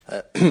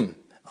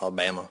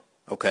Alabama.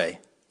 Okay.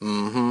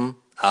 Mm-hmm.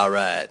 All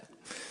right.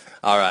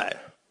 All right.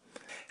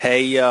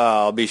 Hey,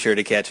 y'all, be sure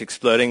to catch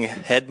Exploding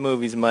Head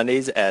Movies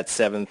Mondays at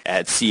 7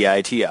 at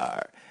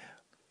CITR.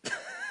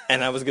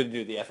 And I was going to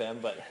do the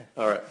FM, but...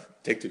 All right.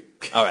 Take two.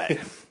 All right.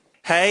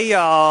 Hey,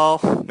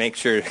 y'all. Make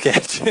sure to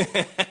catch...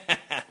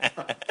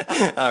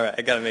 All right,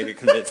 I got to make it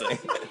convincing.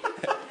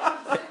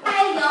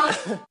 Hey,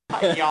 y'all.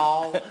 Hi,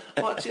 y'all.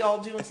 What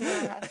y'all doing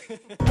tonight?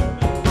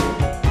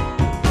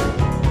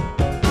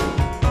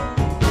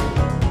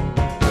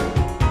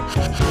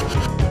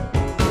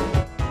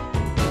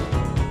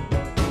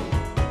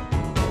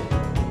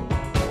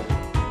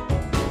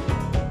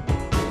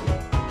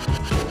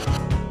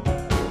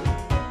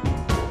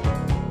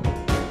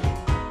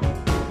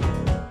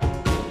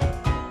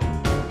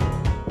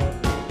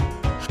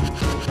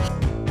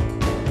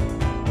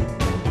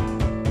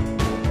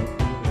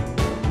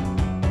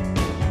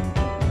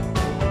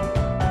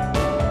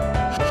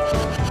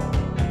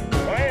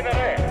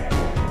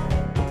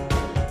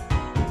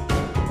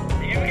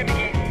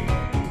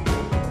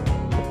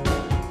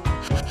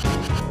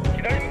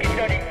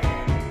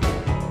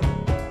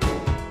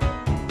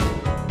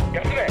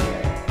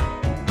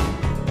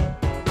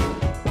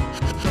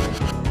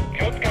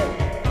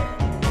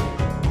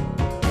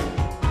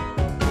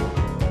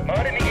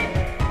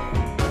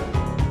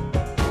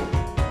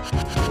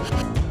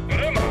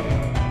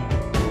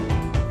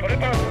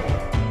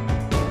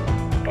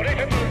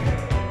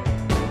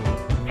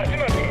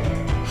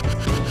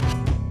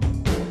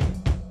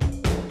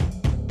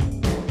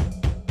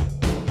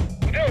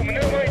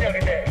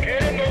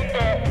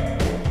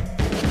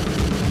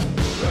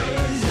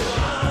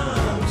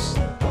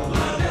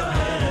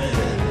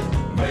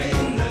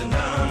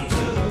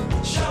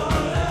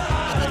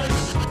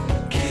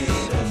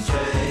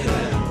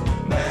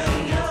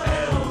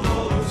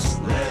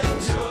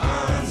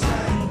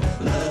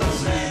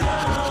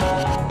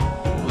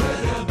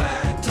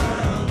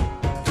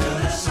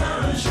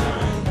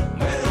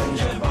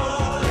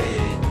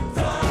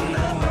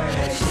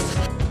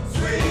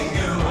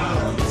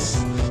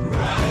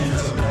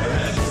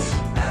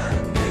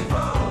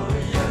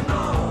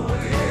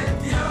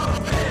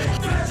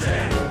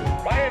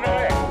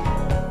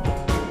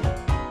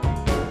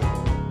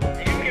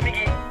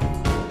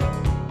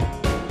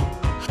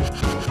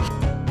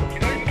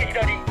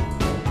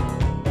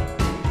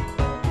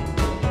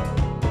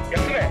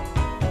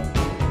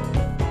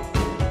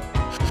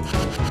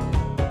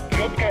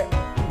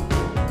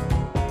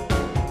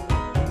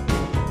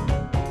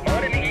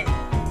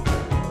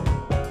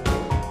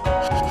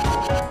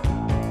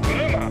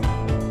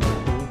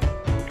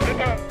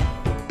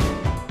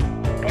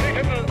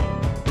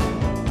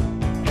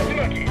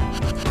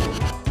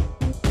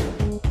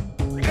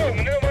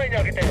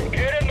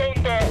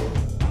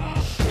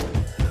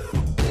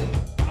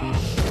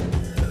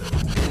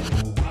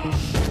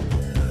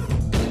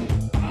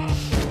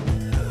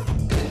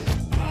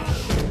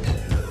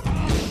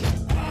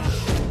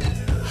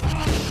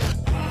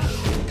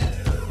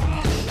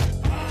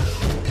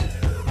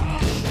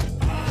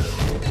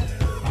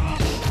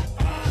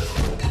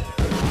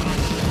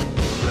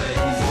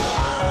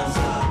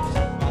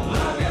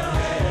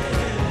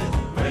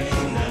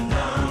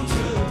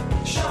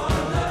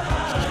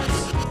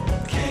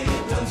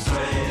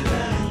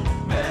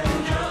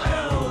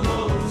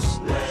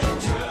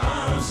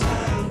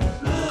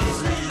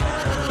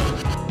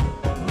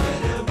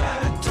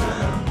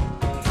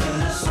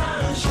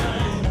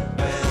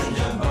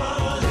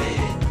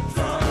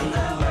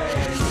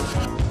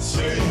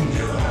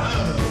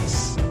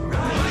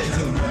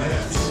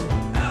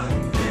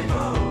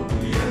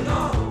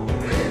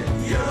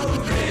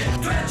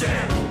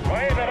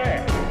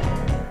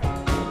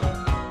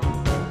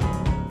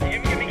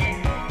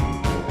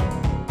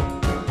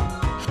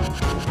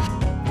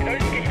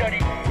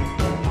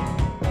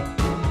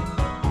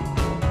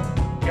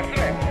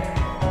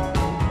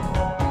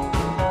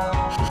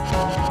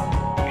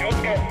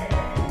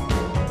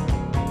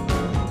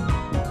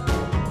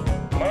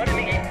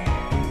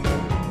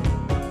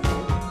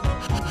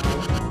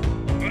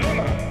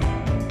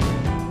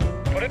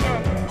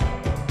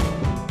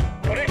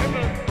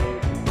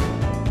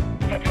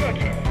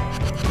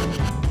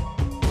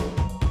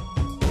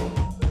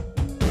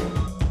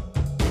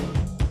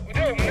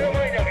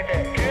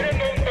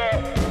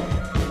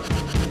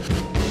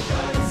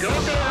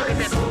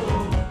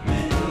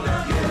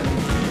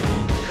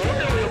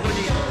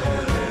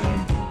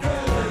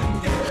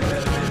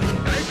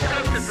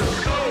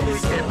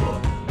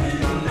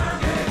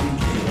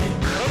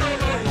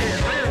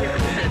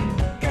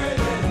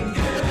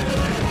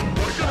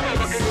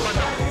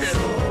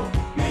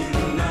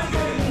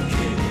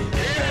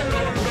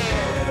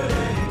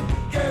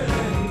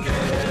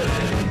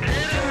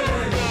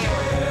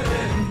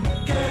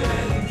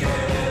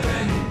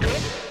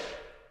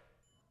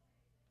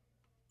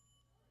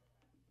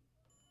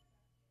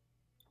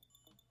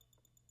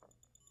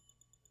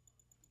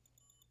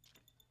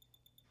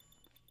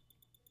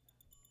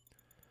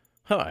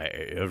 Hi,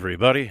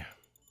 everybody.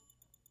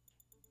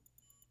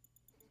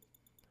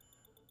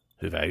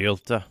 Hyvää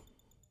iltaa.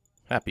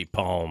 Happy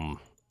Palm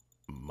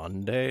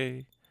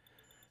Monday.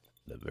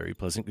 A very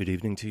pleasant good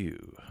evening to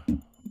you,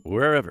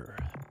 wherever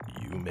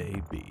you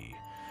may be.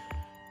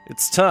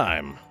 It's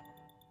time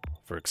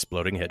for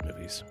Exploding Head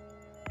Movies.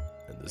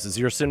 And this is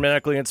your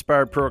cinematically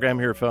inspired program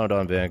here found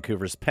on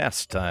Vancouver's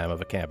pastime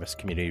of a campus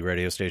community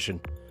radio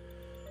station,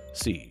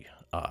 CITR,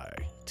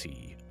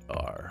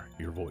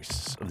 your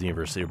voice of the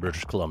University of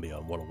British Columbia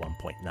on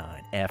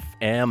 101.9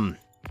 FM.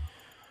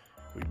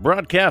 We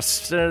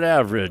broadcast at an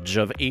average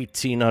of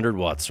 1,800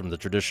 watts from the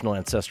traditional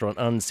ancestral and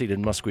unceded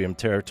Musqueam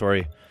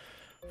territory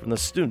from the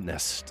student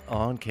nest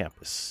on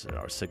campus. And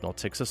our signal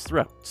takes us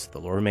throughout the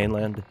Lower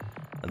Mainland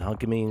and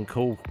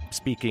Hunkaminam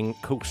speaking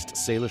Coast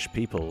Salish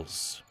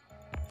peoples.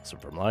 So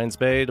from Lions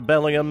Bay to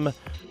Bellingham,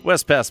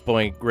 west past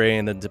Point Grey,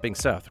 and then dipping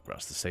south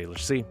across the Salish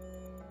Sea.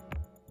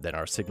 Then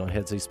our signal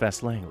heads east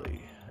past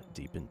Langley,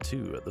 deep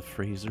into the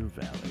Fraser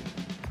Valley.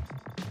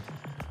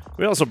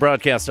 We also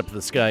broadcast up to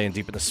the sky and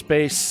deep into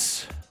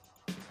space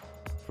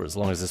for as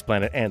long as this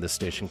planet and this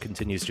station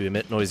continues to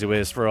emit noisy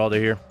waves for all to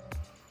hear.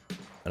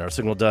 And our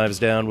signal dives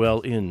down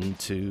well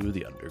into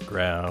the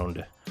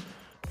underground,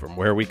 from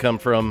where we come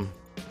from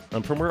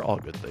and from where all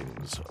good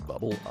things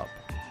bubble up.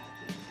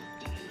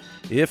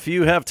 If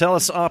you have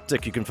TELUS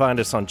Optic, you can find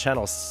us on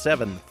channel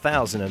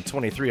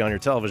 7023 on your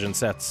television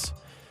sets.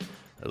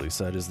 At least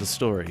that is the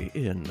story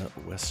in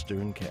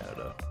Western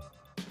Canada.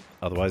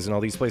 Otherwise, in all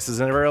these places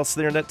and everywhere else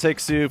the internet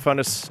takes you, find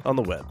us on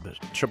the web at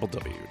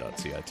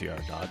www.citr.ca.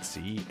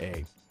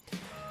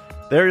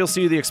 There you'll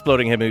see the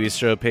Exploding Head Movies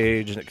show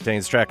page, and it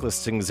contains track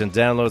listings and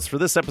downloads for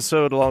this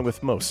episode, along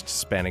with most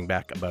spanning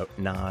back about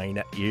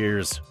 9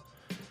 years.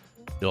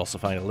 You'll also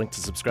find a link to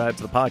subscribe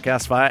to the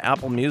podcast via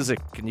Apple Music,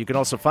 and you can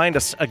also find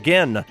us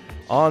again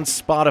on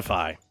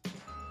Spotify.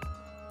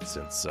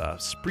 Since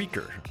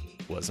Spreaker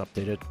was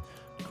updated,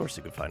 of course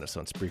you can find us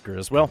on Spreaker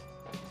as well.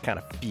 Kind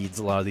of feeds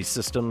a lot of these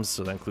systems,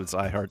 so that includes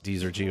iHeart,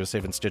 Deezer,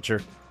 GeoSave, and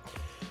Stitcher.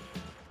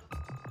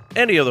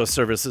 Any of those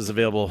services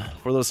available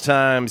for those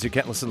times you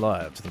can't listen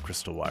live to the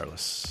Crystal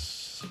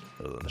Wireless,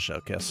 other than the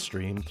shoutcast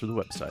stream through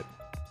the website.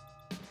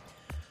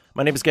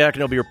 My name is Gak,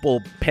 and I'll be your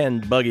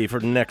bullpen buggy for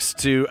the next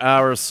 2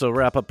 hours, so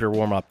wrap up your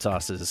warm-up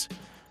tosses,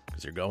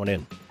 because you're going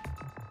in.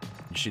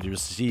 You should have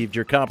received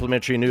your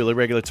complimentary newly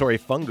regulatory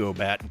fungo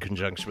bat in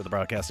conjunction with the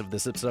broadcast of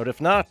this episode. If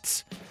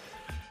not,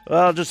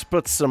 well, just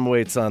put some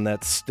weights on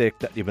that stick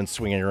that you've been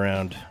swinging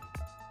around,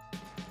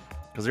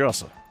 because you're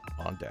also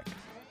on deck.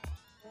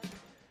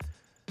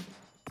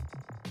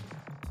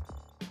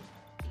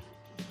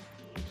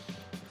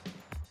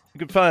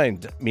 You can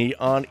find me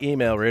on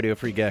email,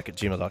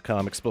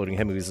 radiofreegak@gmail.com. Exploding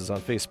Head Movies is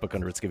on Facebook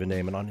under its given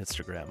name, and on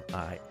Instagram,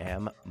 I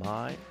am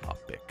my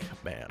Optic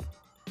Man.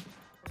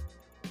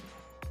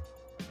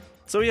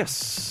 So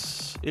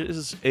yes, it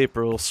is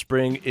April.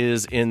 Spring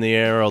is in the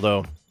air,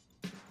 although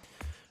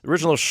the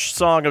original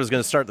song I was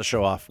going to start the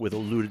show off with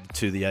alluded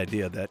to the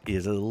idea that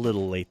is a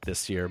little late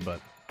this year,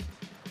 but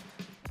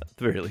at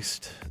the very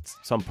least, it's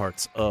some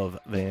parts of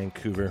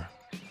Vancouver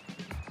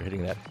are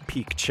hitting that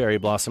peak cherry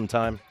blossom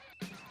time.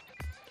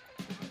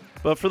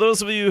 But for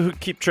those of you who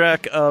keep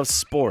track of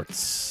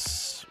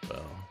sports,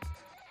 well,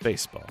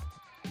 baseball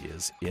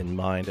is in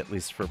mind, at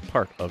least for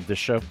part of this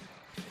show.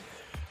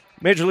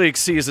 Major League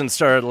season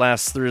started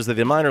last Thursday.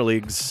 The minor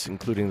leagues,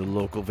 including the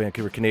local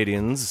Vancouver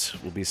Canadians,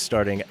 will be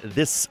starting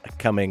this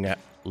coming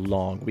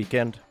long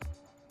weekend.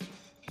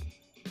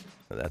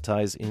 And that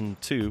ties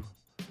into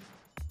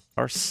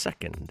our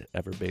second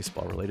ever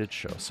baseball-related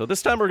show. So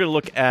this time we're going to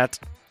look at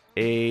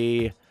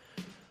a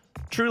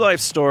true life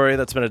story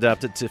that's been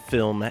adapted to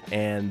film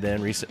and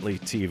then recently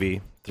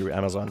TV through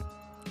Amazon.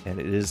 And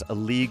it is A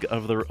League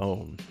of Their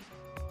Own,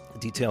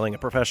 detailing a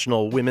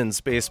professional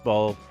women's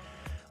baseball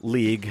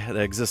league that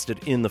existed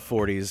in the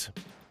 40s.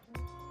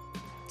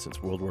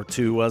 Since World War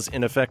II was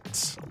in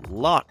effect,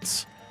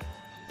 lots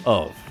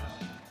of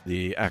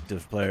the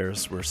active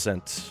players were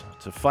sent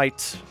to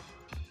fight,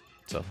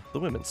 so the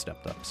women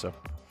stepped up. So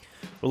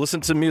we'll listen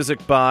to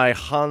music by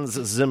Hans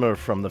Zimmer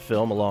from the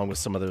film, along with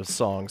some of those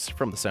songs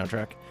from the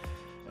soundtrack.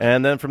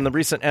 And then from the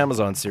recent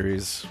Amazon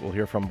series, we'll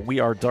hear from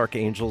We Are Dark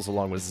Angels,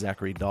 along with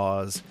Zachary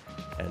Dawes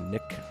and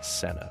Nick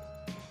Senna.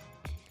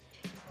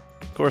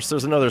 Of course,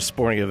 there's another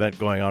sporting event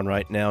going on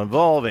right now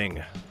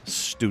involving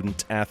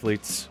student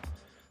athletes.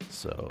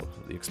 So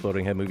the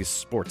Exploding Head Movies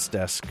Sports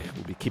Desk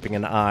will be keeping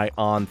an eye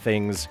on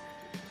things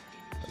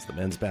as the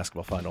men's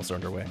basketball finals are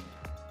underway.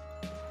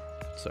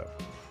 So,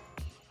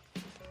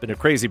 it's been a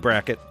crazy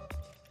bracket.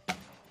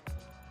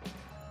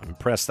 I'm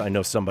impressed. I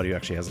know somebody who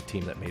actually has a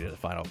team that made it to the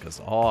final because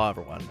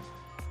everyone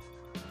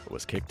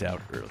was kicked out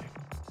early.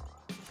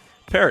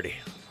 Parity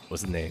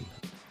was the name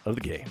of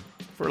the game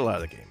for a lot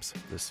of the games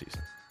this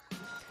season.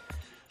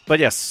 But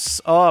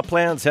yes,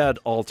 plans had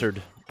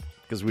altered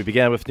because we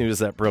began with news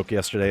that broke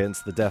yesterday, and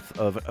it's the death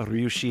of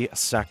Ryuichi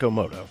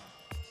Sakamoto.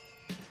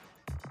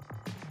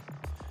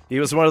 He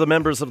was one of the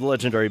members of the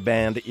legendary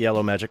band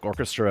Yellow Magic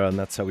Orchestra, and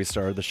that's how we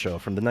started the show.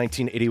 From the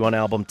 1981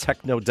 album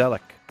Technodelic,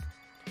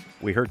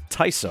 we heard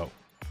Taiso,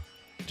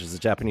 which is a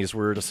Japanese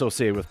word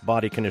associated with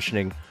body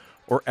conditioning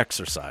or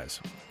exercise,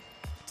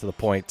 to the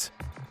point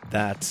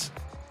that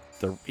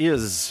there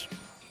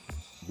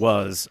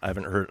I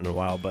haven't heard it in a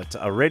while, but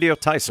a radio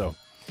Taiso,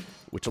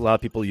 which a lot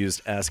of people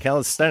used as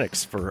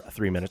calisthenics for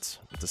 3 minutes.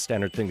 It's a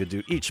standard thing to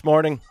do each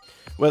morning,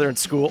 whether in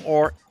school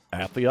or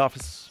at the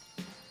office,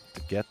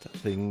 to get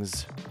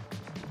things,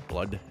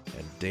 blood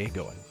and day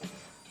going.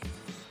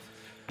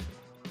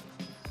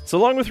 So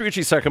along with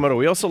Ryuichi Sakamoto,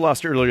 we also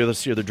lost earlier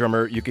this year the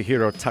drummer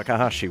Yukihiro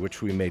Takahashi,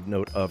 which we made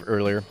note of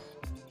earlier,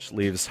 which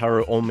leaves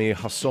Haruomi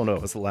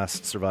Hosono as the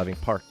last surviving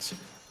part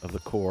of the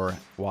core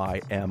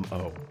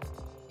YMO.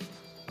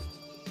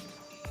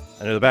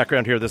 And in the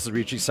background here, this is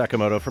Ryuichi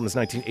Sakamoto from his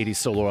 1980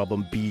 solo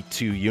album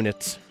B2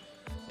 Unit.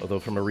 Although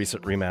from a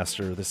recent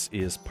remaster, this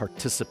is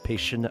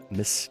Participation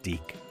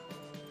Mystique.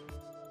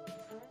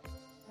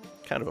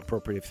 Kind of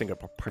appropriate if you think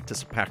of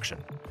participation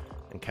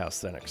in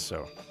calisthenics.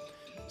 So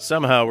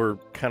somehow we're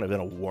kind of in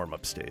a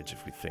warm-up stage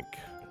if we think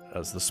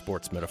as the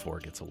sports metaphor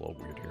gets a little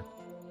weird here.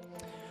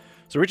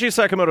 So Ryuichi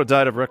Sakamoto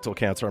died of rectal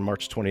cancer on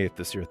March 28th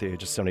this year at the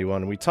age of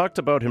 71. And we talked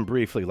about him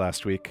briefly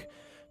last week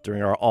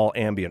during our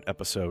all-ambient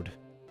episode,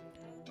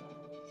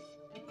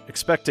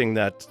 expecting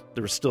that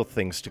there were still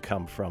things to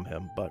come from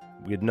him, but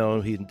we had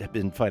known he'd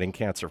been fighting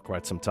cancer for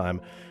quite some time.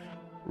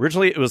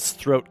 Originally, it was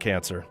throat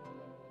cancer,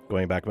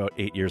 going back about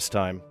 8 years'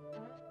 time.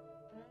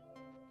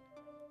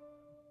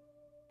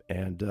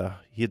 And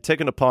he had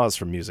taken a pause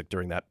from music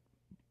during that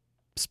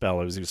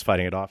spell as he was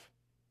fighting it off.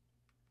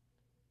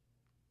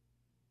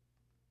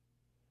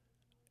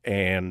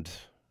 And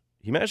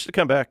he managed to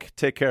come back,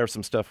 take care of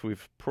some stuff.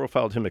 We've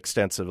profiled him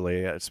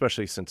extensively,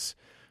 especially since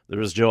there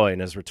was joy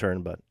in his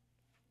return, but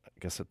I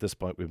guess at this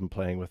point we've been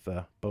playing with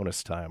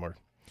bonus time, or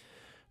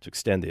to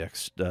extend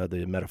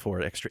the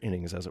metaphor, extra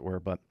innings, as it were.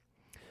 But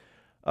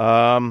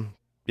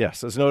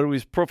yes, as noted,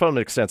 we've profiled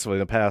him extensively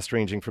in the past,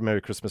 ranging from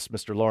Merry Christmas,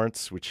 Mr.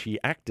 Lawrence, which he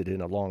acted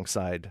in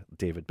alongside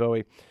David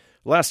Bowie,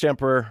 Last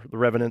Emperor, The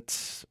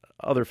Revenant,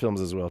 other films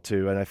as well,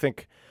 too. And I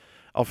think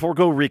I'll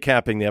forego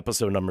recapping the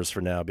episode numbers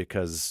for now,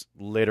 because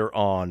later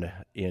on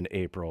in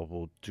April,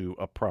 we'll do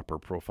a proper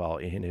profile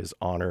in his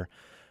honor.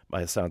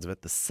 By the sounds of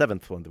it, the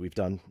 7th one that we've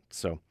done.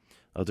 So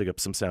I'll dig up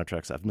some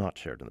soundtracks I've not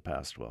shared in the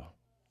past, while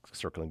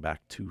circling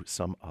back to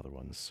some other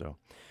ones. So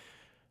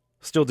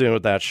still dealing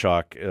with that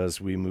shock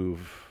as we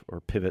move or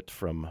pivot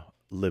from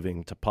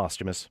living to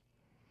posthumous.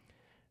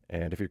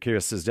 And if you're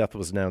curious, his death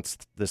was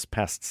announced this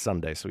past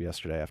Sunday, so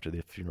yesterday, after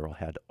the funeral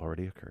had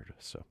already occurred.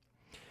 So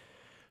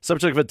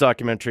subject of a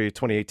documentary,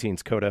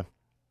 2018's Coda,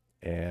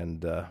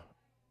 and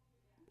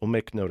we'll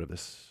make note of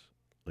this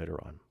later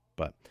on.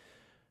 But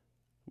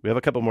we have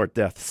a couple more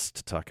deaths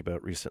to talk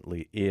about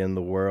recently in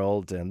the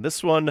world, and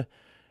this one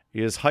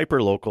is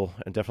hyper-local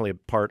and definitely a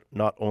part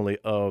not only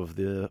of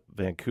the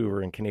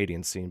Vancouver and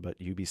Canadian scene, but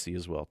UBC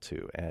as well,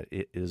 too. And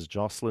it is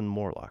Jocelyn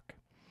Morlock,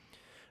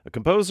 a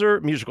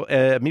composer, musical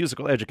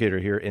educator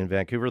here in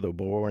Vancouver, though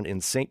born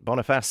in St.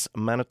 Boniface,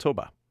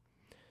 Manitoba.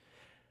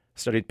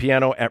 Studied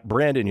piano at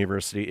Brandon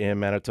University in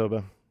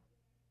Manitoba.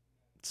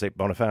 St.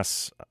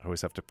 Boniface, I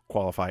always have to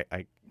qualify.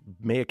 I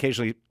may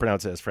occasionally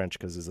pronounce it as French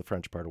because it's the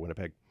French part of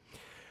Winnipeg.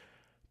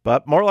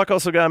 But Morlock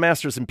also got a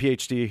master's and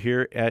PhD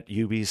here at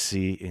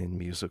UBC in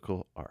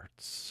musical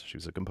arts. She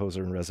was a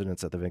composer in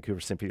residence at the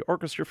Vancouver Symphony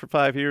Orchestra for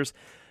 5 years,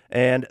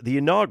 and the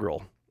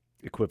inaugural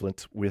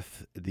equivalent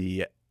with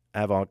the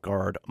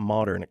avant-garde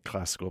modern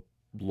classical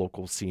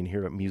local scene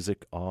here at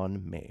Music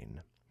on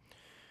Main.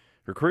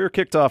 Her career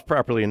kicked off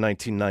properly in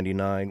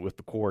 1999 with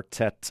the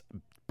quartet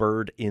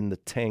Bird in the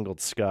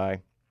Tangled Sky.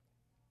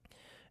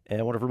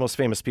 And one of her most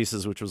famous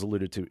pieces, which was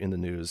alluded to in the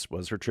news,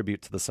 was her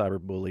tribute to the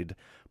cyberbullied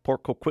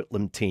Port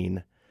Coquitlam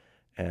teen.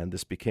 And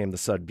this became the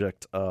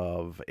subject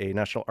of a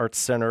National Arts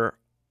Center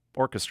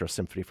orchestra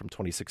symphony from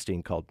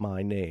 2016 called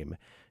My Name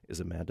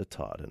is Amanda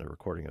Todd. And a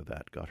recording of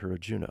that got her a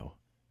Juno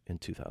in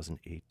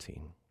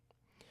 2018.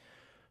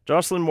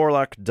 Jocelyn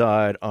Morlock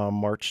died on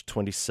March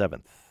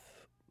 27th.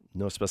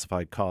 No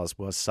specified cause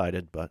was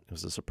cited, but it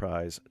was a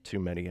surprise to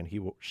many, and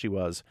she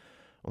was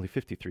only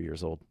 53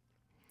 years old.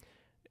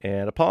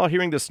 And upon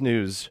hearing this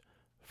news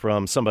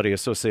from somebody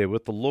associated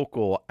with the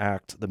local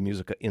act, the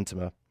Musica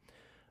Intima,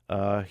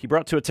 he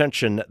brought to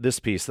attention this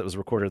piece that was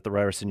recorded at the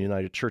Ryerson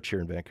United Church here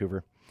in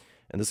Vancouver.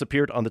 And this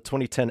appeared on the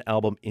 2010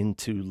 album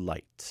Into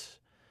Light.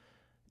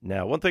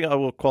 Now, one thing I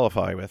will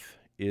qualify with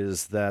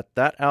is that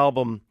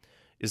album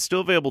is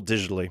still available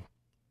digitally,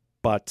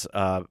 but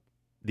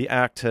the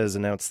act has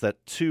announced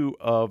that 2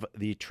 of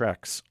the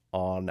tracks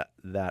on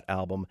that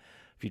album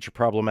feature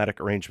problematic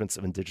arrangements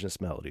of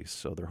Indigenous melodies.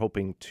 So they're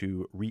hoping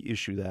to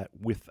reissue that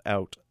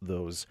without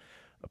those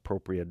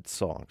appropriate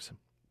songs.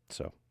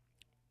 So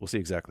we'll see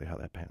exactly how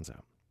that pans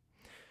out.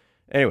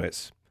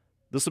 Anyways,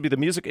 this will be the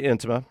Musica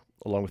Intima,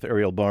 along with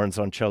Ariel Barnes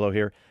on cello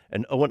here,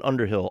 and Owen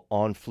Underhill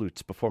on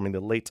flutes, performing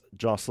the late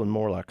Jocelyn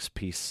Morlock's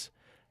piece,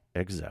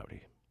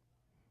 Exaudi.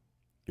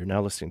 You're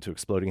now listening to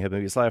Exploding Head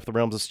Movies live from the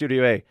realms of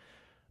Studio A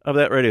of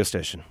that radio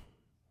station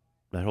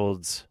that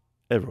holds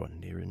everyone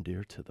near and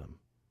dear to them.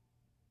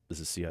 This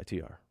is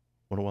CITR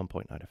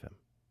 101.9 FM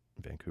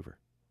in Vancouver.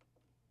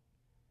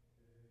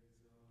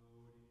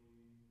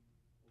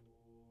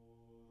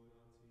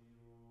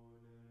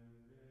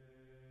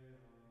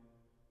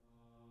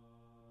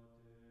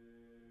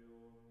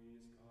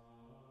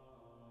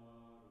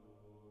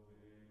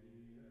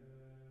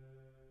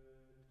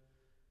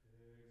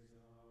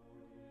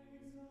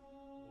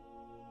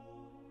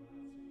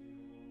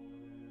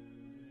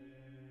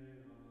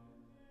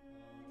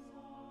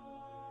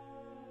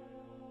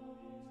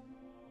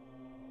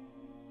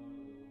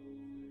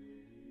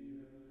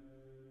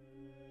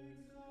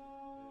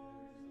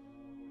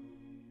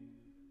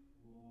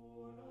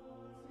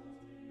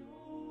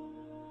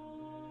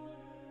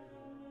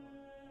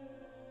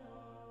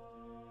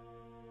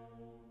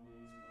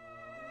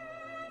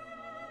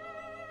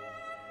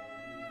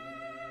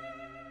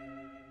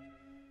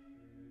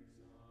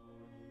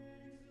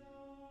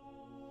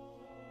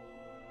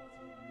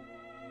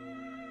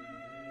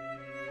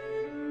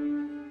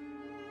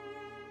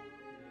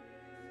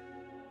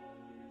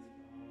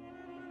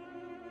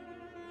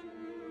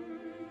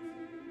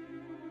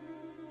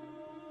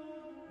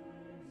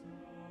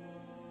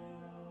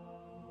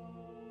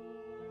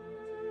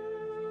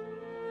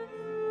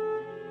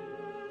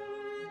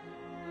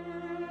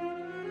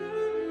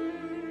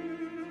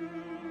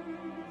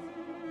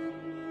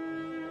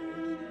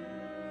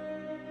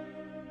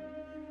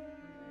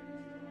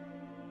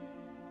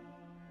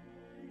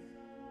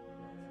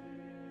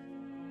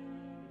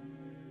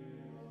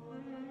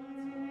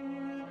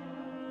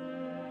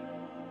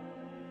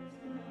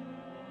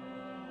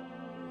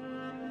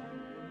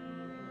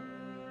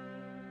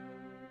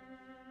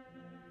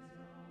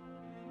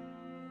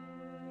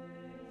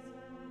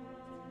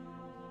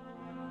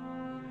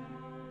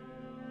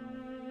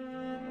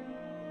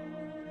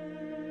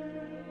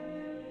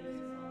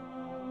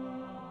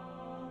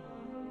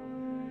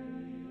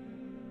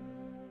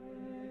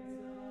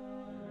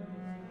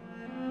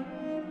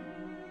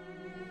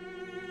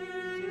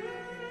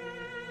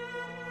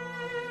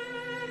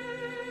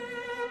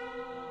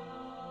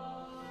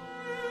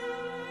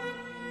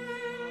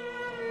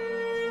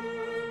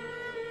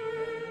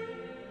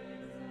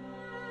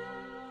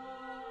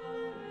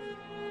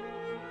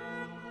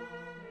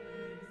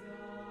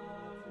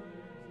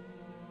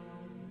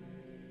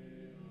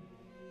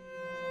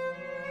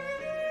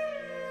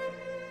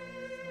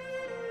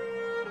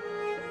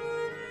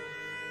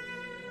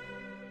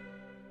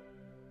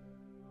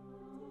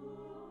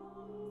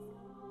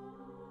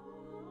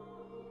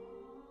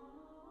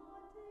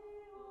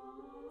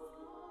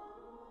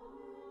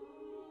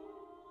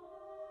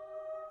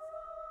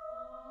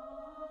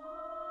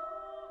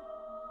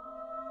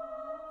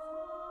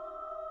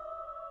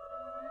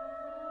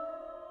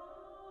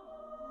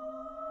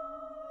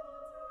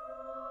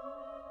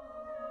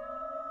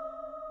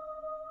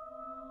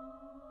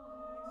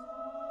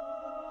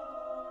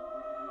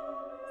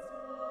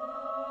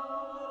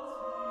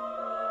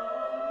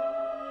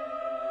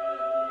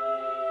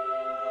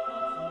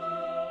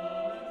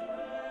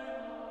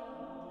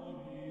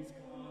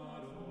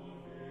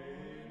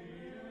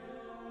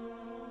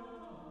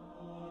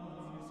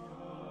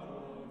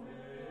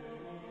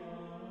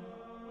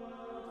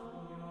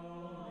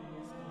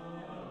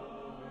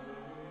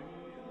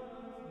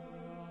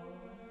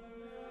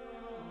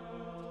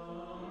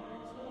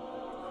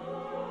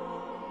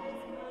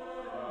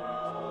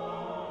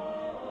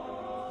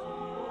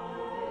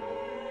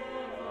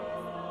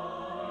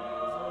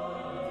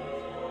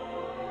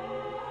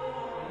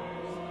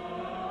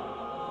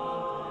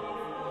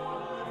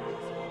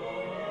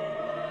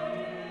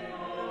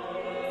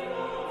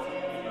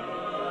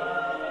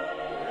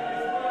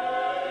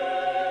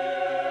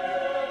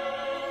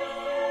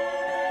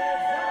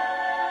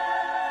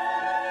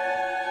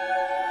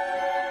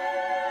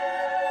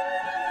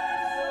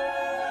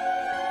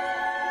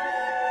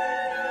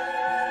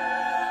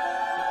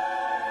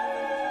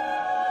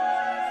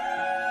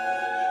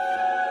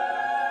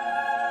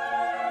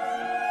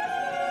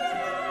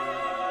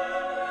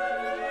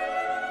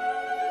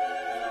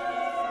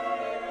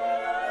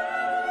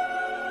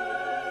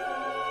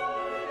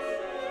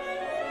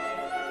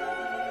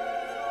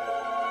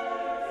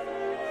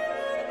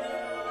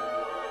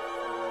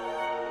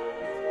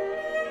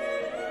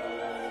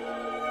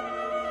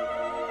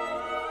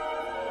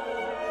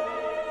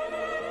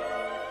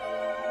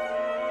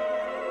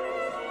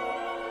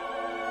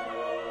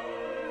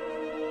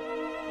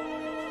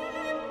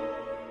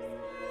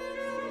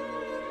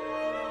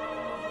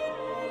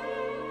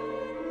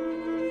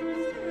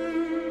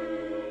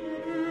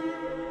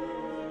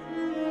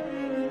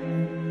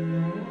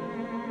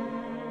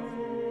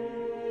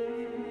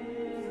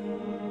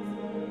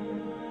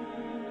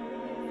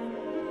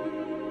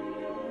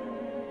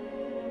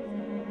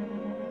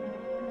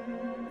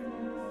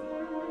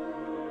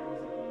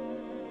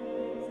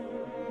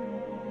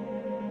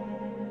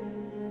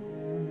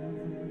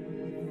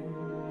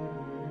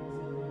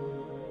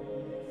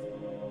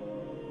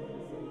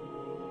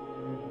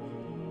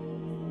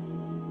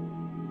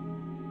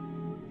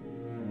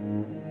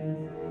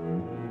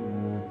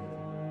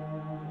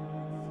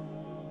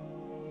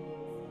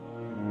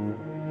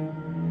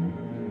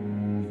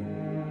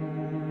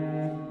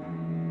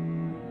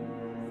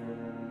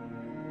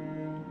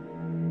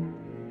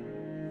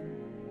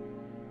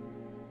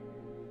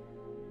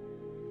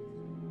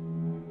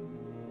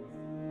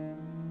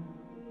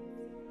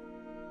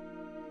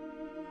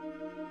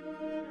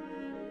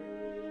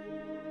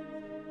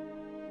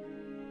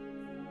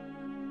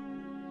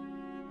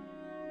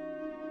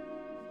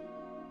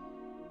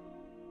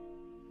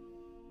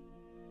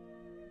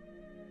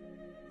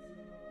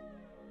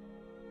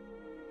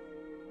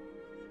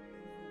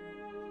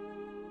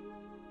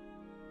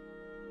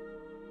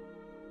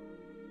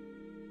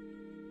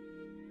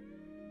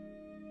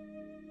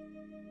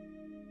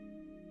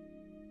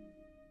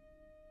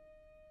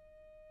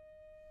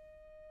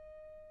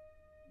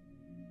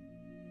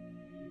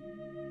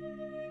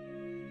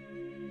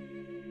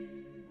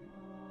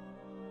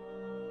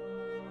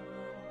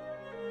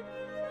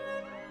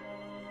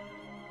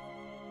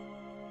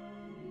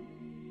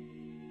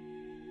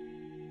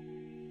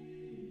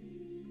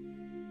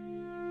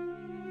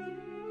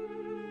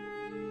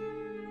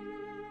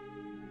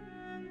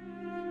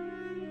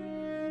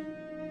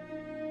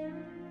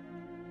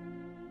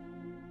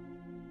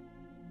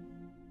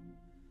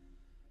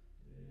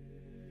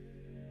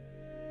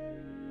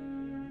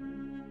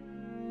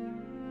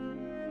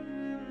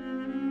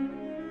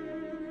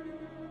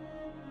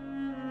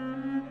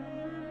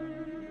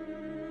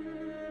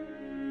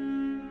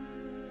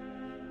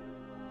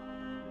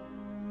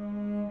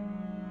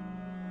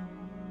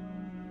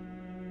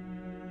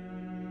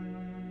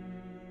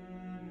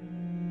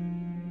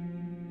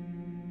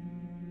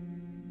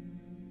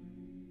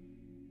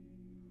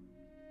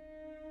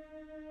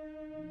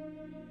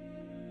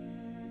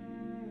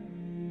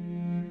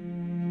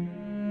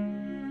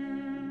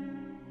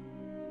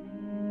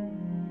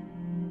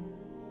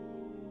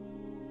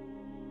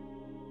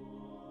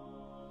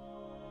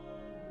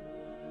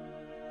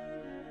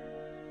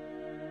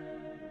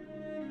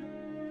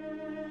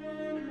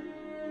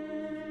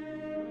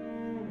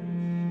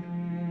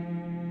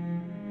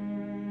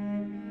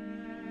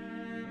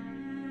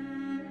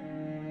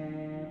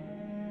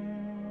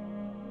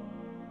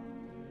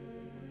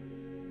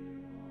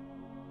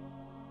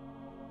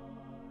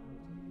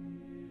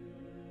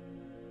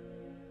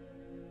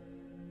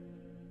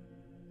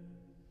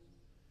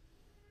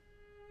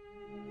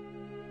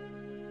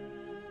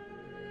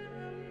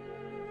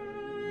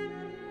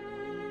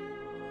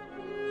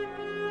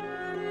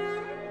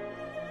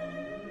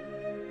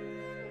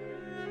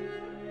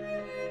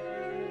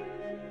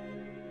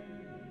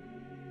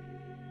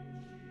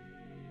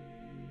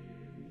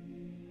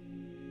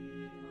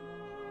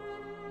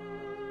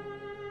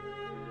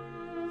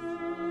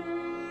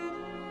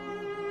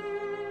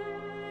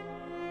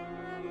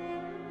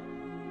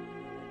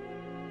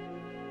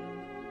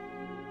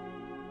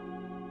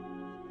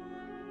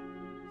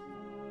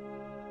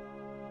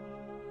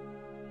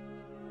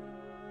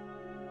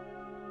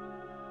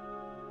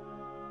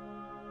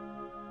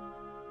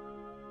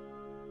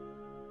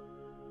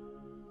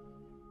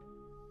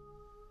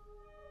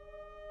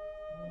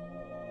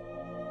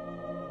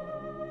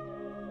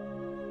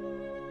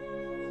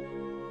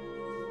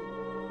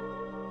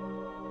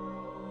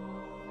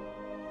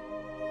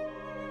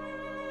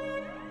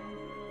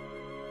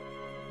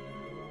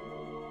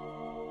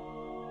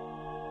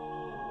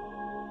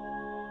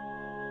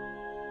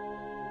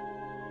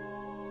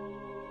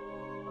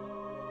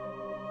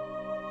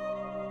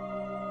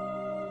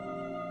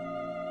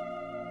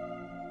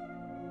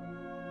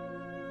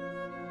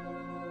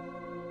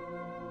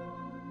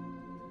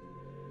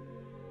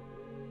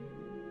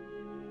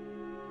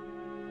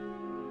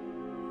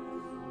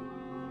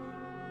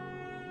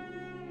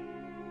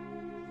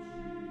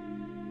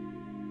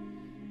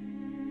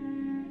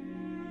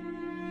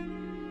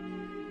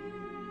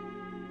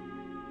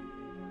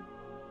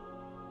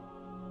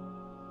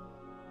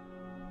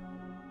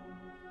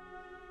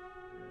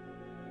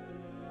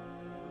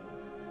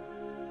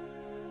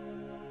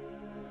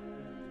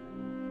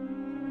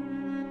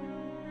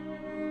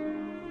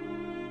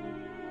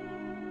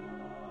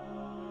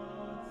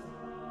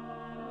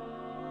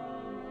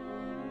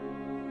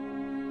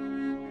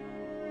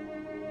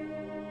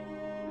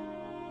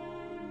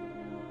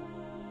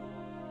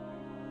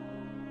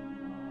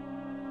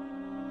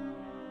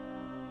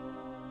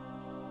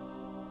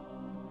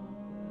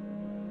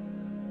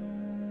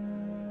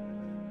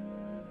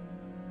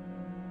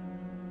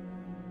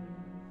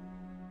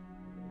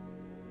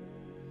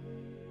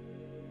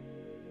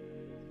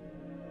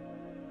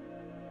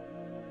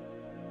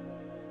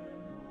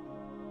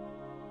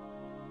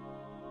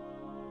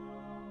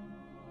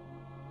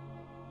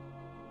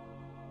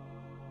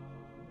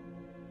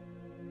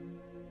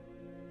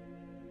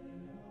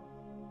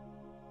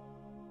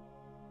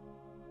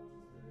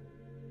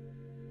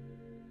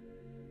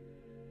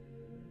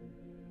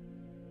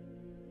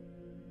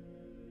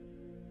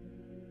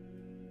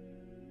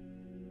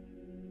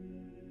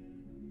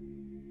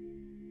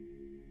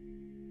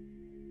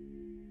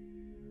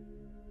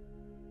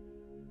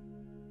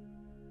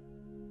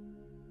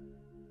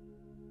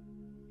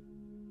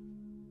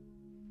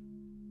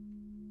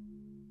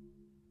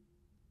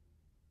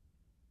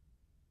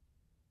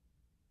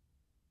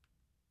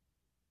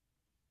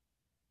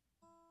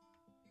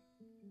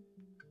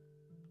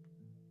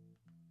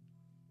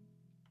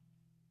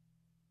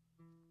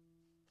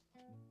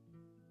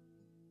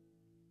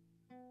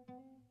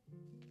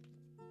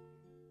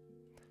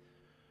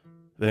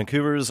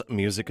 Vancouver's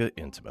Musica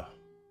Intima,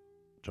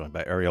 joined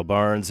by Ariel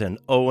Barnes and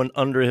Owen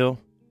Underhill.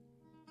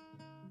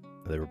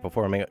 They were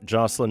performing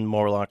Jocelyn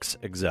Morlock's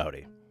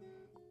Exaudi,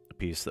 a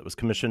piece that was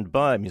commissioned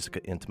by Musica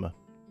Intima.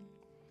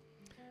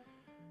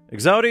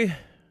 Exaudi,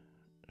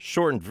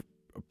 shortened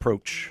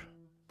approach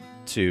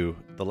to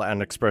the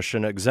Latin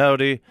expression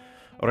Exaudi,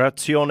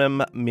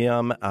 rationem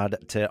meam ad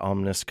te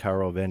omnis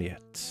caro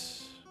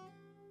veniet.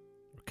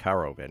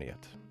 Caro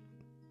veniet.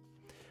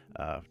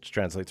 Which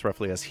translates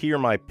roughly as, hear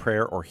my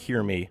prayer, or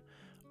hear me,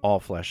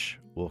 all flesh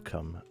will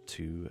come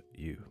to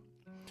you.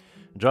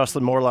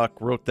 Jocelyn Morlock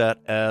wrote that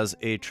as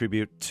a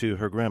tribute to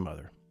her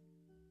grandmother,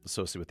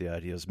 associated with the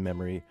ideas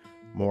memory,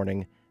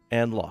 mourning,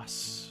 and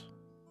loss,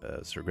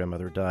 as her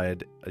grandmother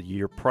died a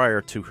year prior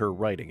to her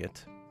writing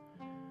it,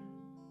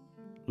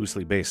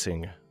 loosely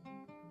basing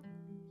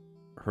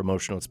her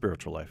emotional and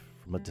spiritual life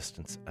from a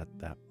distance at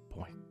that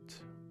point.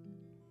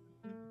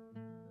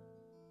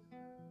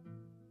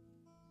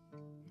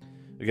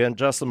 Again,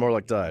 Jocelyn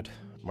Morlock died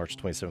March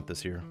 27th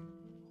this year,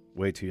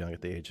 way too young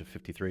at the age of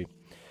 53.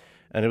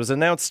 And it was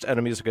announced at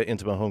a Musica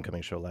Intima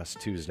homecoming show last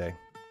Tuesday,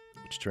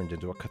 which turned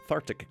into a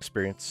cathartic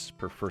experience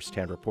per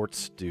first-hand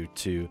reports due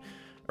to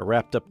a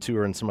wrapped-up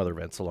tour and some other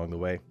events along the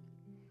way.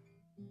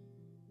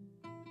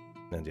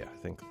 And yeah, I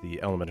think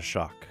the element of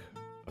shock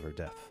of her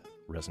death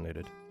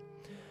resonated.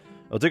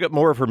 I'll dig up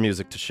more of her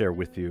music to share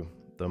with you,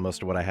 though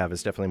most of what I have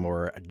is definitely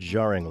more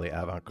jarringly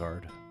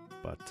avant-garde.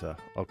 But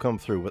I'll come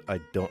through what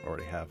I don't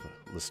already have,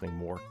 listening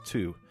more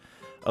to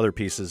other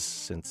pieces,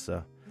 since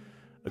a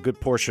good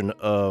portion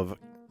of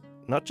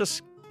not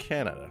just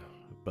Canada,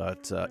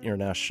 but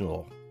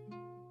international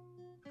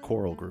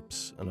choral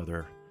groups and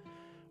other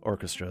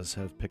orchestras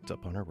have picked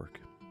up on her work.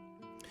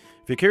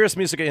 If you're curious,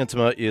 Musica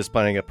Intima is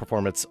planning a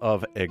performance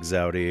of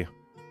Exaudi,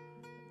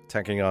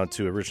 tacking on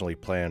to originally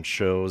planned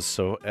shows,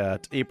 so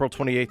at April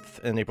 28th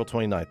and April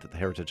 29th at the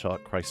Heritage Hall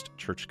at Christ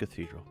Church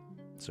Cathedral.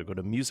 So go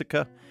to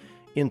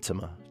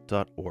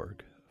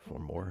musicaintima.org for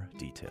more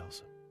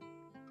details.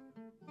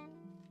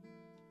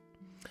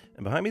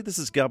 And behind me, this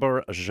is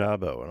Gabor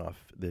Szabo,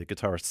 off the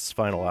guitarist's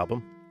final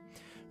album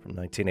from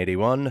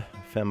 1981,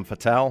 Femme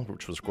Fatale,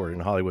 which was recorded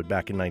in Hollywood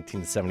back in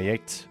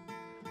 1978.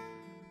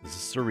 This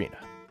is Serena.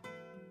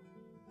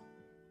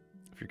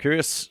 If you're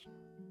curious,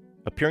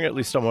 appearing at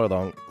least on one of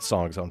the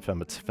songs on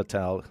Femme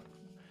Fatale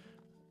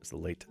is the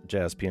late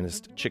jazz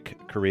pianist Chick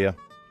Corea.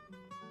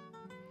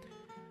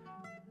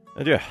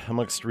 And yeah,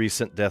 amongst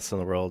recent deaths in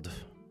the world,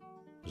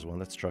 there's one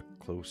that struck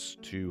close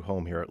to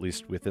home here, at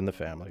least within the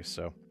family.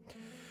 So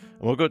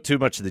I won't go too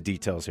much of the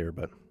details here,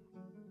 but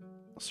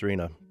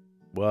Serena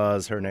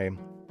was her name.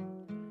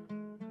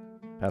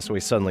 Passed away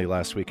suddenly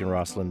last week in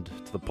Rossland,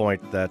 to the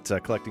point that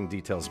collecting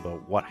details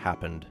about what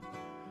happened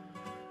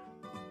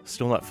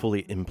still not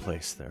fully in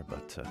place there,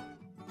 but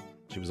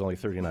she was only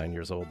 39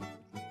 years old.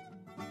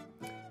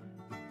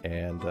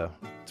 And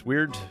it's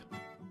weird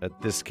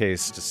at this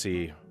case to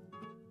see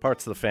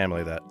parts of the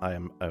family that I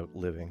am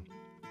outliving.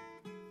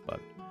 But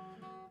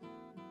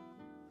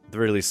at the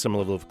very least, some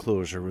level of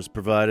closure was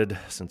provided,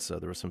 since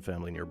there was some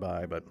family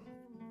nearby, but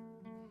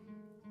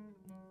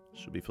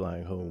she'll be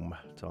flying home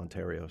to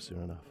Ontario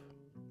soon enough.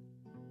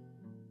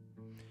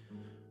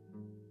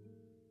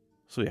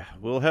 So yeah,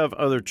 we'll have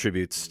other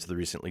tributes to the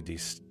recently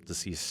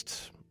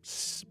deceased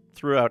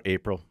throughout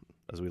April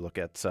as we look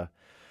at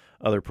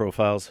other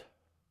profiles.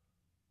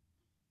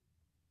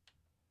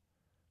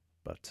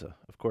 But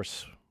of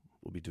course,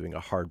 we'll be doing a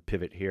hard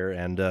pivot here,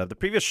 and the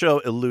previous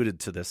show alluded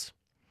to this,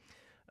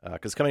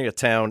 because coming to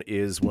town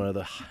is one of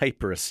the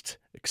hyperest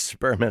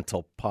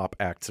experimental pop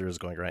acts there is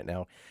going right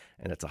now,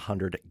 and it's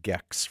 100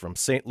 Gex from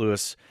St.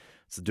 Louis.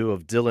 It's a duo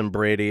of Dylan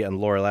Brady and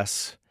Laura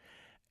Les,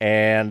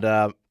 and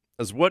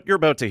as what you're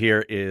about to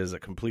hear is a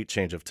complete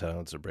change of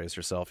tone, so brace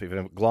yourself. If you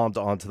haven't glommed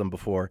onto them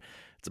before,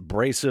 it's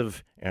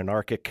abrasive,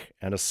 anarchic,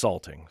 and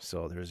assaulting.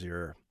 So there's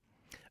your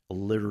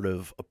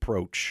alliterative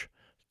approach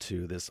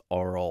to this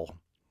oral.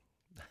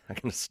 I'm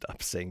going to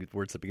stop saying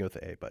words that begin with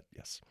A, but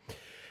yes.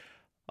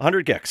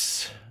 100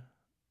 Gex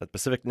at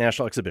Pacific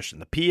National Exhibition,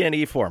 the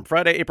PNE Forum,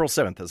 Friday, April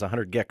 7th, as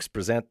 100 Gex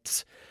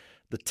presents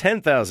the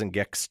 10,000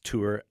 Gex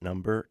Tour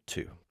number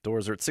 2.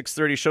 Doors are at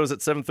 6:30, shows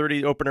at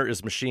 7:30. The opener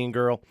is Machine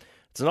Girl.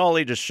 It's an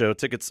all-ages show.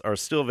 Tickets are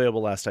still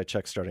available, last I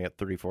checked, starting at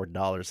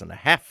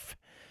 $34.50,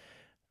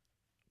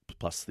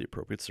 plus the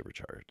appropriate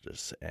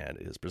surcharges, and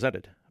it is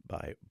presented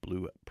by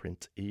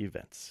Blueprint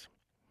Events.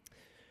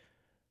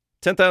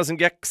 10,000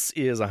 Gex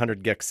is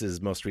 100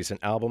 Gex's most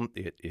recent album.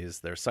 It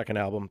is their second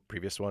album.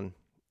 Previous one,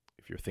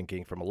 if you're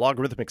thinking from a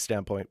logarithmic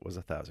standpoint, was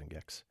 1,000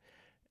 Gex.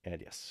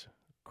 And yes,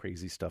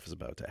 crazy stuff is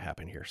about to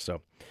happen here.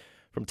 So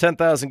from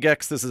 10,000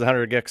 Gex, this is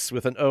 100 Gex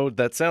with an ode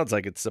that sounds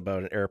like it's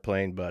about an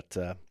airplane, but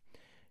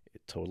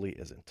it totally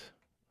isn't.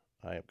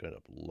 I am going to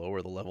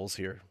lower the levels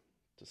here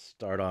to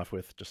start off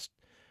with. Just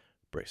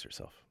brace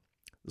yourself.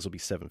 This will be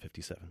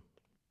 757.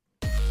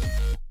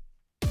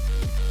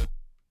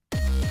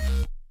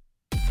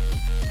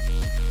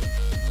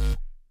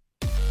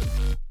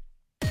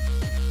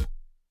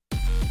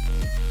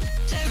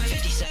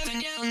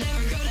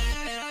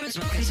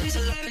 been smoking since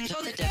 11.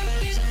 Told the devil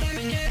he's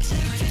 11, yeah, it's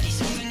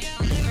 7:57. Yeah,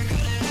 I'll never go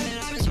to heaven.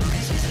 I've been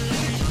smoking since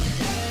 11. Told the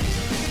devil he's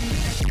 11,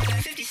 yeah, it's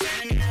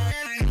 7:57. Yeah, I'll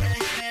never go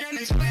to heaven. I've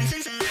been smoking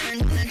since 11.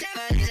 Told the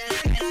devil he's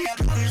 11. I got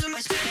problems with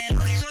my spinning.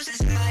 All these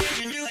horses in my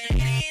engine doing 80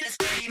 in a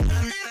 30, but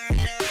I'm never in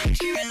a hurry.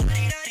 Screaming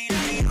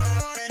la-di-da-di-da-di. All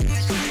I wanna do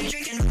is party,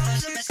 drinking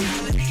bottles of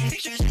mezcal, taking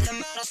pictures with the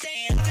model,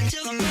 staying up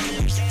until the morning.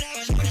 Never said I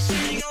was going to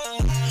sit and go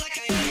wild like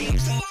I only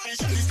use the water.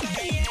 Something's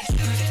funny, yeah, it's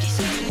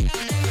 7:57.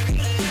 Yeah, I'll never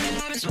go to heaven.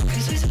 I've been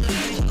smoking since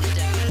 11. Told the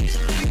devil he's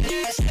 11.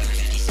 Yeah, it's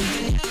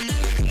 7:57. Yeah, I'll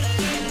never go to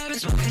heaven. I've been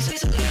smoking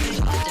since 11.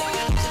 Told the devil he's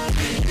 11.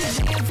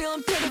 I'm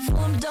feeling pitiful,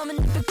 I'm dumb and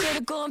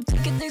hypocritical. I'm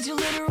taking things too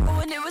literal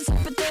when it was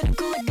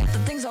hypothetical. I got the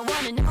things I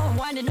want and now I'm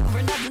whining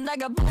over nothing. I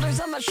got boulders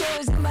on my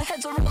shoulders and my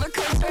head's a roller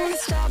coaster.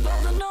 Stop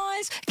all the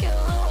noise, get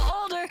a little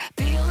older,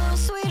 be a little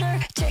sweeter,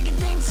 taking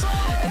things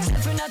slower.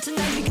 Except for not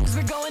tonight because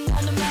we're going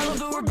down to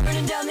Malibu. We're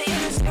burning down the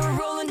interstate, we're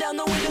rolling down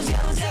the windows.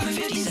 Yeah, it's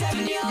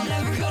 7:57, yeah, I'll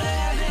never go to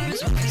heaven. I've been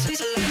smoking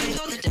since 11,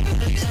 told the devil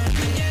he's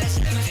 11. Yeah, it's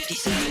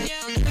 7:57,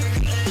 yeah, I'll never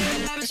go to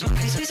heaven. I've been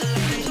smoking since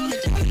 11, told the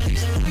devil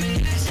he's 11.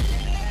 Yeah, it's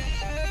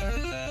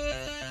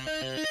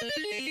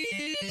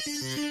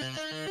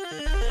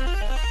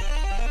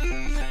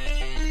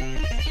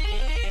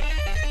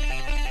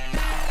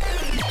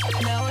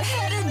now we're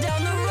headed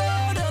down the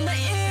road on the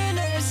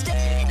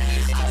interstate.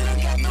 I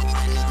look out the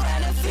window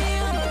and I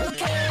feel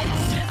okay.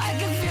 I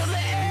can feel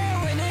the air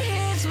when it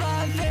hits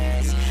my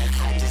face.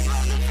 I just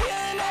love the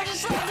feeling, I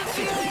just love the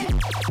feeling.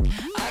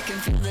 I can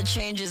feel the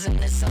changes and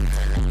it's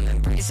something I'm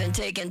embracing.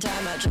 Taking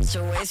time out just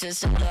to waste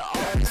instead of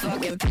always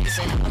fucking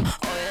pacing. I'm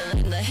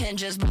oiling the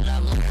hinges but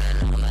I'm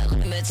learning all my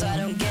limits. I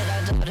don't get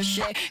out of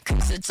shape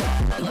cause it's all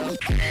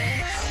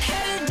okay.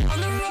 Headed down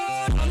the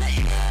road on the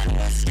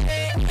interstate.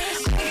 I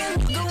can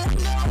look the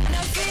window and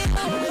I feel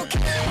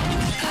okay.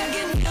 I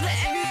can feel the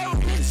air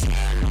when it's in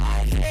my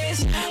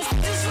face. I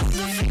just love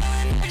the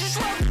feeling, I just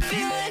love the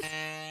feeling.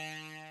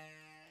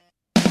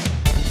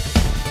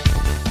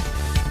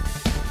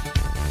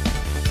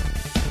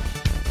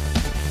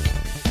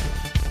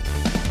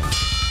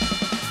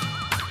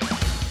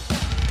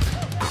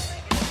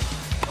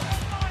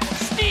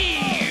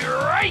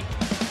 Right.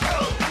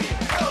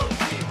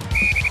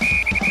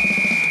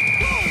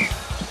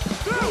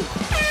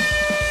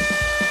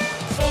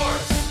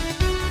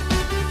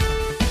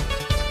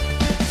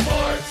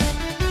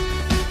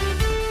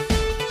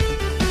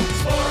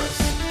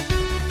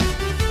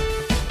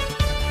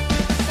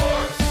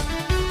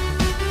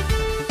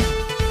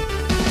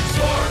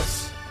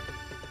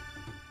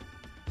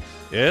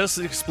 Yes,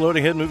 the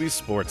Exploding Head Movie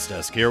Sports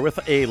Desk here with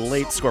a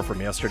late score from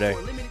yesterday.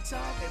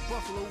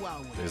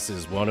 This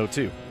is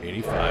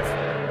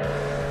 102.85.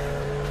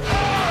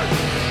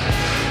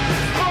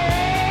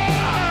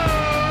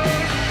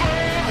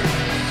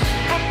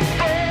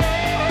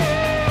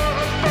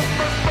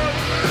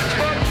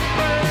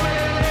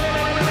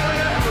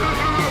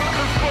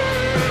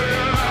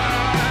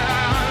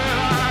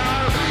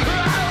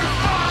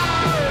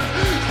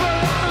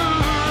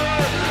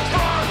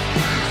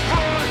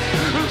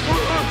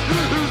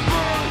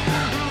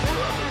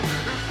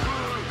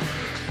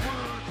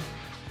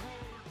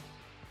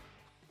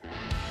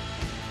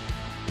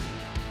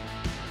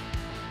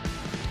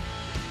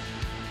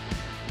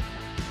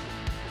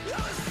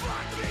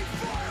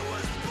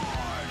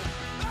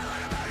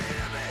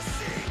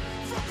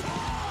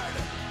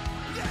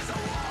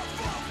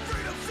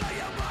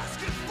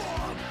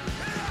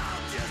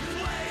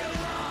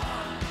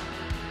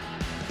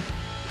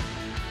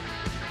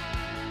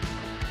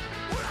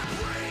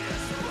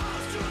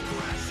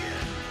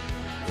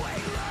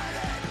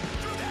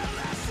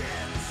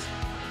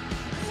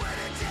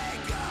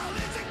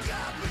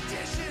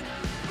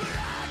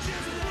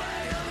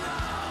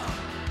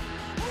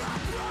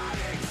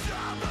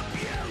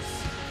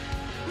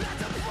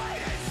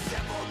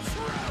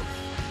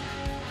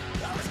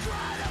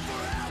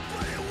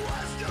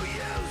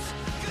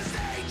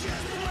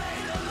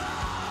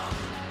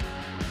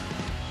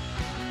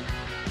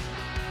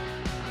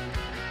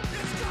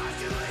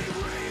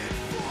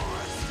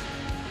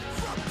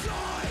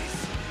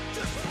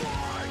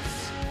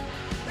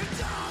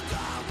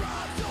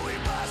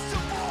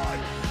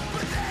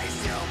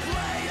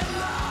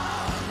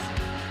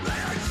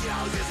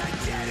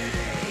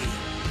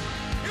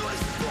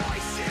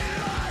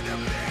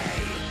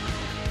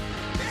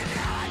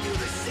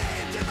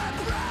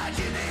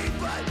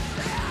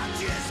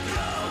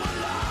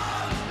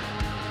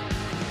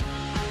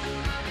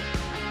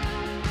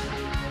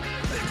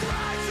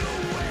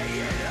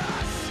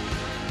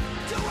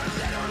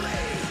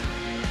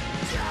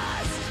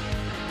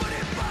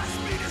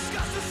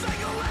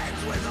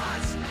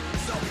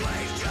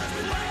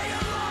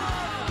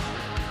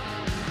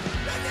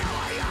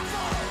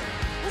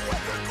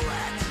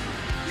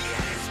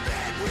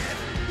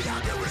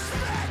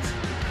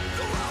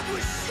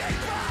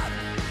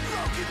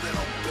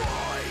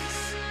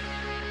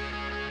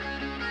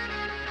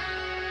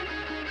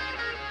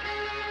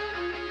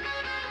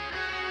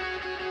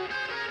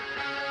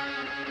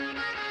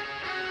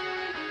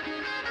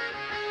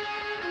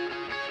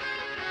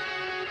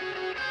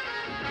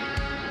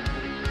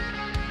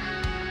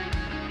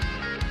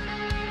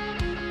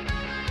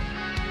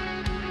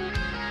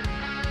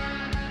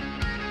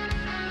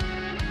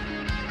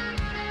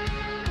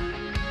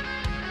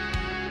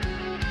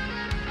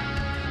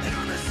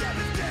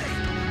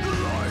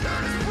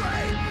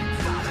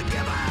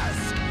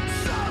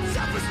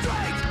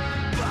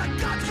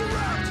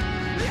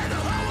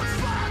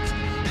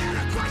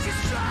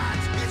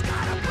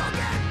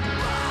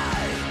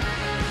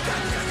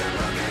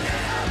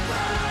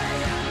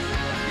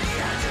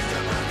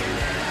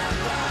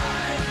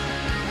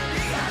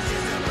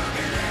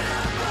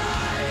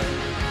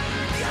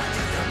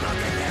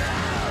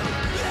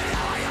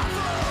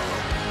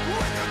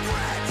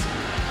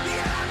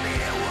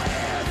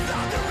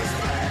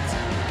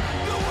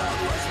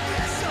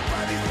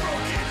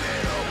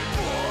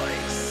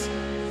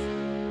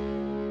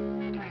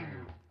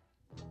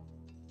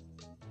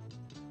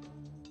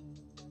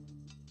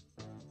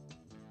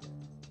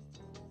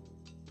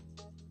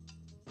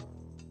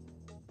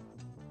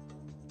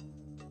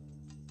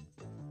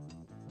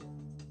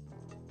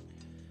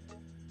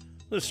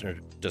 Listener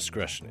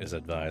discretion is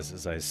advised.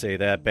 As I say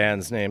that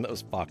band's name that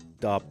was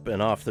fucked up,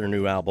 and off their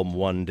new album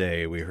One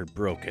Day, we heard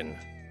Broken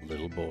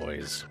Little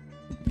Boys.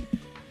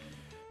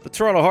 The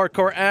Toronto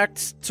hardcore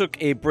act took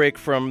a break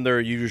from their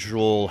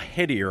usual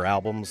headier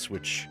albums,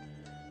 which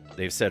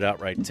they've said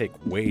outright take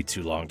way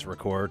too long to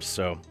record,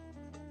 so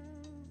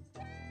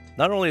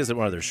not only is it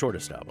one of their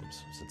shortest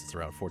albums, since it's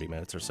around 40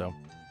 minutes or so,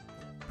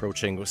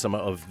 approaching some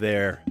of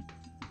their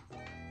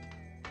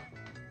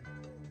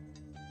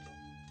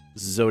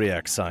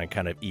Zodiac sign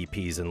kind of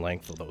EPs in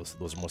length, although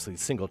those are mostly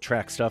single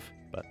track stuff.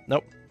 But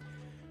nope.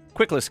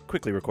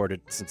 Quickly recorded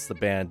since the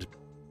band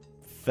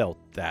felt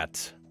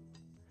that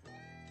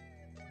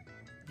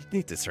you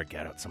need to start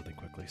getting out something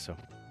quickly. So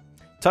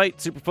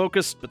tight, super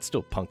focused, but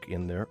still punk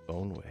in their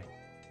own way.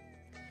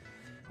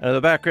 And in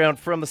the background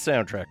from the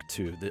soundtrack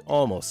to the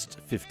almost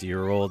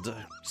 50-year-old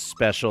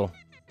special,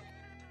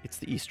 it's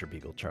the Easter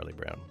Beagle, Charlie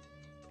Brown.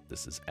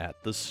 This is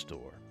At the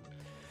Store.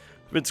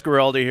 Vince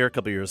Guaraldi here a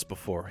couple years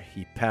before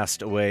he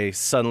passed away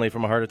suddenly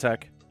from a heart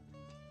attack.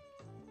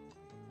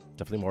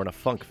 Definitely more in a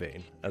funk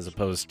vein, as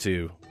opposed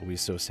to what we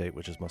associate,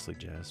 which is mostly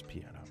jazz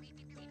piano.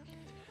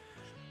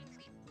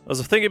 I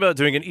was thinking about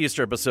doing an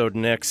Easter episode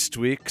next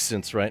week,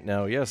 since right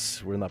now,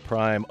 yes, we're in the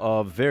prime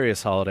of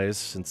various holidays,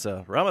 since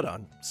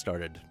Ramadan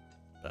started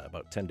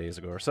about 10 days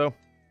ago or so.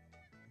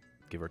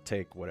 Give or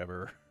take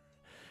whatever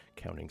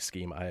counting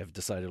scheme I have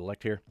decided to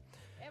elect here.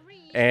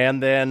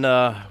 And then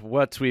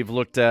what we've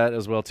looked at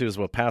as well, too, is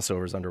what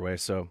Passover is underway.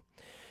 So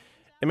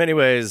in many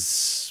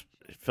ways,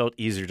 it felt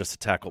easier just to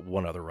tackle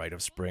one other rite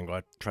of spring.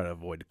 I try to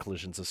avoid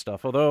collisions of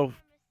stuff. Although,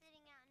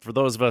 for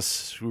those of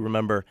us who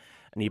remember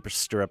an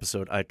Easter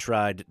episode I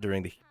tried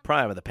during the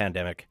prime of the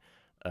pandemic,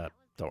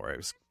 don't worry, it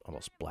was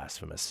almost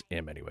blasphemous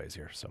in many ways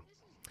here. So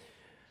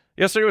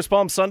yesterday was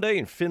Palm Sunday.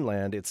 In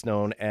Finland, it's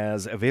known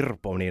as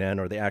Virponinen,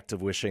 or the act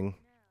of wishing,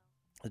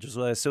 which is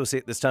what I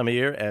associate this time of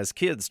year as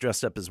kids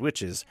dressed up as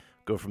witches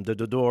go from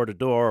door to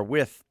door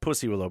with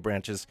pussy willow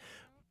branches,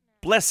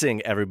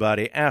 blessing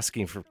everybody,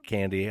 asking for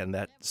candy, and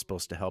that's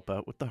supposed to help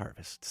out with the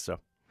harvest. So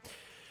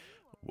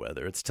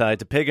whether it's tied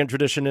to pagan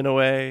tradition in a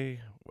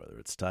way, whether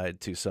it's tied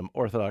to some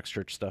Orthodox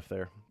church stuff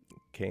there,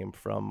 came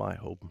from my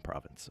home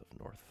province of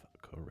North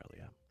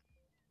Karelia.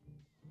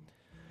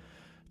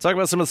 Talk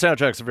about some of the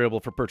soundtracks available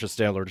for purchase,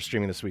 download, or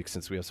streaming this week,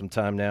 since we have some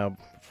time now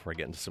before I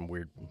get into some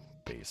weird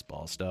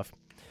baseball stuff.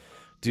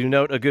 Do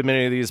note a good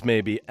many of these may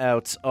be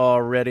out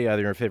already, either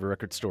in your favorite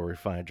record store or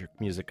find your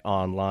music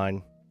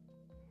online.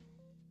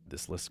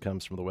 This list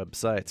comes from the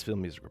websites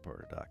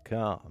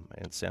filmmusicreporter.com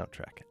and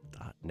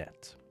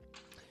soundtrack.net.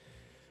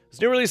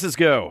 As new releases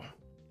go,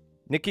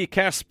 Nicky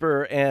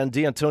Casper and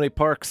D'Antoni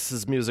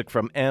Parks' music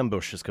from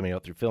Ambush is coming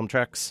out through Film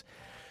Tracks.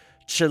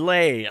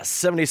 Chile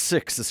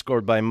 76 is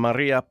scored by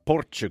Maria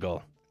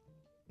Portugal.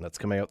 That's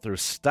coming out through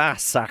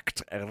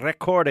Stasakt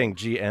Recording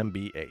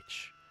GmbH,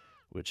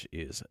 which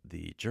is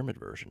the German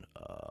version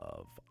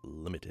of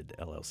Limited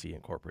LLC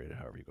Incorporated,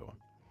 however you go.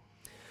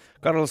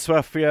 Carlos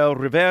Rafael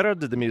Rivera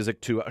did the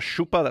music to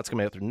Shupa, that's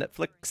coming out through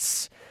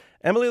Netflix.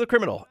 Emily the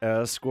Criminal,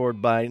 as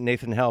scored by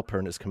Nathan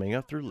Halpern, is coming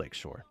out through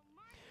Lakeshore.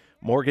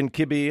 Morgan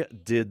Kibbe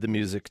did the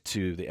music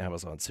to the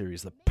Amazon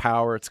series The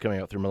Power, it's coming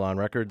out through Milan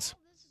Records.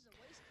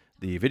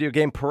 The video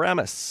game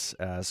Paramus,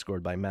 as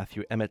scored by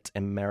Matthew Emmett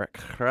and Marek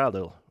Hradl,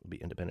 will be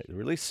independently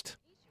released.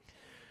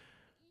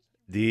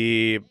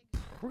 The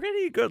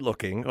pretty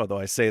good-looking, although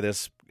I say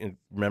this in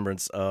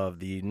remembrance of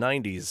the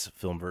 90s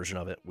film version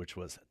of it, which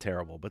was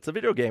terrible. But it's a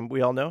video game,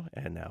 we all know,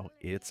 and now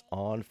it's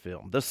on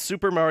film. The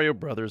Super Mario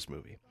Brothers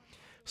movie.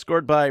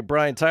 Scored by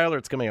Brian Tyler,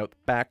 it's coming out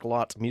with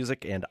Backlot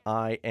Music and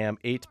I Am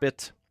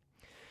 8-Bit.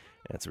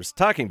 And it's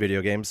talking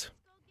video games.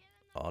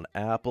 On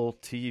Apple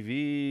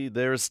TV,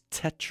 there's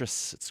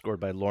Tetris. It's scored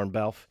by Lorne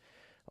Balfe,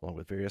 along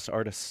with various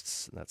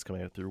artists, and that's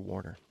coming out through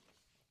Warner.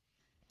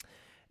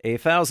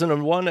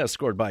 1001, as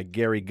scored by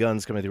Gary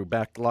Guns, coming through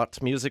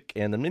Backlot Music,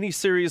 and the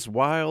miniseries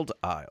Wild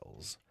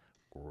Isles.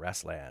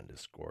 Grassland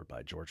is scored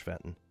by George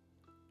Fenton.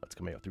 That's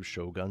coming out through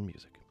Shogun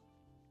Music.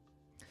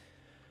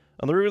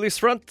 On the re-release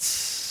front,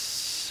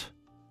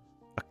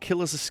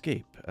 Achilles'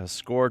 Escape, as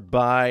scored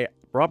by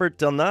Robert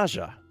Del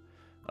Naja,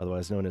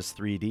 otherwise known as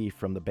 3D,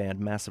 from the band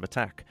Massive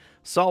Attack.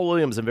 Saul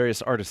Williams and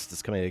various artists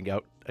is coming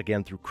out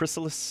again through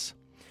Chrysalis.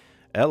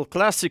 El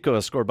Clásico,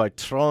 is scored by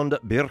Trond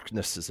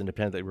Bjerknes, is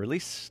independently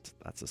released.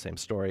 That's the same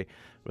story,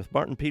 with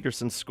Martin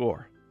Peterson's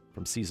score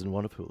from Season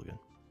 1 of Hooligan.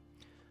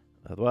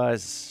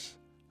 Otherwise,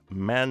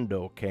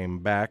 Mando came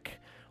back.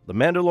 The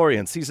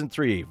Mandalorian Season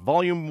 3,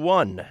 Volume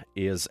 1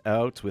 is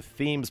out, with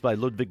themes by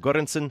Ludwig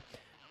Göransson,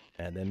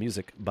 and then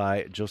music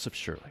by Joseph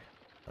Shirley.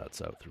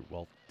 That's out through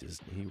Walt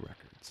Disney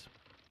Records.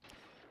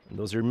 And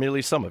those are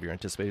merely some of your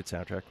anticipated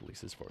soundtrack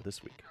releases for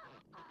this week.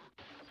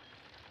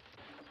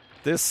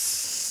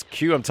 This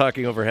queue I'm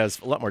talking over has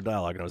a lot more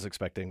dialogue than I was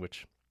expecting,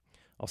 which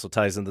also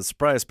ties in the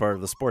surprise part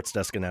of the Sports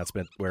Desk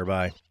announcement,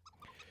 whereby,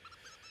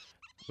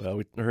 well,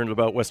 we heard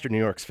about Western New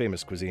York's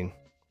famous cuisine,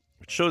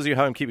 which shows you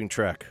how I'm keeping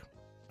track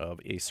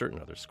of a certain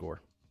other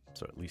score.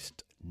 So at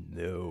least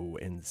no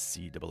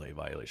NCAA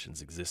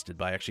violations existed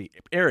by actually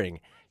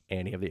airing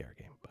any of the air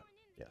game. But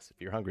Yes,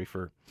 if you're hungry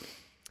for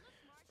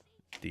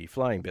the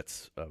flying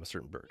bits of a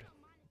certain bird.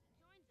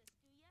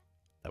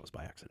 That was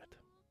by accident.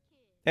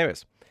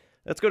 Anyways,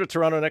 let's go to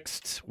Toronto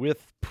next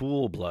with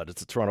Pool Blood.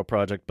 It's a Toronto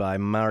project by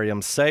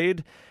Mariam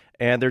Said,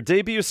 and their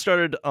debut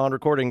started on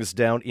recordings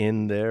down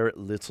in their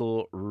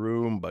little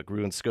room, but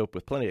grew in scope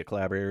with plenty of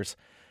collaborators.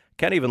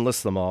 Can't even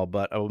list them all,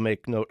 but I will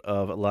make note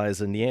of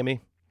Eliza Niemi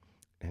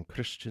and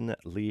Christian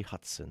Lee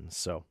Hudson.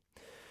 So,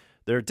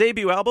 their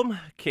debut album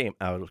came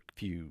out a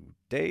few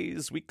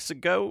weeks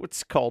ago.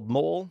 It's called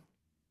Mole.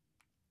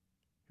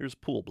 Here's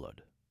Pool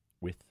Blood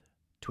with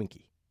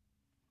Twinkie.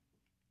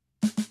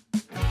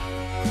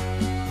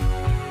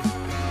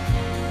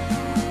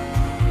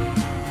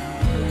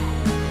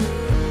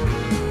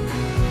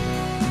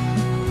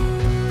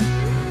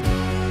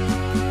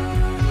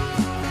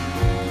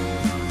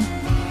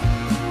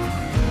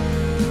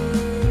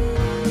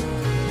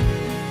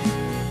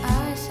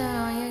 I sat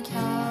on your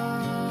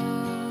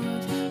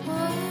couch,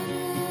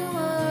 wondering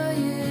why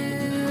you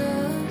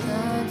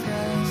loved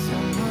that so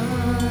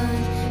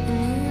much,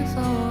 and you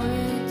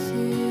forward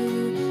to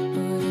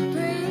would it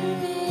bring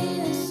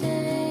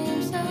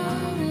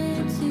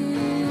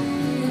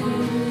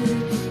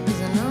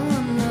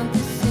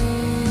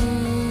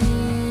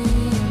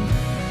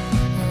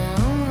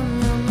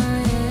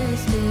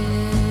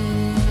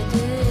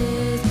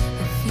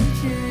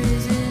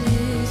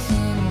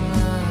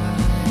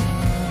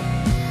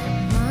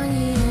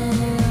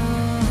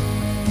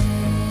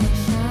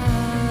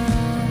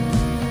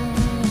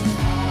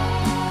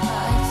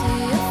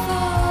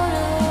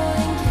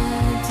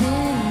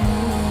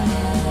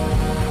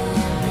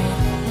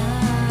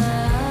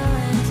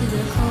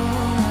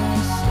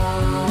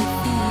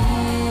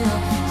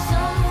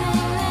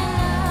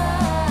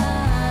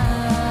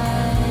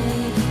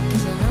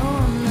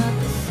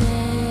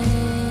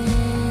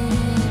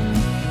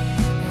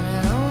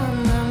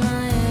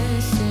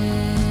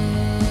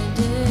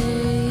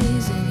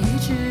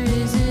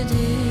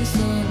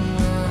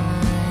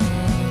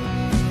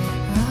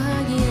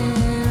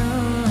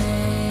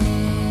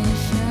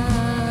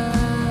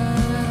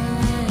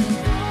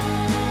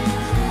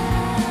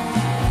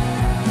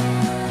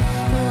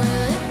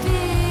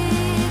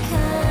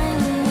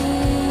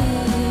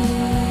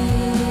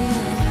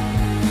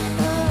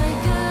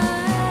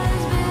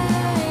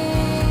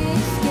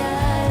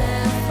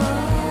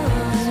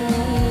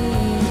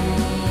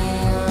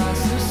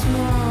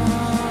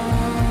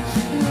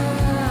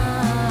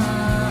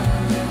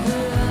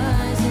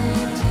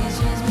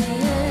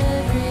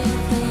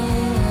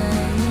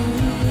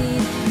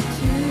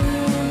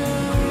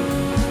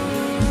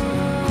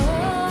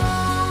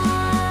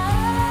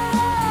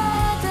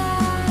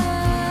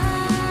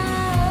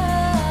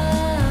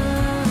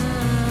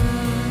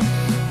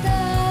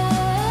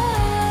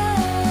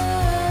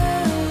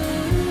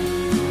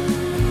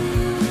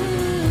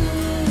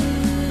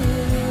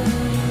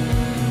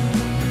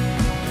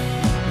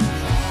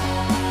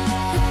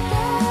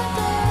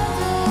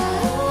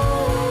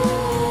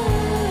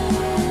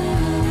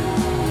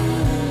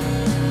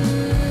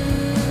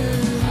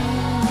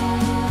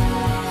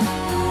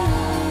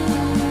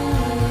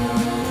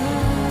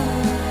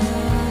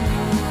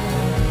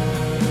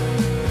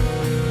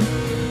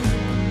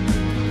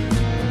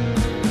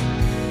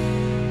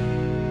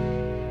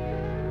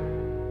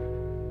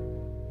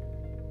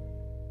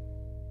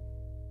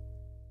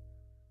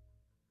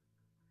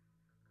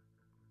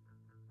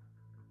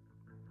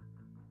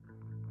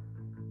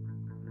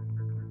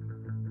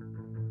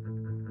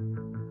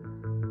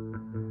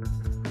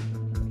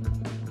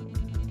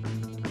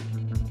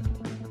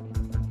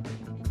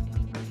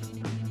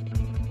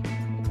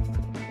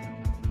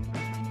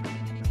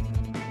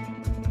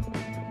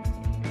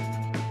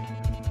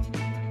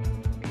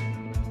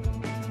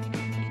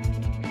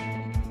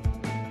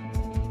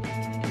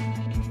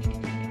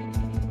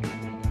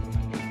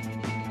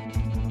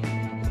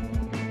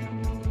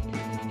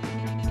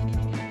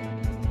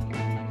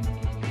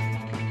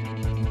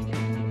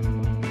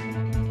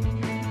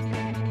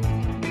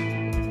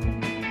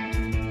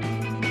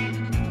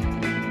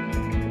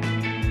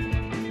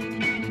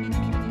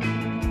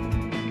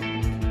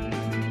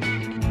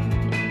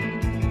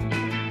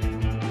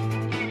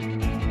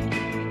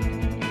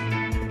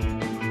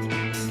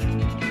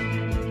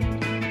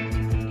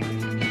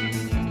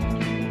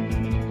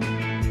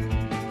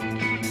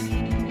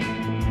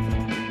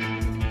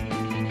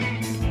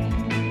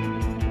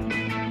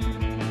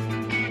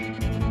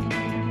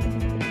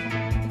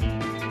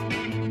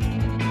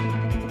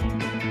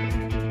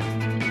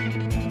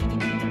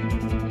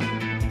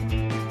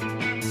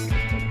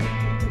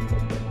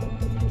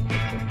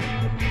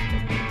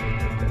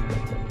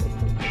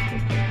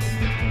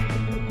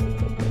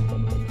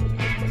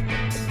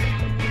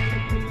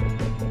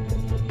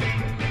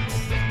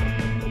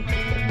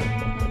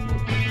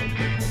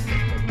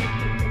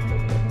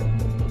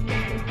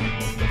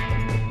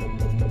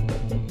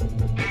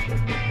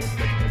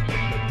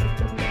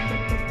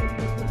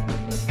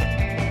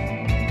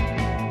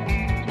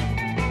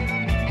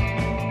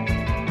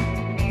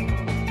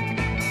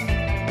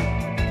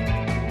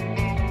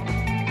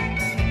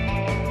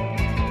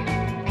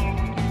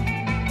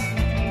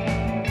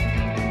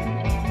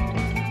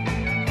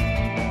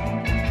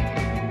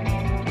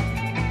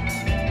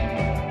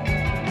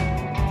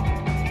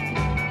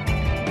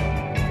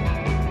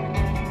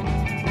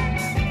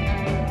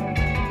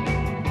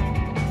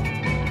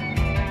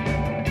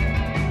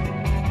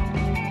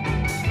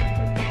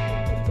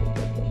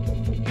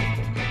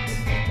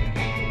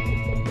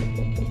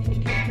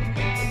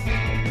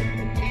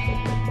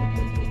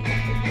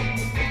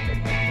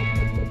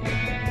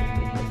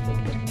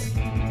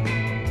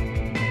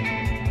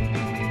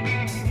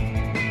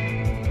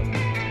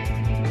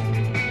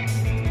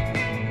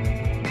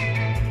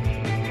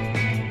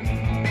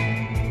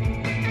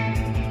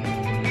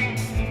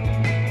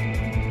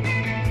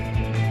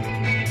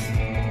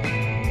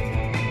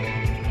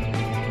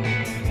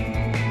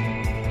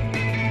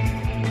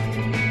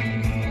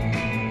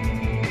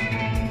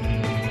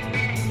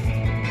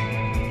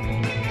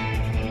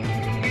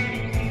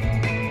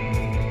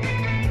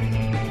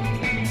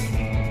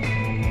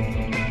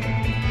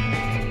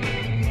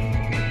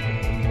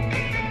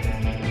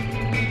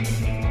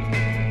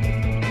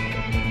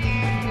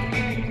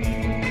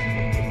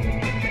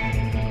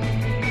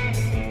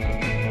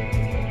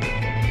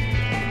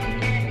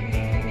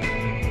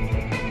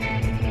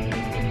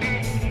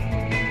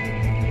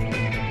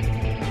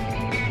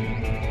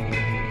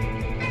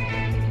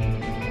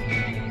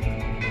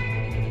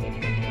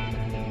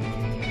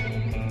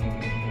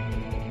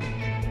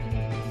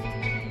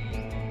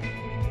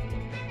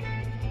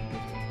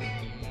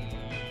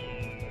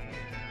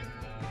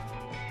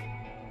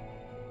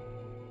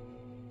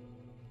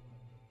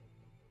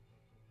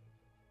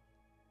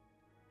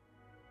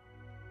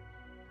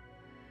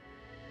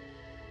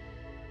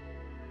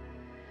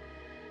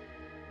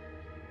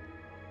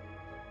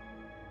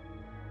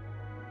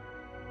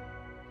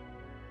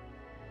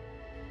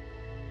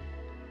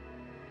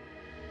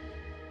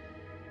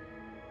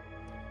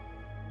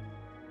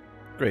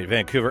Great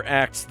Vancouver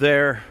act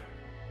there.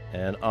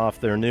 And off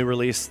their new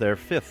release, their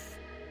 5th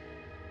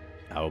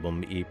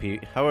album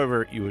EP,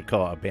 however you would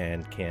call it, a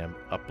Bandcamp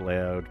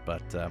upload,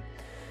 but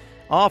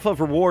off of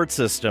Reward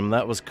System,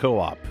 that was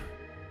Co-op,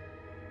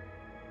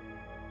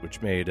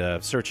 which made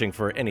searching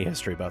for any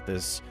history about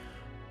this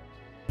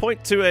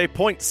point to a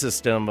point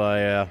system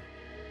by a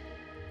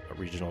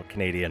regional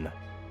Canadian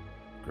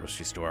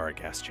grocery store or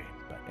gas chain.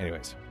 But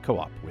anyways,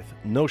 Co-op with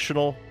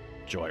Notional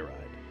Joyride.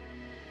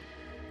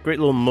 Great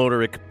little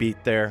motoric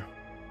beat there,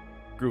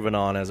 grooving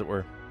on as it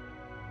were.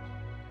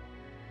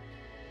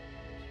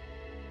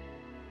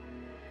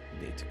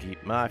 Need to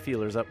keep my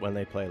feelers up when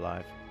they play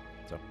live.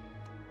 So,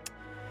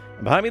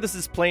 and behind me, this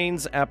is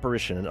Plains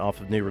Apparition off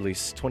of new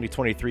release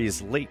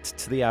 2023's Late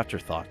to the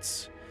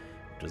Afterthoughts,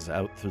 which is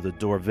out through the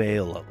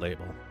Dorvale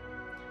label.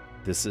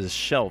 This is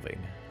Shelving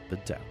the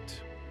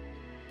Doubt.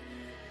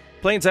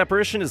 Plains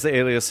Apparition is the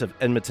alias of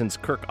Edmonton's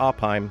Kirk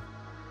Opheim,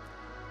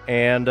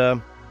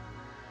 and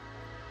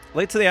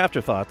Late to the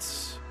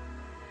Afterthoughts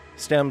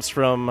stems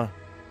from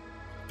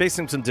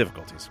facing some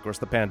difficulties. Of course,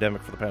 the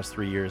pandemic for the past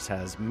 3 years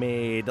has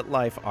made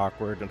life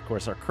awkward, and of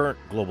course, our current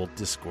global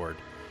discord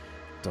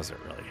doesn't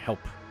really help.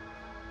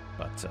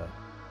 But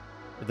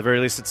at the very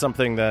least, it's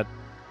something that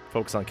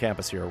folks on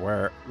campus here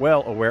are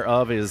well aware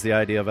of, is the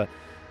idea of a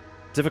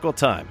difficult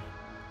time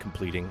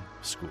completing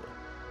school,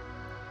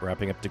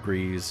 wrapping up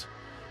degrees,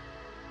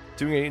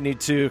 doing what you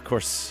need to. Of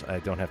course, I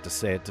don't have to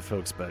say it to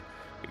folks, but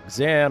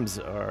exams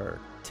are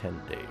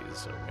 10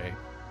 days away.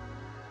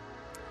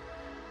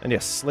 And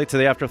yes, Late to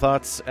the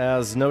Afterthoughts,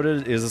 as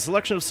noted, is a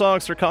selection of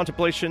songs for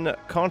contemplation,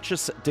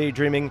 conscious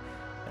daydreaming,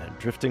 and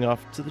drifting off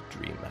to the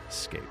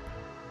dreamscape.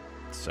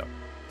 So,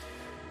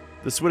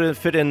 this would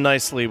fit in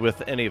nicely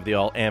with any of the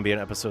all-ambient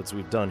episodes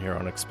we've done here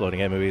on Exploding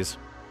Head Movies.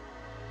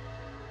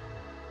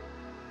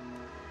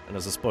 And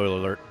as a spoiler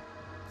alert,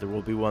 there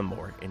will be one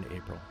more in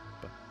April,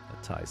 but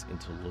that ties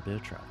into a little bit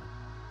of travel.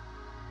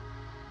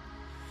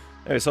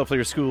 Anyways, hopefully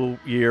your school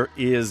year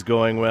is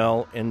going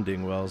well,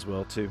 ending well as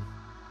well, too.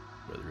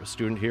 Whether you're a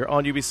student here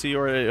on UBC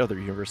or any other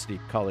university,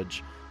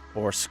 college,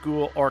 or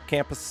school, or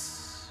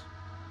campus,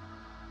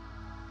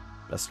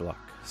 best of luck.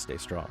 Stay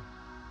strong.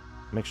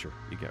 Make sure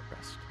you get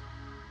rest.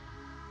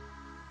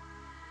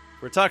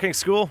 We're talking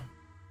school.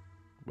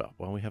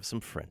 Well, we have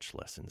some French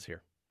lessons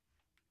here.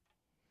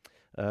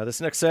 This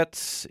next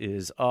set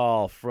is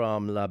all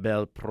from La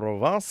Belle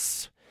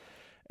Province.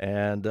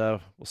 And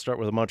we'll start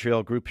with a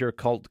Montreal group here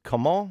called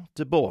Comment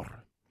de Bord.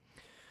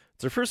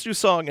 It's their first new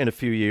song in a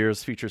few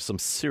years, features some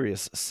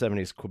serious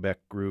 70s Quebec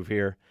groove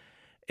here.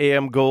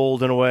 AM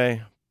gold in a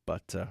way,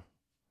 but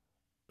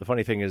the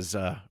funny thing is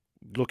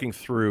looking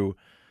through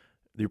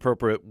the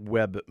appropriate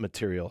web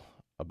material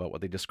about what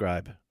they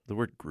describe, the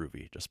word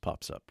groovy just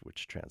pops up,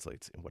 which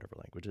translates in whatever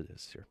language it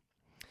is here.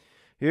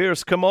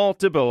 Here's Comment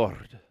de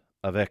Bord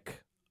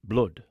avec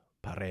Blood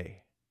Pareil.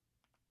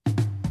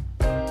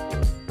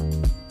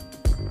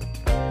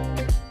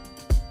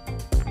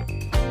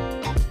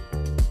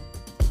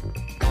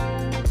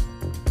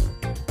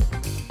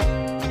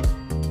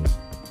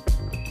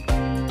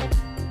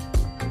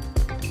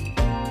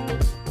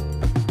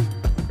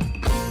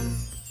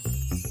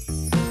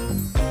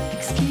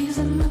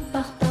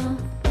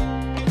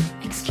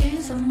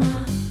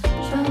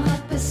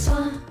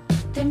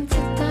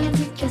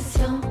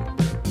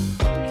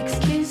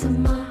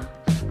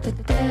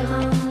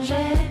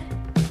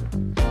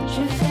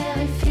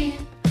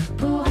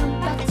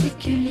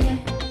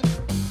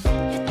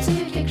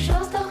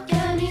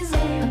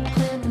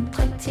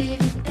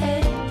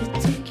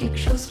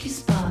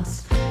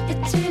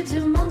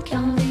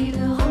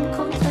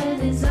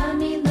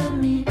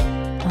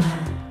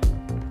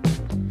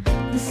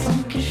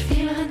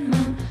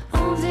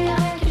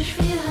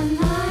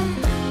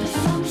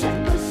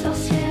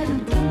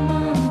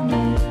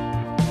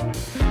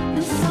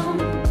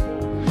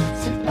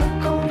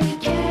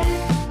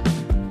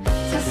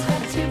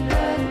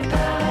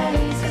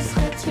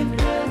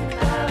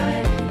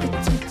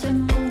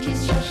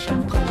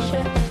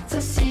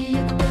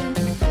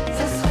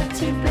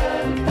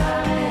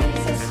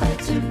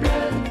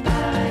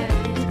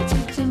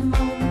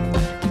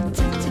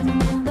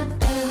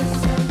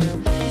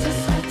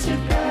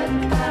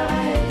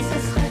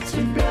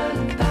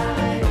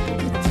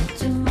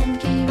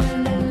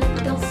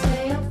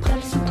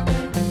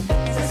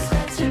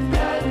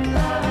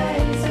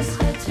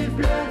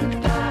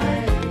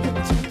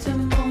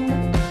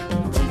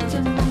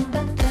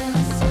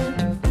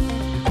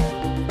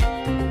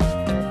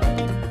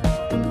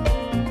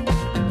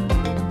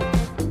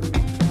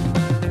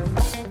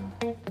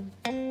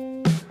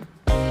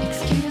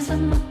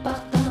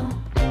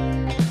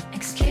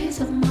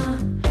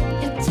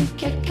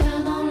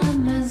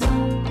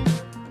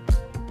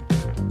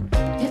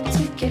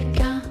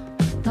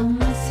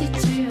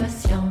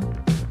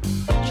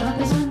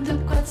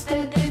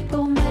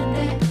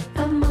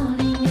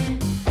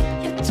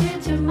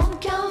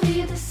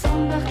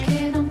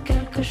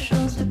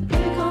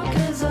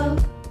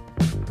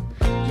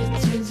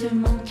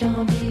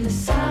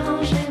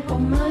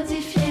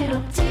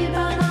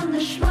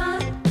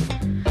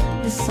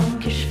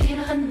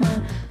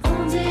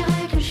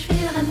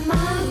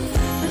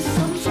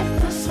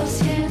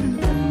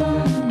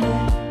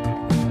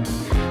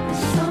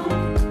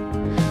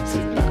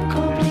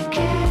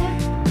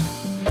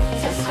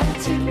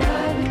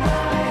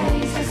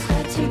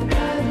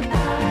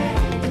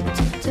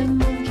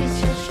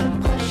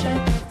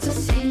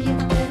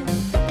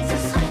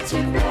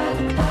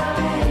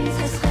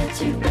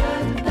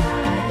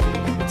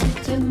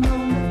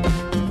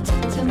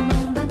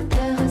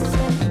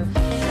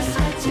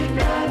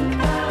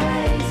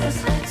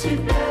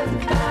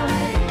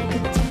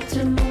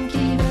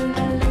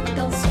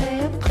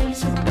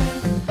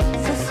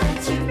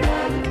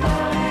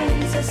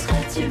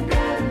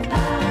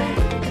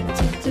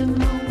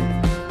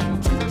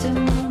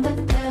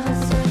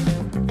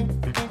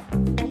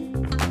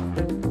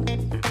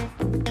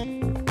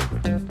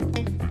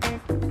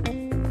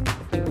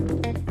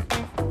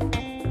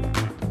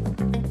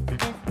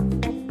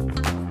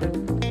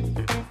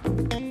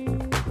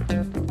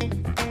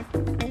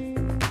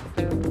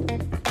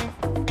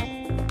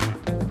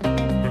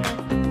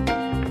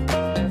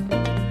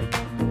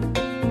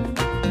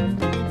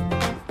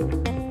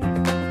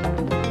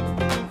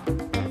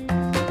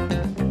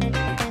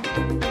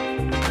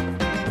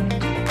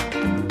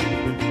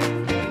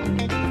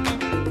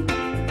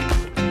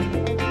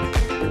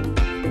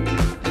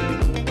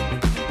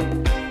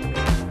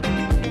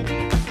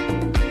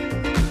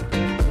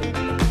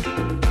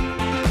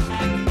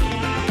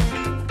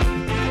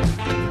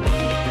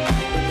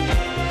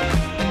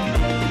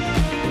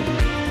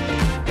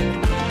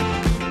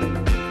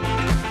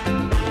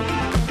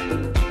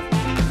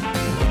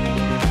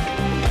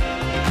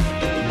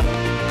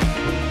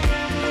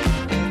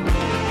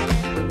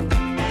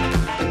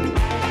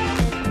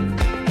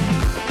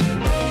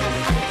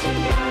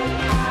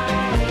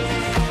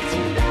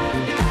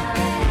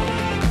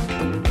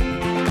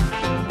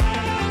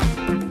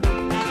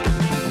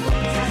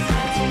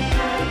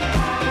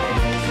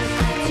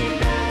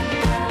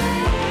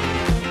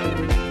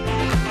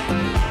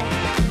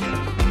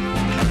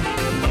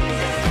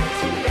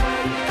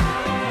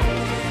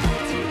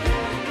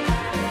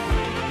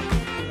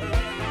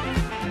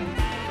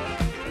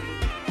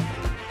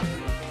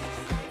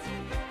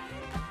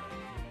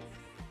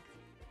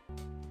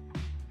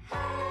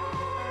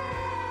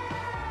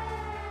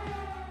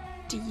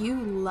 Do you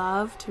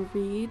love to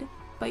read,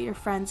 but your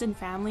friends and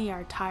family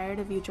are tired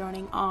of you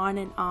droning on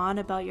and on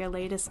about your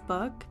latest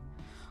book?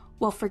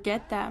 Well,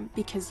 forget them,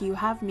 because you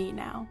have me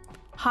now.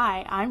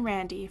 Hi, I'm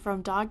Randy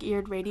from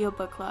Dog-Eared Radio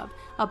Book Club,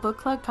 a book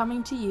club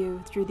coming to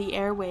you through the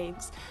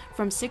airwaves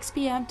from 6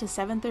 p.m. to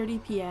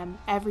 7:30 p.m.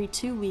 every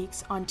 2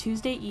 weeks on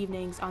Tuesday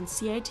evenings on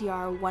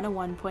CITR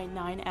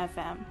 101.9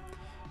 FM.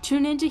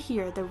 Tune in to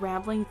hear the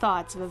rambling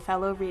thoughts of a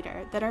fellow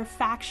reader that are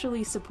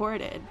factually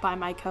supported by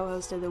my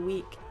co-host of the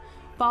week.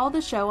 Follow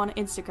the show on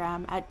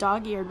Instagram at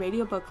Dog-Eared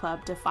Radio Book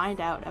Club to find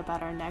out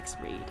about our next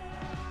read.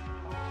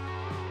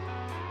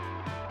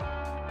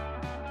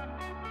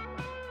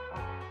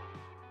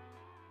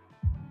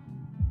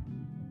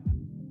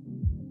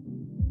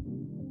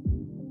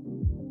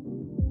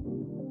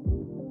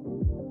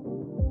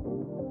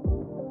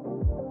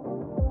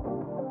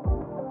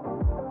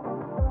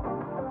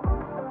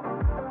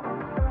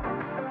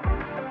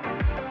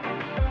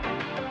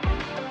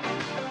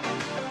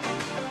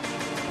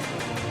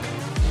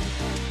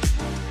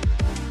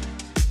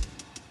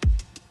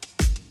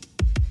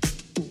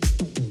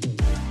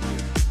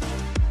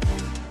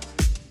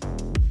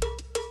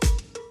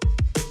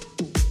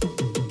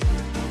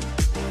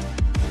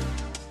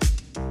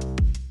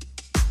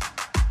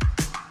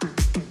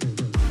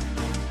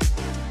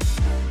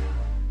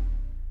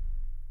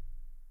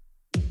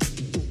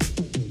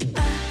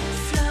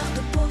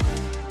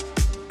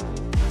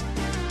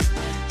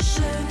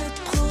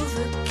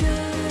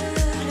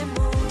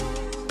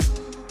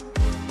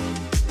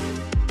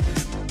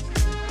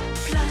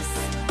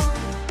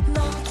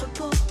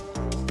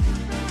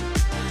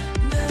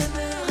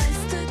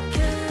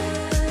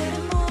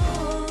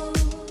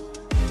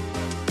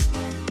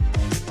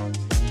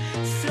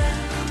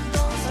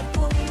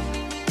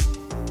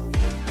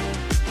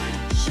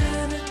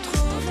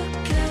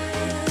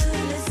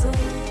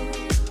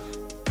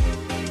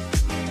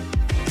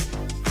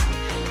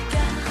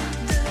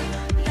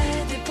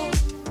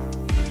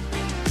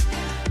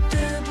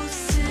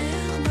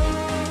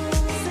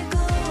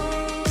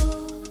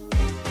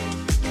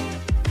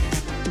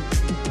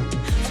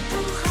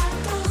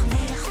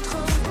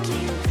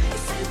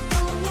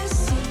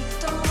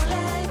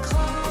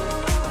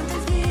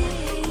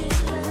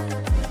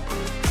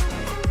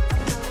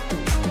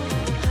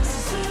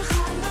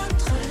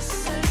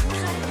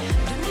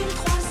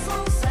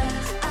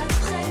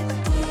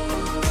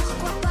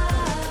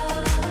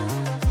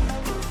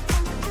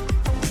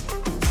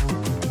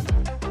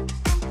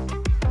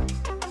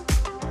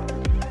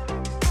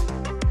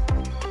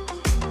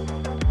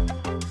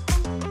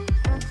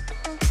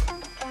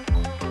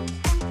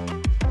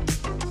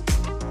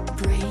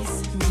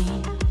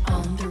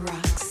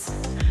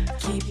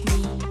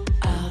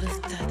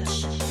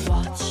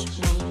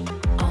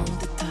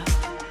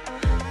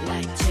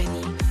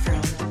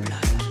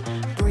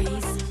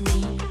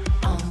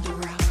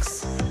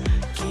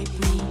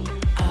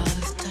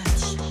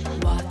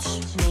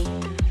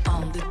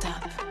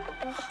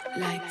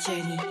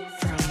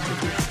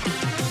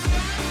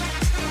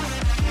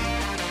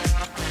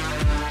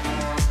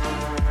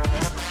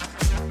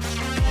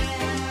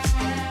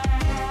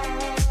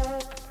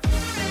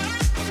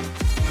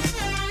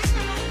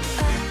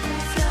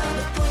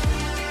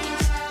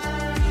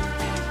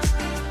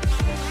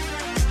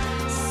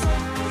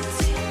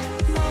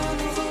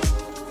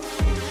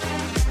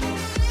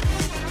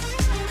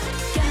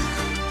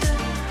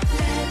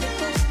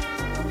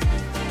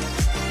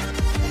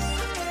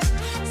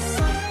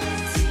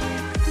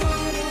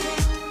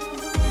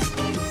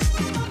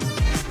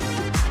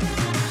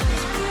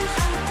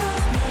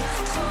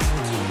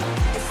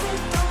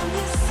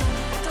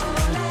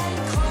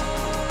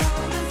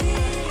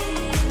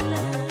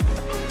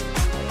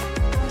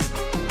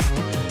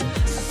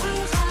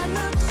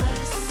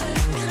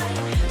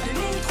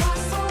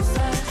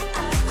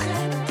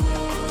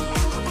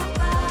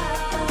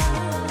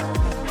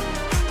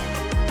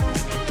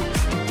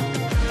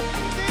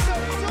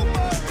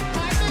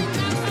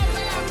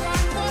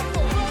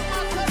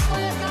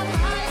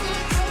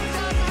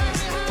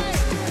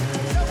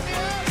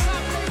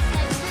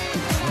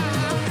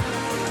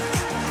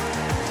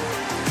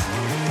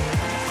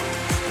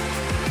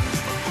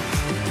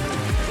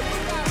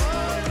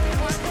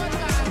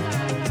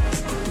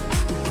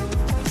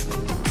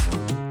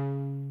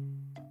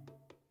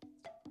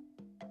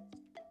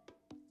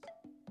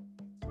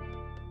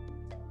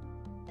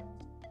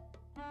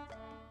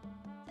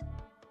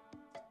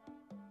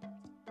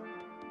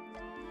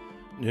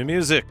 New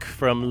music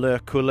from Le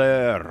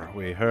Couleur,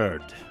 we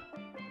heard.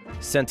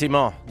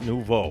 Sentiment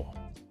Nouveau.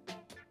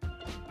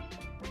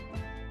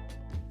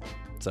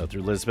 It's out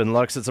through Lisbon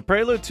Lux. It's a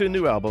prelude to a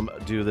new album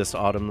due this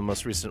autumn. The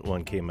most recent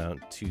one came out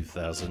in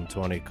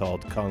 2020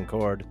 called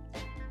Concord.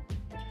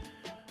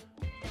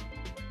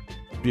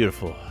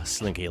 Beautiful,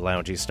 slinky,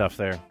 loungy stuff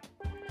there.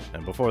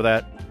 And before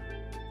that,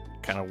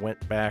 kind of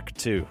went back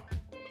to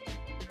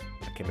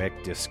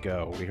Quebec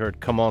disco. We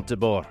heard Comment de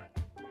Bord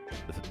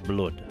with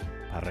Blood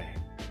Pareil.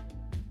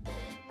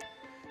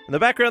 In the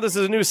background, this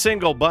is a new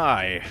single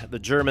by the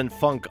German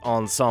funk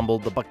ensemble,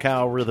 the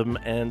Bacau Rhythm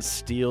and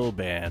Steel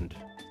Band.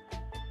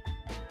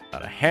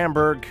 out of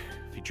Hamburg,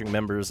 featuring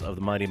members of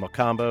the Mighty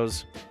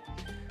Macambos.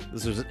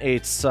 This is an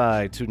 8th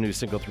side to a new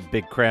single through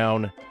Big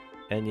Crown.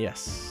 And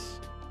yes,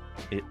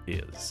 it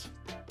is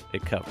a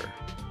cover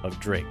of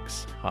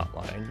Drake's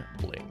Hotline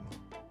Bling.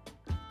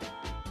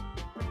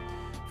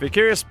 If you're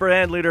curious,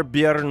 band leader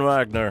Björn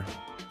Wagner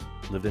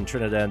lived in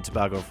Trinidad and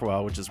Tobago for a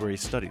while, which is where he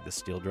studied the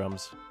steel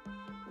drums.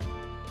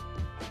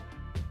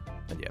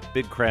 And yeah,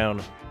 Big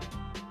Crown,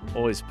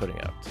 always putting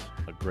out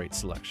a great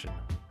selection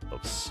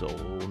of soul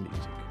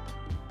music.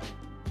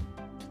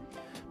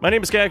 My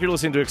name is Gak. You're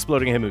listening to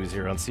Exploding Head Movies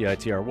here on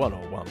CITR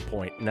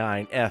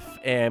 101.9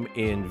 FM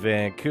in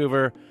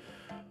Vancouver.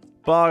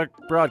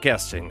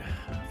 Broadcasting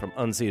from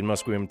unceded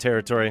Musqueam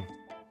territory.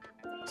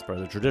 As part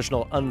of the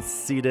traditional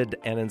unceded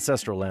and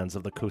ancestral lands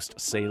of the Coast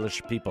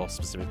Salish people,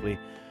 specifically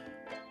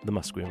the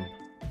Musqueam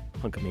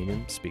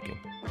Hunkaminam speaking.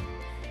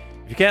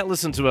 If you can't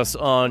listen to us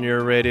on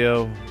your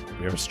radio,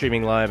 we are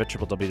streaming live at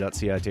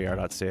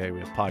www.citr.ca. We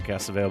have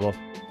podcasts available.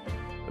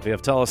 If you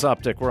have Telus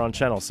Optic, we're on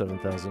channel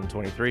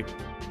 7023.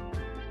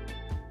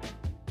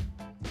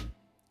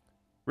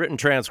 Written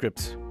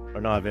transcripts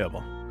are not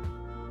available.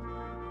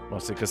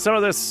 Mostly because some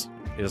of this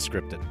is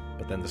scripted,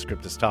 but then the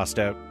script is tossed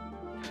out,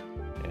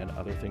 and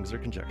other things are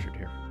conjectured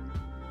here.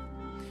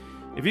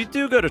 If you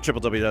do go to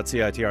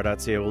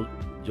www.citr.ca,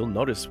 you'll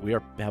notice we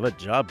have a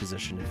job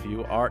position. If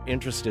you are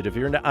interested, if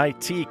you're into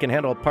IT, can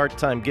handle a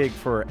part-time gig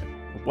for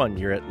 1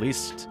 year at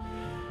least,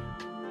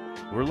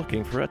 we're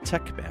looking for a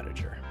tech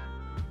manager.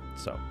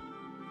 So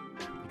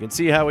you can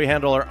see how we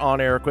handle our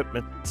on-air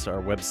equipment,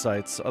 our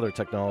websites, other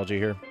technology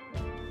here.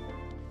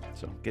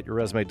 So get your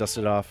resume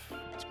dusted off.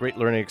 It's a great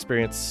learning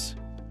experience.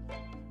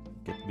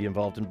 Get to be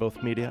involved in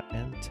both media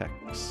and tech.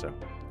 So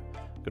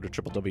go to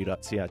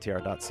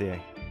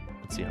www.citr.ca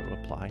and see how to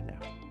apply now.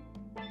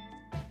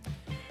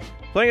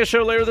 Playing a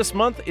show later this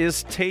month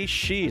is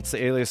Teishi. It's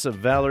the alias of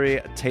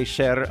Valerie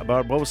Teixeira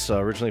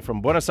Barbosa, originally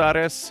from Buenos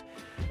Aires.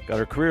 Got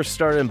her career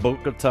started in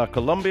Bogota,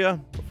 Colombia,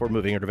 before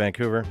moving here to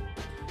Vancouver.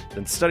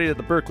 Then studied at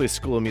the Berklee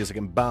School of Music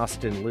in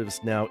Boston,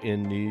 lives now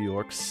in New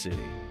York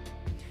City.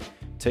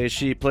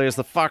 Teishi plays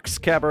the Fox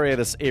Cabaret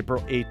this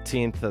April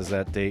 18th. As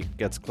that date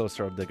gets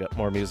closer, I'll dig up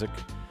more music.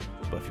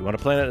 But if you want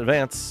to plan in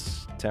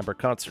advance, Timbre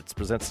Concerts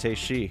presents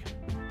Teishi.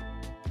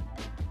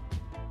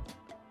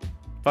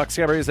 Fox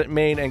Cabaret is at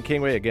Main and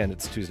Kingway. Again,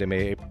 it's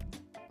Tuesday,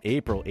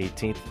 April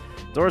 18th.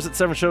 Doors at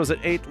 7, shows at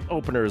 8,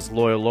 openers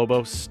Loyal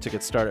Lobos.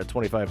 Tickets start at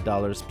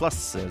 $25,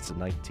 plus it's a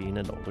 19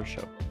 and older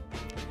show.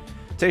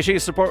 Teishi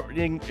is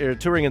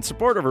touring in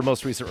support of her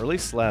most recent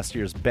release, last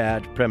year's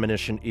Bad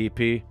Premonition EP.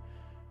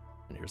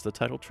 And here's the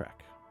title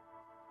track.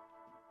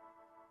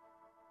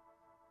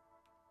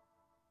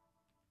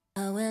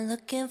 I went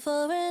looking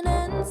for an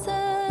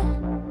answer.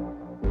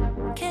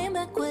 Came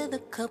back with a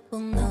couple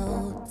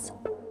notes.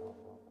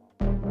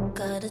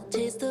 Got a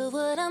taste of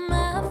what I'm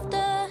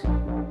after.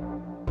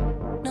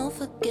 No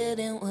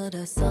forgetting what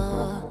I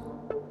saw.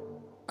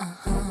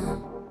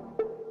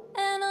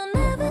 And I'll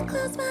never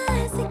close my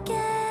eyes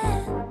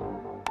again.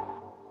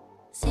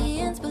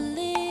 Seeing's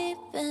belief,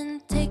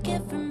 and take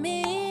it from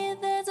me.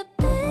 There's a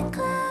big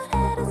cloud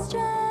headed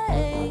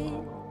straight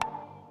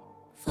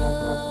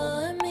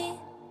for me,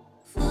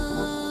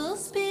 full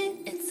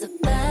speed. It's a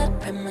bad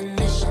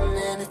premonition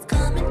and it's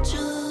coming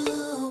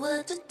true.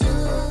 What to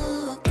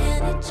do?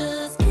 Can you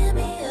just give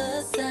me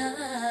a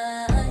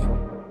sign?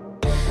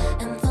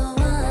 And for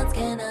once,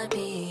 can I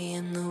be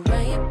in the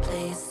right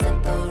place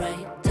at the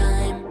right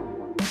time?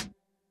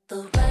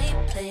 The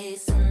right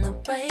place in the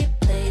right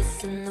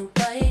place in the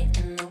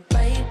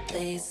right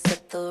place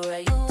at the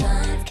right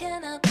time.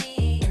 Can I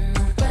be in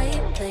the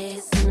right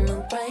place in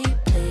the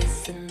right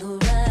place in the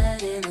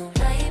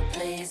right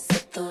place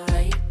at the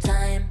right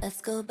time?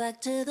 Let's go back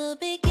to the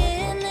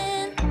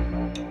beginning.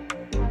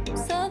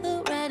 Saw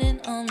the writing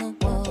on the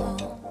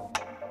wall.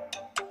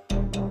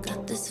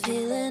 Got this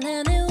feeling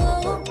and it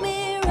woke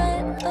me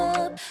right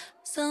up.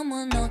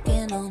 Someone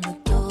knocking on the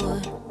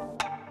door.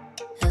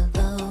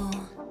 Hello.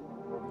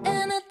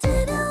 And I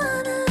didn't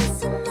wanna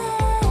listen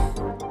man,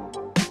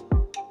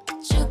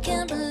 but you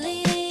can't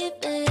believe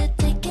it.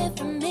 Take it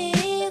from me.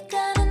 You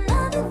got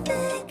another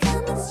thing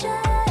coming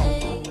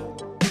straight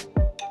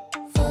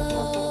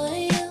for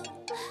you.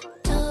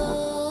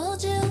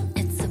 Told you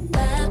it's a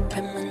bad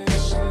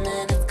premonition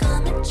and it's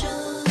coming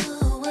true.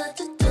 What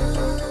to do?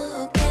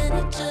 Can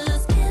you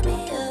just give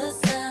me a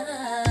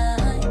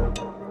sign?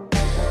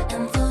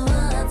 And for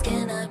once,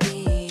 can I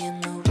be in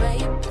the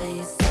right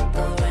place at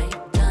the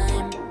right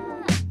time?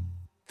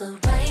 The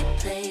right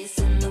place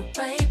in the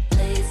right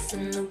place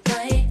in the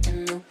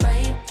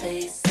right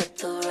place at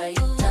the right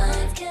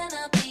time. Can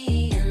I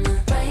be in the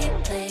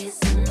right place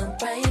in the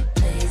right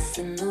place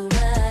in the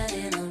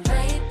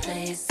right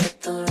place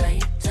at the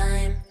right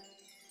time?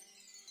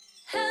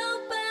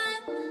 Held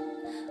back,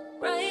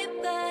 right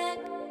back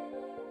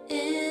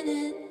in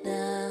it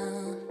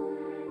now.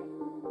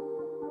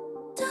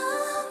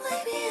 Don't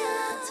wake me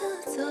up till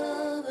it's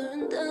over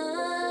and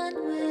done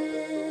with.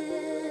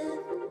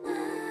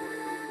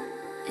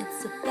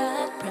 It's a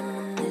bad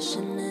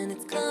premonition and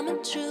it's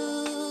coming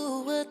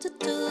true. What to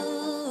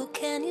do?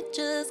 can you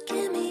just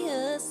give me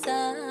a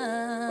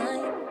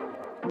sign?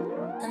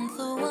 And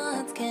for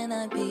once, can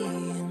I be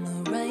in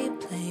the right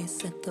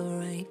place at the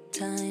right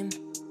time?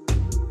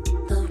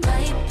 The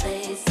right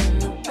place in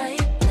the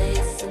right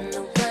place in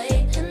the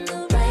right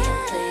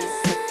place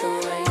at the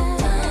right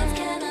time.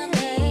 Can I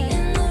be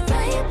in the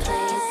right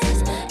place in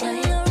the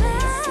right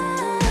place in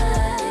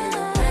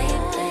the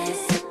right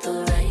place at the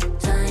right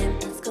time?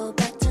 Let's go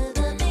back to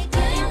the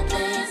beginning.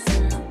 Place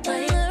in the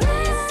right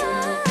place in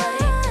the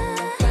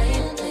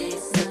right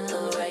place at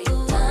the right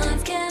time.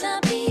 Can I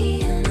be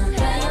in the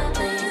right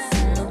place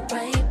in the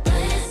right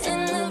place in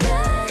the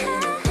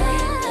right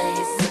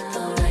place at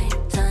the right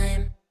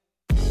time?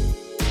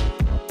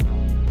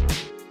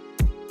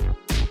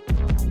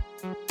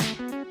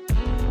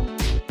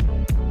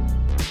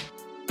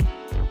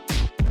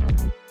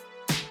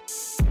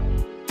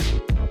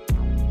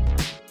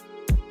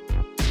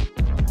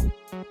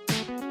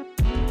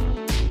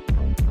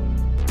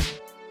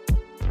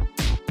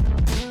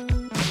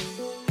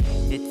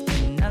 It's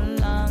been a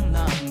long,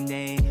 long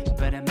day,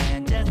 but a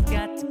man just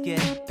got to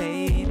get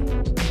paid.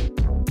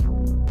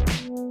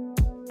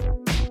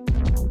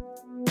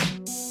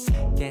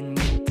 Can't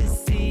wait to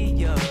see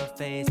your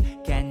face,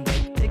 can't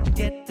wait to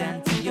get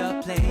down to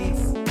your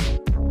place.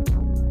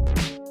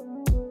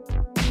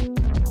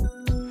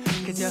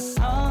 'Cause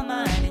you're all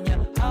mine and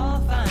you're all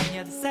fine,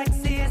 you're the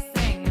sexiest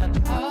thing of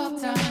all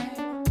time.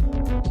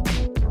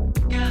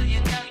 Girl, you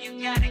know you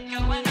got it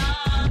going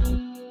on.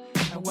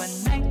 One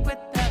night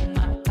without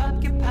my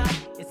pumpkin pie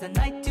is a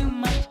night too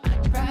much,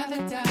 I'd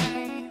rather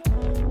die.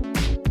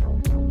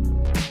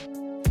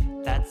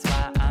 That's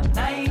why I'm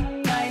night,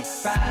 night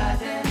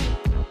riding.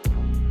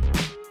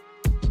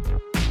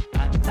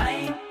 I'm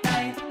night,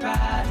 night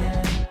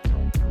riding.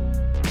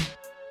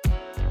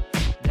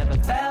 Never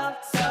felt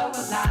so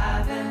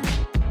alive and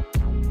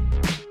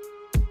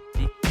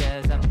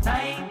because I'm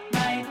night,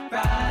 night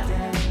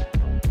riding.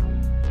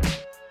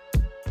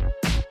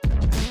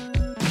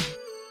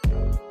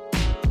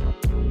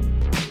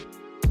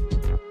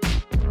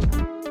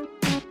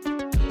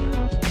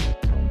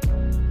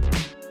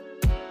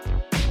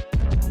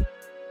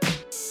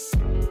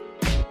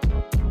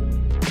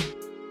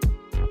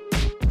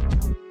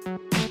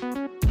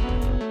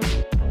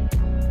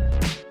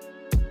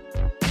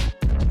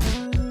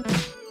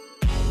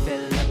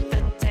 Fill up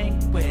the tank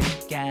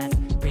with gas,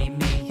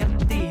 premium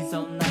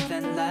diesel,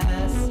 nothing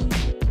less.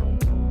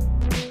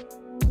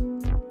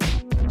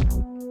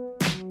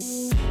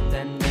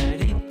 Then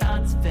dirty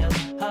thoughts fill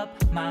up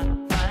my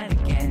mind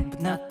again,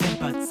 but nothing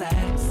but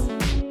sex.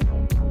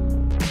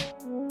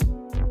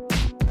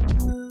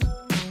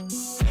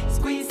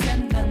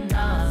 Squeezing the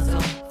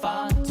nozzle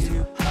far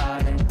too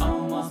hard and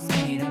almost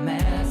made a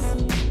mess.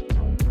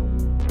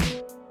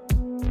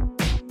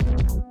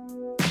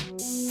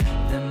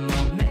 The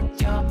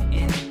moment you're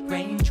in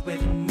range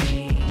with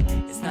me,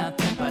 it's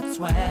nothing but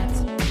sweat.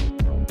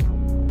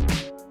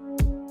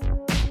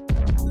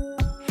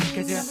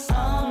 'Cause you're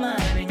all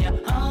mine and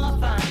you're all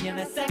fine, you're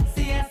the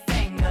sexiest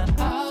thing of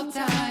all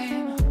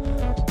time.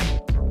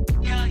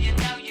 Girl, you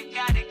know you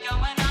got it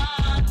going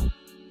on.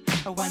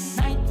 One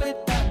night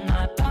without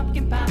my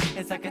pumpkin pie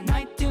is like a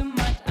night too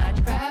much, I'd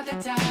rather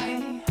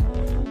die.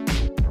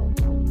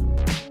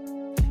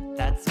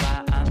 That's why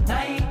I'm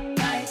night,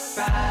 night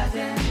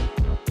riding.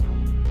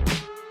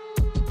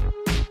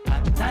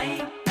 I'm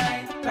night,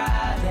 night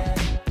riding.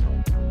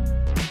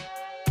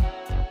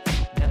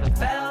 Never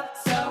felt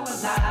so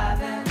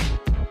alive and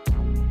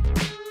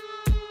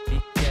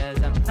because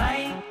I'm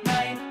night,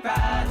 night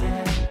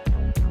riding.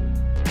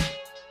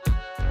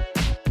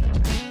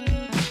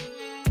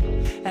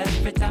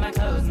 Every time I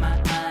close my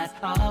eyes,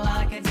 all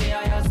I can see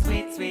are your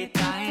sweet, sweet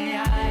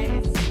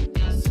eyes.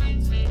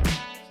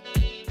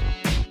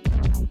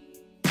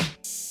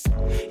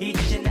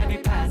 Each and every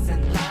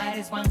passing light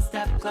is one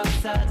step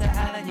closer to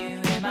having you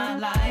in my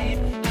life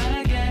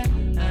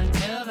again.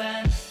 Until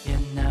then, you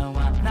know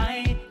I'm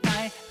night,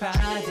 night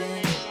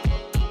riding.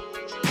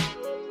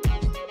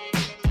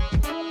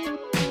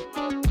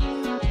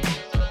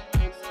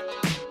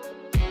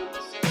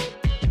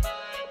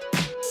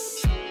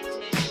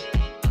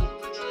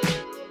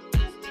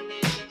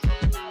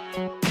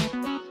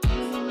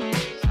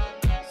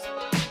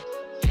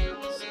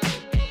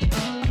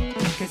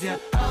 Cause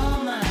you're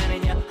all mine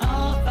and you're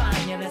all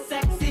fine, you're the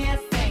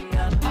sexiest thing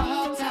of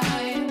all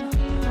time.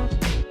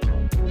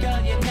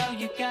 Girl, you know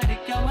you got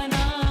it going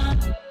on.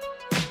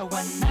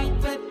 One night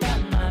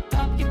without my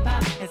pumpkin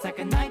pie is like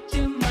a night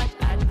too much,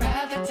 I'd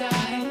rather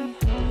die.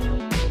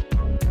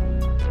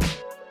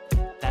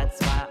 That's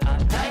why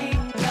I'm night,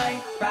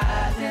 night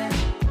riding.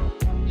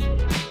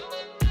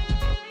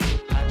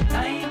 I'm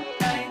night,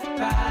 night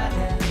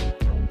riding.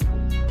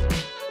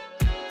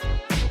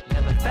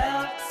 Never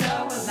felt so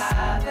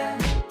alive and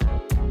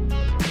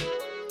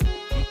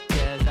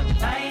because I'm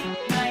night,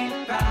 night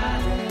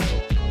riding.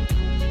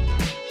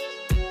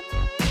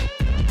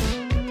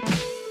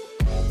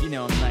 You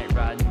know I'm night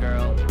riding,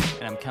 girl,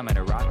 and I'm coming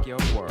to rock your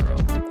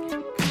world.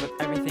 'Cause with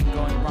everything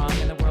going wrong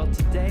in the world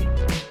today,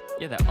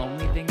 you're the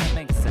only thing that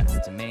makes sense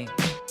to me.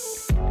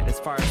 And As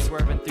far as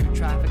swerving through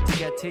traffic to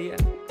get to you,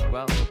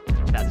 well,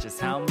 that's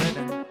just how I'm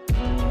living.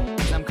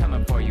 'Cause I'm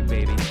coming for you,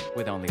 baby,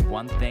 with only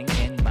one thing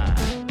in mind.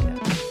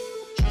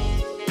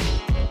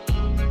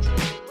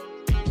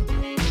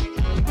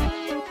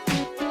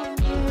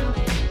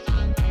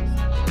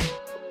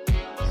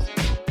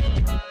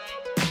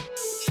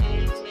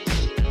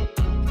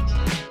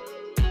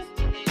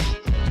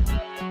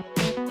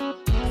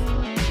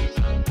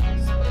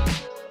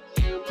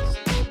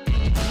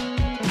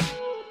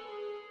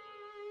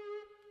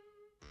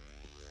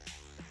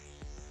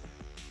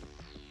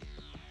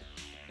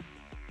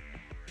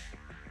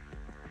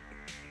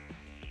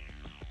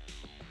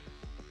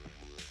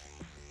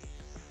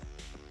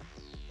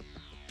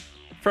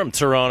 From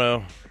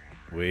Toronto,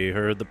 we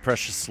heard the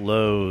Precious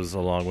Lows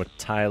along with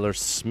Tyler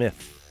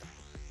Smith.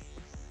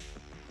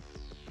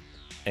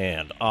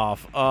 And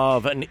off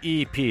of an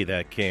EP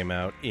that came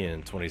out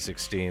in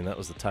 2016, that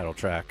was the title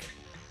track,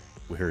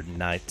 we heard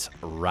Night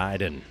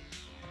Ridin'.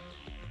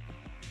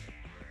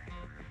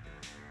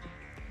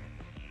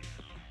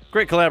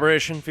 Great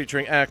collaboration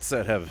featuring acts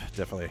that have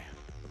definitely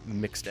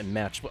mixed and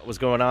matched what was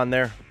going on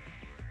there.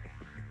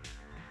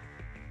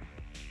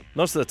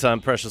 Most of the time,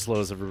 Precious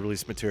Lows have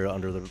released material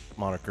under the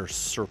moniker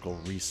Circle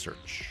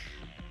Research.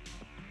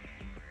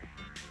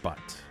 But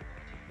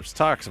there's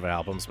talks of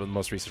albums, but the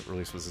most recent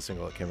release was a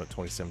single that came out in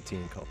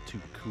 2017 called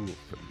Too Cool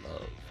for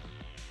Love.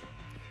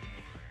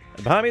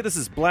 And behind me, this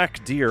is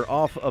Black Deer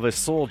off of a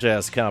soul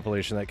jazz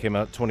compilation that came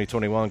out in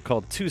 2021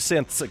 called Two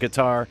Synths, a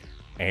Guitar,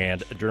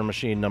 and a Drum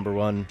Machine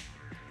 #1.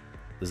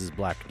 This is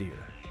Black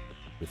Deer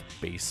with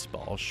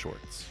Baseball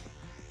Shorts.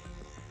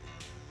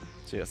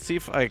 So yeah, see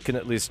if I can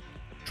at least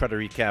try to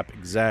recap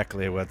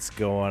exactly what's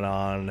going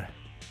on,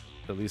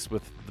 at least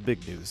with the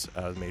big news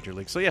out of Major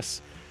League. So yes,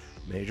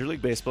 Major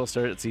League Baseball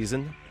started its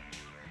season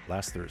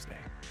last Thursday.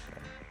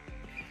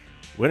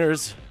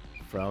 Winners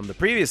from the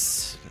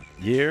previous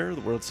year,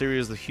 the World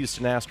Series, the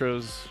Houston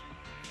Astros,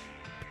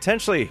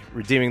 potentially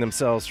redeeming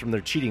themselves from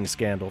their cheating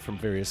scandal from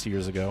various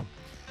years ago,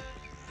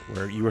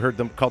 where you heard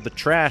them called the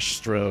Trash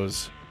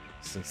Stros,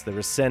 since they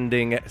were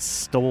sending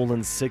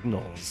stolen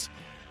signals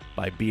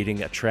by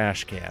beating a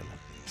trash can,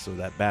 so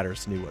that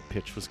batters knew what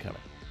pitch was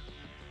coming.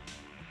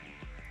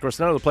 Of course,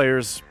 none of the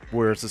players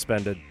were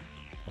suspended.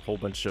 A whole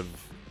bunch of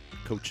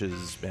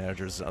coaches,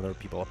 managers, and other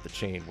people up the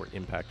chain were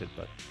impacted,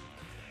 but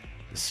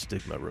the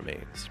stigma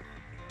remains.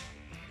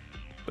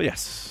 But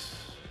yes,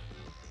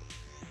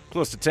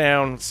 close to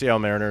town, Seattle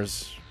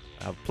Mariners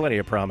have plenty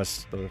of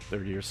promise. The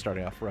third year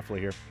starting off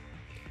roughly here.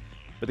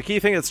 But the key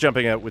thing that's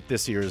jumping out with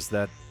this year is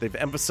that they've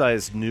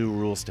emphasized new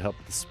rules to help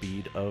the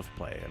speed of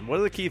play. And one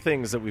of the key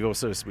things that we've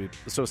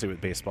associated with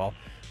baseball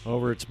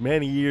over its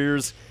many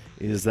years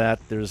is that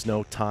there's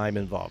no time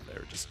involved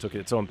there. It just took it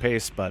its own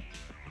pace, but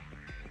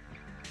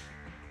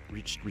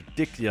reached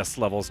ridiculous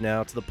levels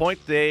now, to the point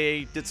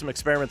they did some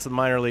experiments in the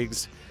minor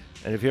leagues.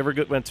 And if you ever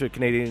went to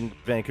a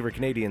Vancouver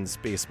Canadians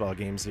baseball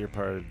games, they're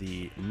part of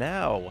the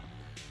now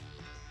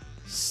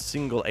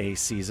single A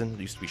season. It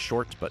used to be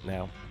short, but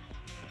now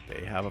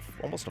they have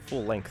almost a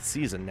full-length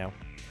season now.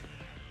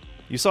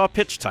 You saw a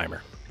pitch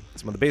timer.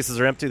 So when the bases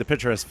are empty, the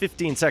pitcher has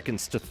 15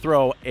 seconds to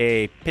throw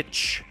a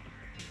pitch.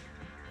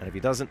 And if he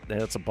doesn't,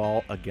 then it's a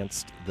ball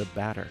against the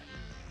batter.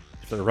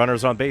 If there are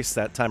runners on base,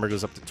 that timer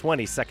goes up to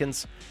 20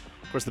 seconds.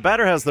 Of course, the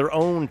batter has their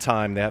own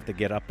time. They have to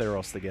get up there or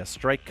else they get a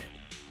strike.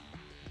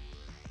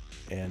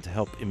 And to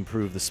help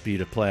improve the speed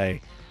of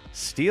play,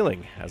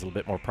 stealing has a little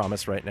bit more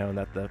promise right now in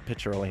that the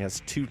pitcher only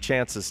has 2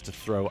 chances to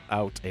throw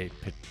out a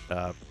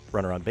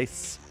runner on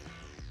base.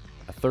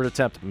 A third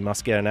attempt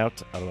must get an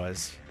out,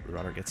 otherwise the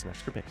runner gets an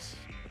extra base.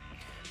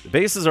 The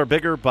bases are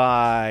bigger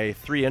by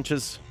 3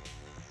 inches.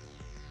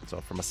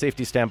 So from a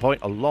safety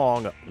standpoint,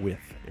 along with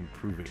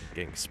improving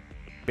getting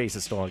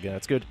bases stolen again,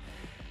 that's good.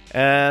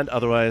 And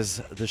otherwise,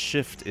 the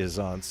shift is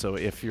on. So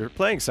if you're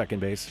playing second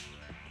base,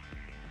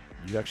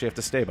 you actually have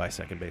to stay by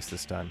second base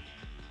this time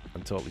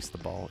until at least the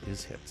ball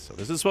is hit. So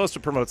this is supposed to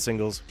promote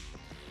singles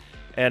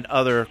and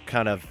other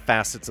kind of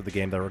facets of the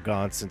game that were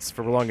gone, since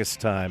for the longest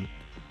time,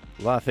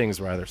 a lot of things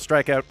were either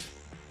strikeout,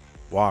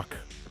 walk,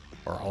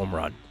 or home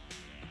run.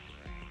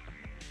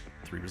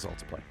 3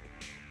 results of play.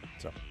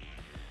 So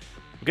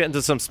we'll get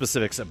into some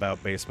specifics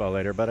about baseball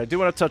later, but I do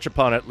want to touch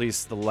upon at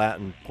least the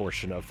Latin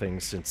portion of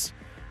things, since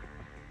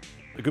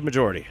a good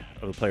majority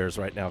of the players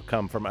right now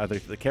come from either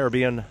the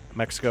Caribbean,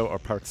 Mexico, or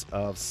parts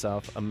of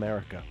South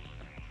America.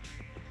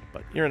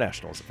 But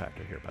international is a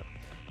factor here. But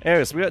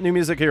anyways, we got new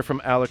music here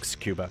from Alex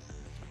Cuba.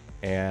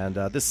 And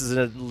this is an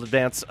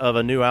advance of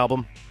a new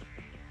album.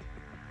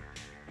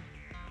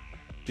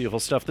 Beautiful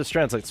stuff. This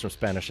translates from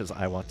Spanish as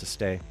I Want to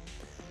Stay.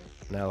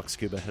 And Alex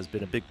Cuba has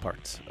been a big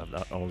part of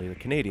not only the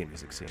Canadian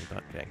music scene,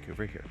 but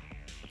Vancouver here.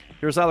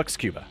 Here's Alex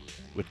Cuba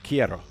with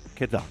Quiero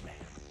Quedarme.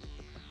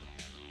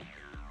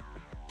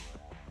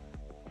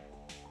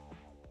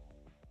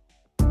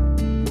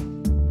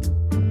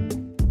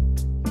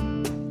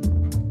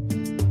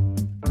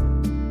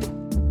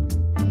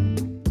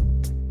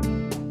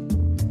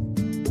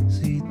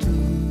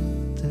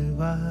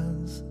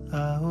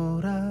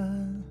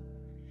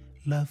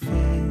 la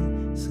fe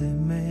se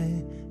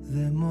me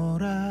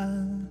demora.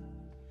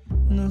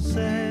 No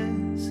sé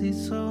si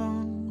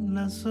son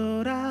las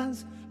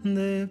horas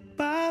de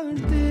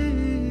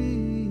partir.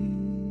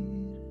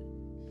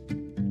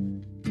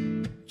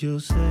 Yo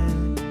sé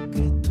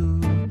que tú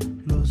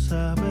lo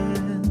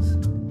sabes.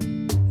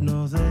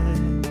 No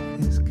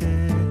dejes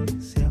que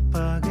se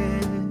apague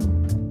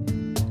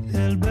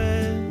el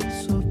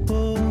beso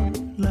por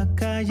la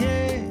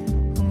calle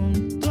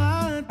junto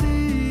a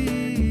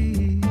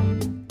ti.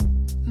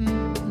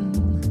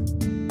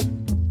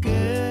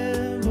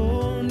 Qué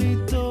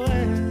bonito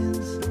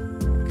es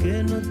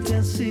que no te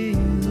has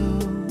ido.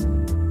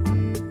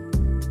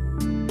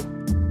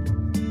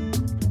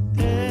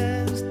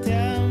 Este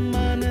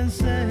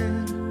amanecer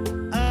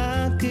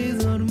aquí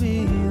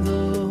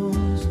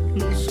dormidos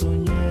lo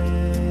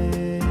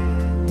soñé.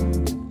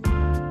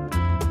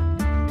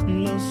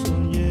 Lo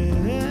soñé.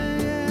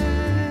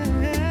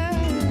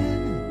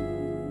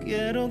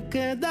 Quiero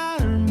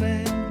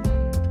quedarme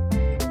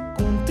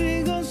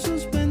contigo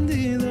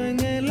suspendido en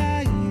el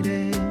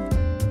aire.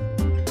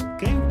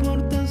 ¿Qué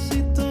importa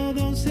si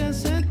todo se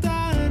hace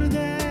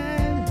tarde?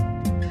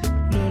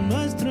 Lo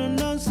nuestro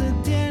no se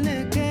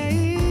tiene que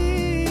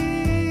ir.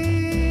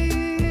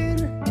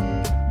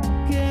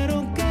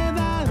 Quiero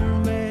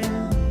quedarme.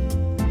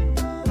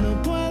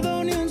 No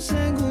puedo ni un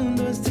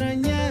segundo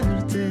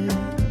extrañarte.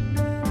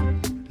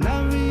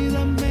 La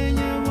vida me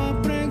llevó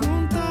a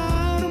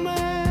preguntarme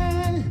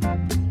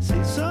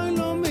si soy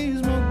lo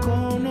mismo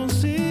con o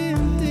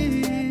sin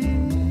ti.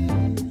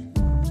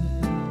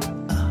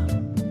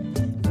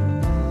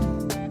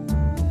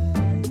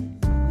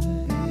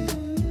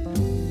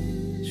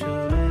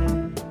 Lloré,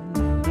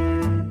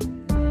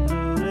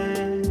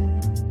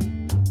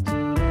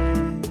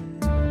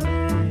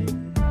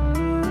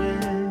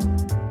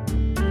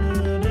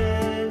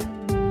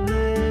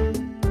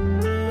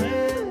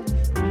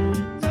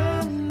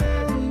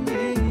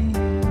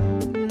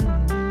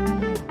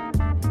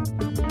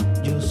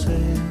 yo sé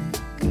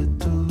que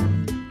tú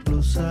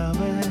lo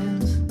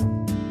sabes.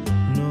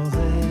 No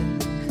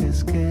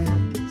dejes que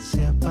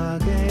se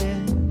apague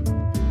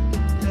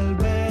el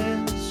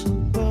beso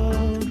por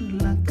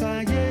la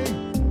calle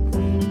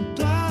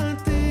junto a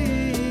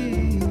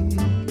ti.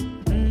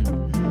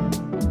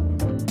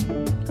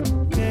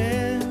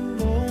 Qué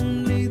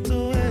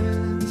bonito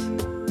es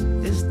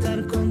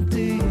estar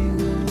contigo.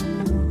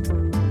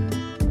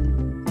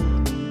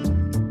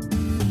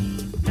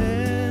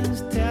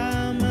 Este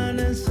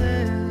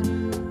amanecer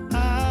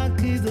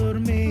aquí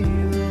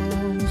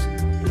dormidos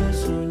lo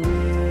soñé.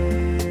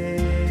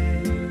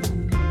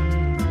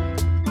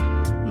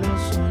 Lo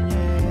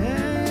soñé.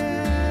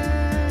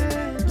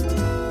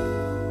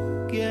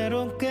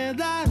 Quiero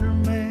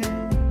quedarme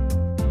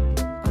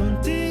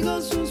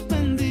contigo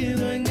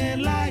suspendido en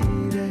el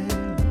aire.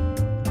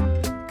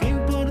 ¿Qué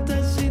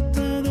importa si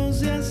todo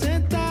se hace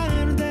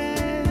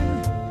tarde?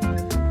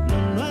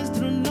 Lo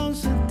nuestro no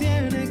se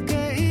tiene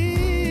que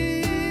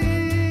ir.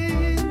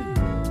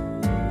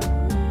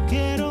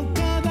 Quiero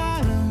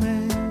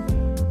quedarme.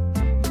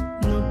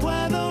 No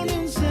puedo ni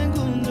un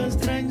segundo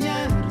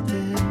extrañarte.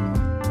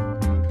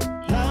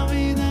 La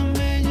vida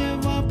me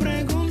llevó a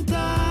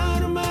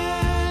preguntarme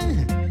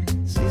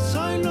si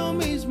soy lo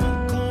mismo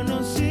con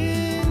o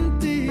sin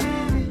ti.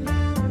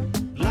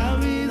 La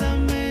vida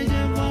me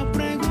llevó a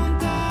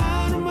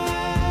preguntarme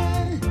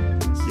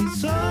si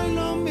soy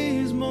lo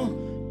mismo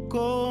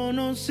con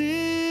o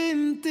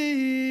sin ti.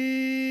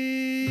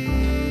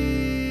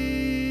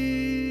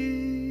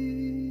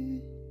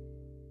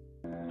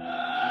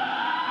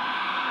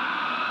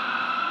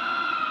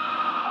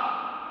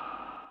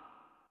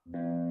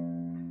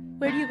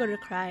 Where do you go to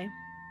cry?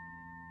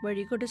 Where do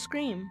you go to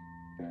scream?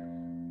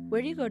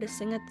 Where do you go to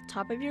sing at the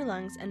top of your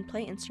lungs and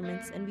play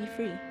instruments and be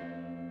free?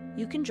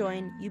 You can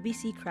join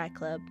UBC Cry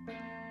Club.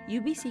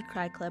 UBC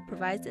Cry Club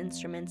provides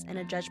instruments and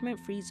a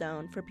judgment-free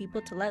zone for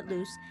people to let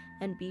loose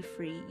and be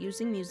free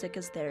using music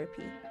as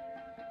therapy.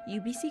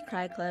 UBC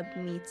Cry Club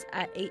meets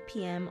at 8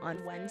 p.m.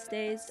 on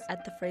Wednesdays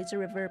at the Fraser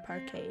River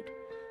Parkade.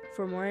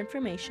 For more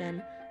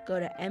information, go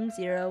to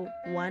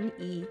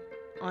M01E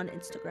on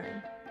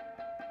Instagram.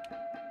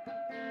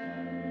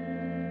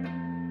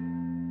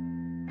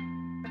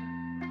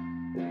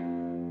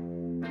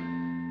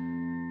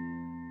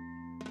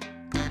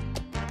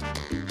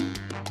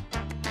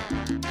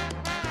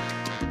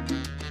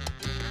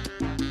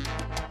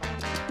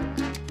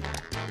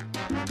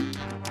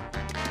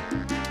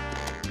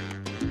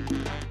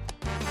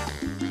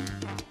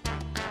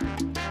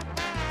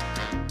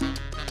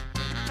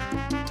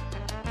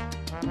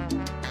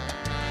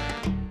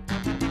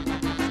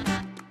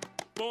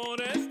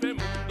 Por este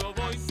mundo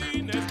voy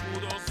sin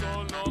escudo,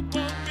 solo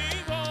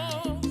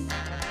conmigo,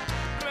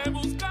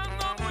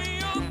 rebuscando muy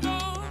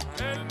hondo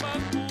el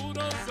más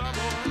puro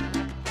sabor.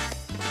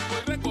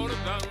 Voy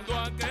recordando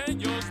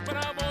aquellos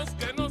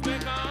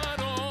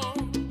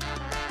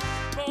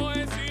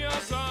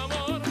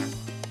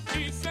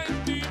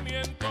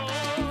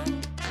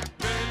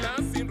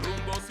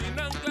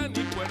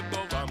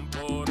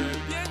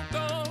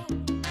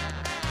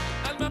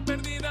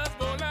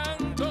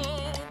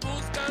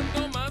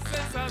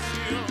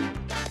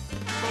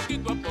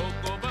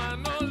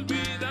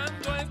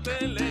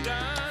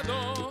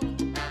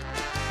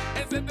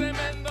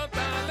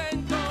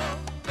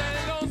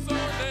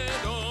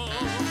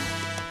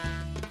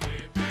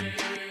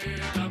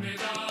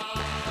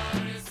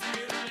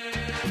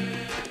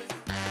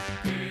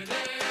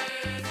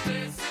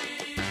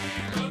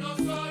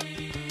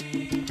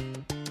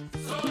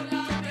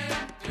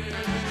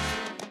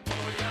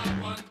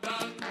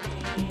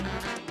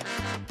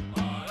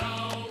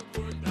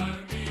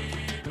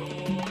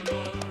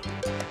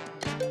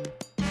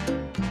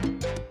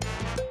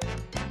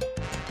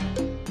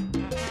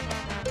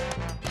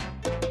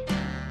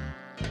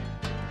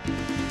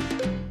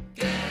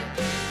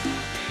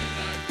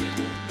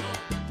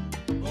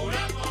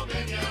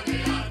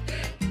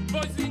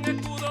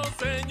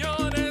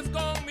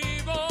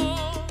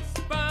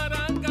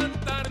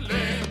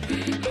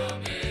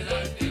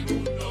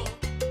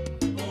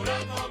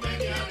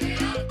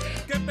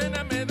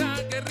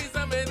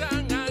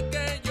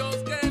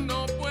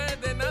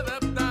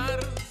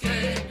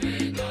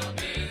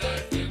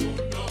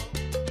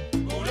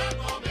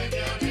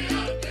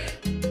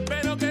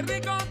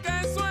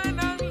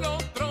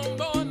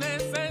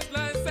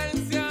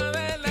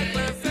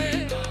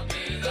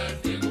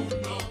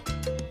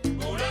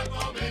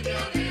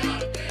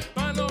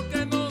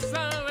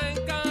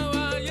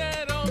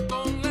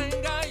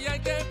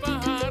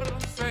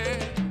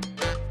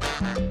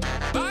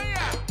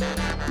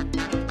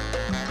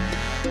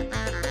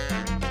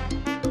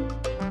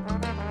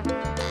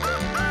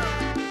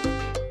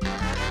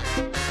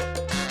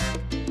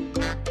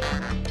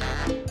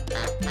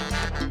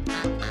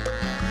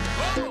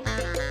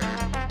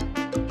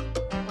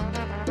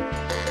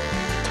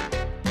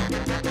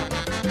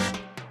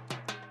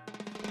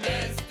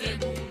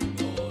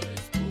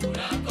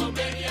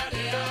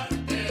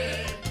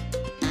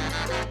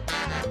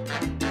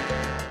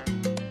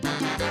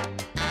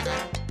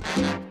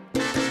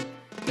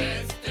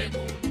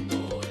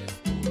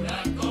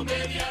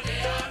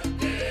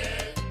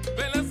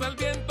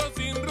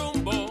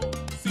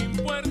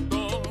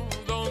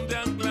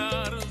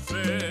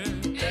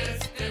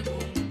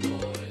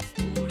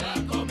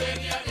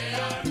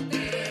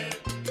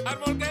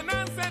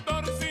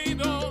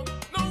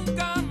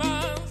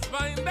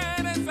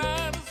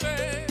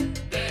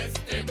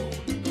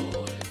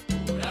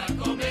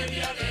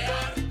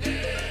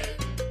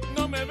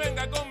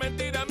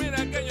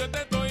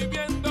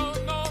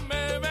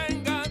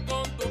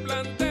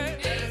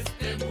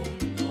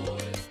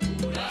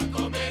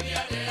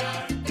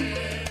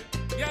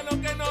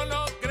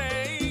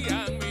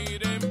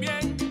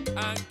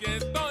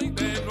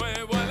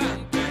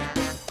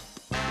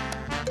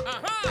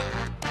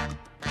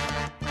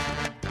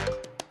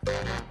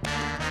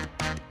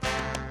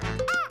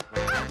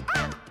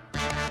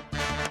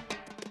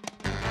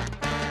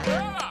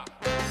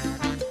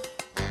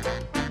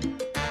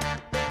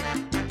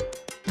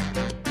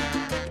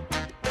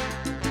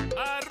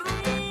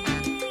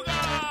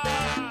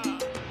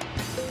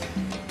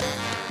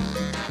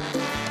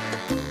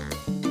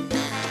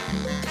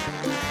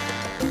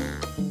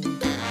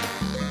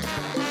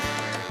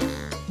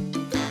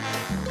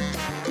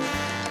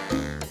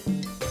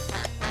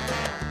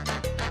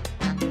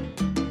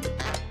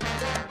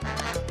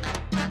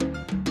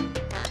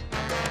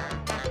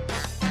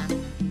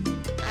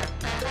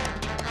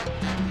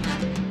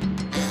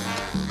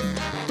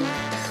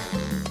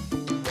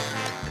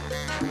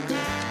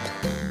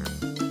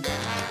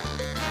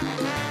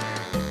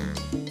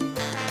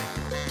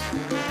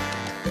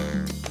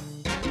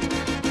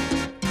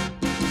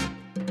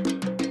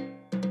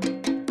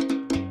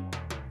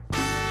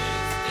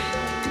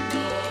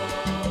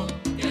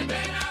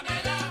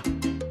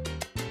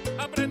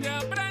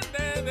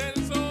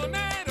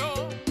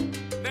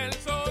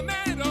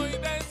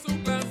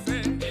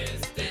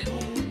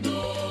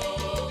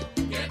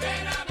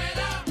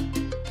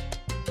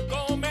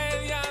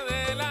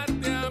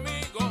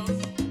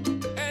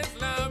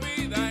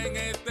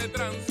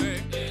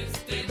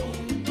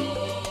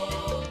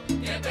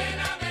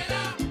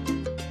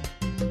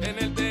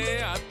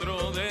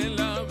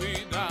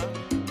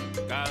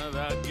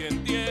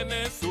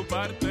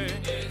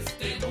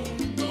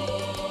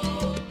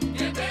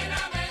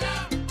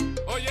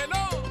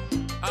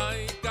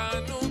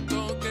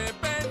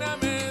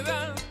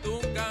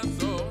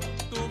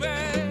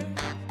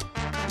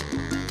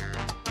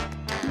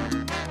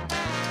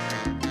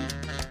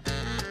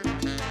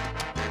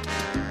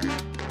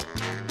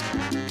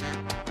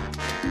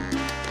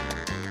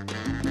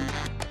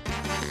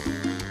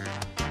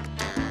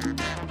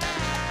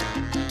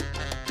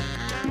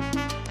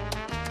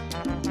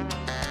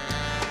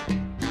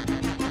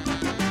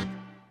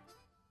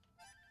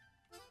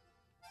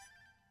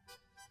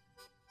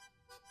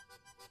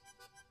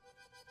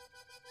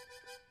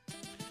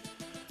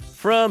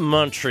From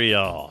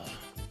Montreal,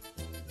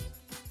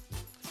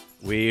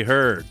 we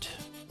heard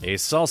a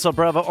Salsa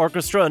Brava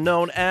orchestra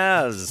known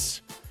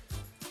as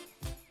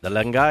the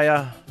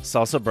Langaya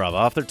Salsa Brava.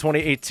 Off their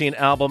 2018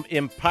 album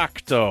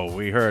Impacto,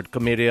 we heard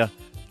Commedia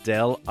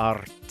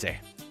dell'arte.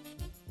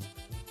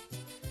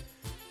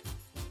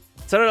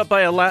 Set it up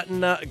by a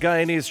Latin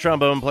Guyanese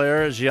trombone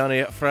player,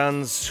 Gianni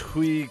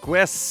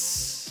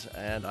Franzuigues,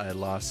 and I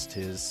lost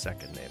his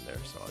second name there.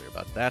 Sorry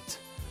about that.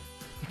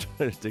 I'm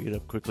trying to dig it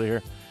up quickly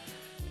here.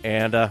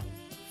 And a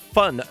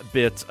fun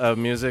bit of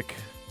music.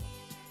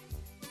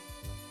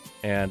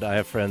 And I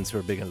have friends who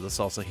are big into the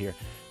salsa here.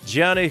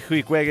 Gianni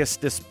Huiguegas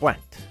Despuent.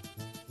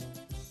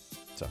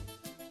 So,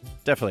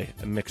 definitely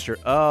a mixture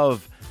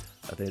of,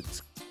 I think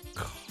it's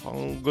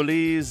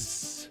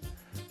Congolese.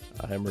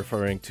 I'm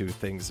referring to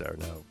things that are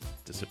now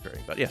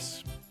disappearing. But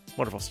yes,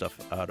 wonderful stuff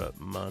out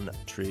of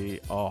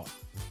Montreal.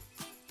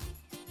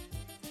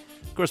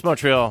 Of course,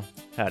 Montreal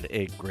had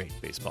a great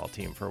baseball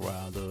team for a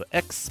while. The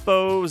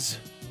Expos.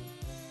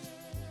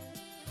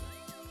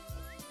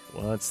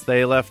 Once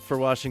they left for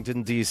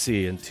Washington,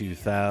 D.C. in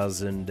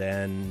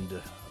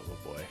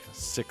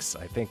 2006,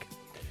 I think.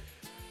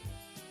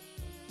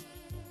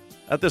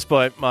 At this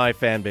point, my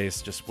fan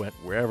base just went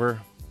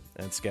wherever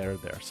and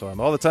scattered there. So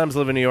all the times I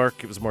live in New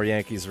York, it was more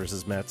Yankees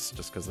versus Mets,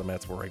 just because the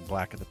Mets were wearing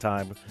black at the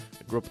time.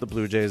 I grew up with the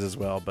Blue Jays as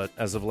well, but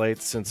as of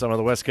late, since I'm on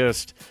the West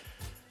Coast,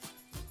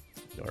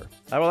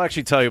 I will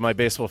actually tell you my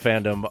baseball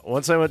fandom.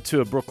 Once I went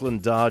to a Brooklyn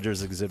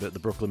Dodgers exhibit at the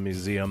Brooklyn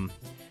Museum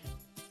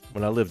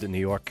when I lived in New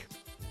York.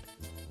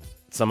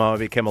 Somehow I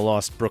became a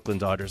lost Brooklyn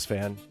Dodgers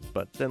fan,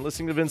 but then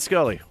listening to Vin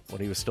Scully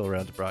when he was still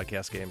around to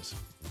broadcast games.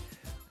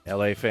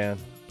 LA fan.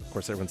 Of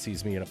course, everyone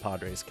sees me in a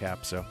Padres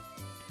cap, so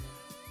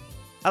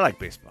I like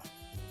baseball.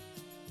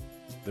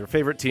 There are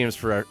favorite teams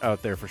for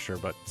out there for sure,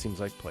 but it seems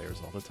like players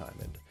all the time.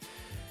 And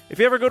if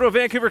you ever go to a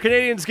Vancouver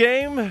Canadians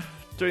game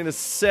during the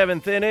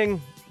 7th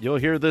inning, you'll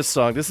hear this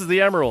song. This is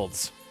the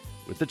Emeralds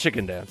with the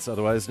Chicken Dance,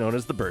 otherwise known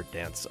as the Bird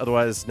Dance,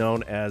 otherwise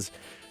known as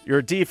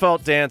your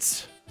default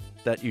dance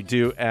that you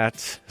do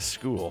at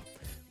school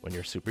when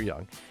you're super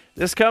young.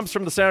 This comes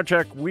from the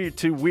soundtrack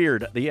to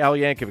Weird, the Al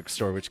Yankovic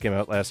story, which came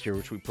out last year,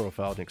 which we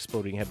profiled in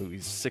Exploding Head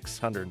Movies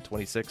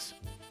 626.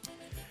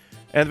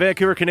 And the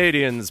Vancouver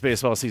Canadians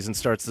baseball season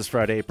starts this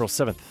Friday, April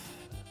 7th,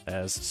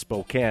 as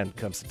Spokane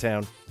comes to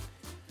town.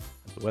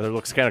 The weather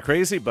looks kind of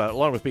crazy, but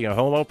along with being a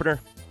home opener,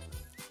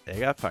 they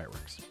got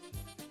fireworks.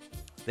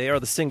 They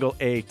are the single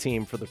A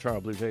team for the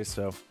Toronto Blue Jays,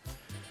 so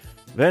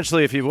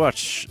eventually if you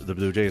watch the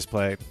Blue Jays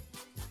play,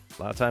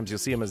 a lot of times you'll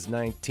see them as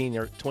 19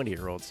 or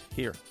 20-year-olds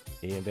here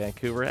in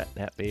Vancouver at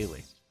Nat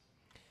Bailey.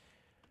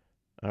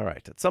 All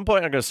right, at some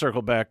point I'm going to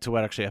circle back to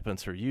what actually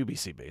happens for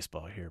UBC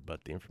baseball here,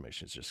 but the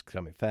information is just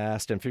coming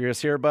fast and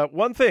furious here. But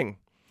one thing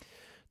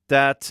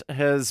that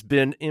has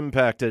been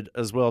impacted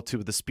as well to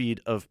the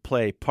speed of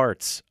play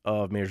parts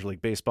of Major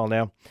League Baseball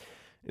now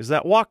is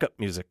that walk-up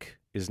music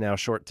is now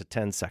short to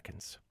 10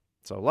 seconds.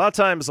 So a lot of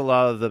times a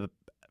lot of the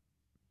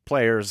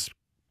players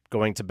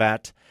going to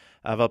bat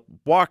have a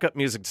walk-up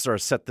music to sort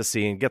of set the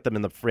scene, get them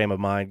in the frame of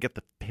mind, get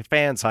the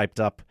fans hyped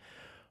up.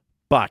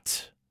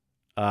 But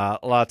a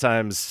lot of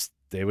times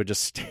they would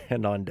just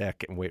stand on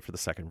deck and wait for the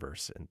second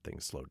verse and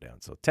things slowed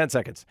down. So 10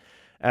 seconds,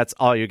 that's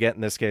all you get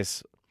in this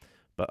case.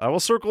 But I will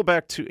circle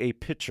back to a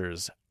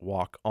pitcher's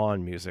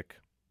walk-on music,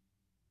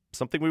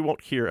 something we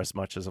won't hear as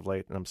much as of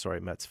late. And I'm sorry,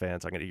 Mets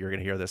fans, you're going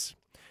to hear this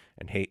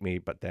and hate me.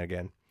 But then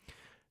again,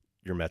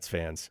 you're Mets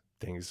fans.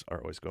 Things are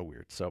always going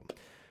weird. So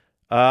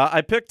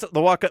I picked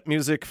the walk-up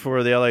music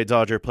for the LA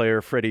Dodger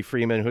player Freddie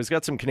Freeman, who's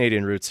got some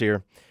Canadian roots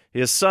here.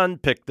 His son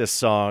picked this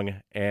song,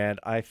 and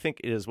I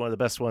think it is one of the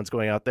best ones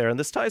going out there. And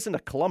this ties into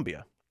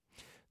Colombia.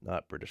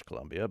 Not British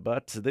Columbia,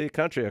 but the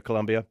country of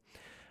Colombia.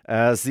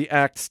 As the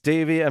acts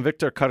Davey and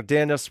Victor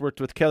Cardenas worked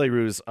with Kelly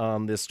Ruse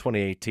on this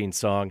 2018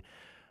 song.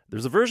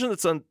 There's a version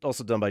that's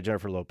also done by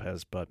Jennifer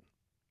Lopez, but at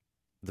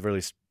the very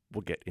least,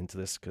 we'll get into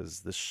this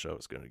because this show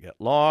is going to get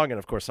long. And,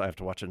 of course, I have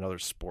to watch another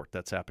sport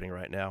that's happening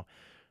right now.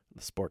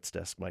 The sports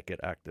desk might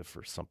get active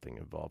for something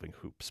involving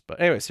hoops.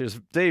 But anyways, here's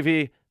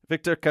Davey,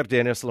 Victor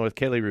Cardenas, along with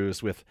Kelly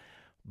Ruse with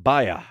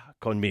Vaya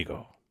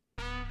Conmigo.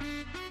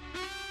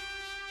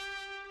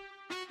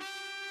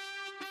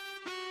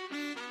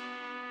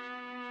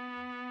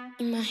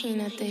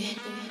 Imagínate,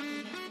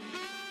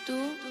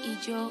 tú y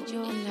yo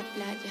en la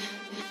playa.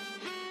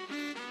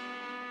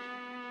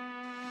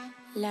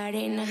 La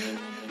arena,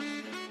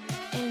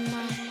 el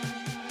mar,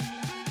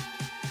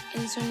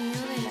 el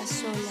sonido de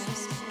las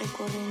olas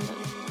recorriendo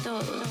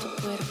todo tu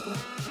cuerpo.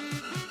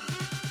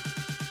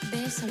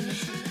 Bésame,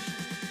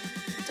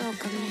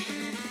 tócame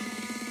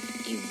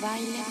y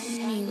baila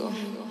conmigo.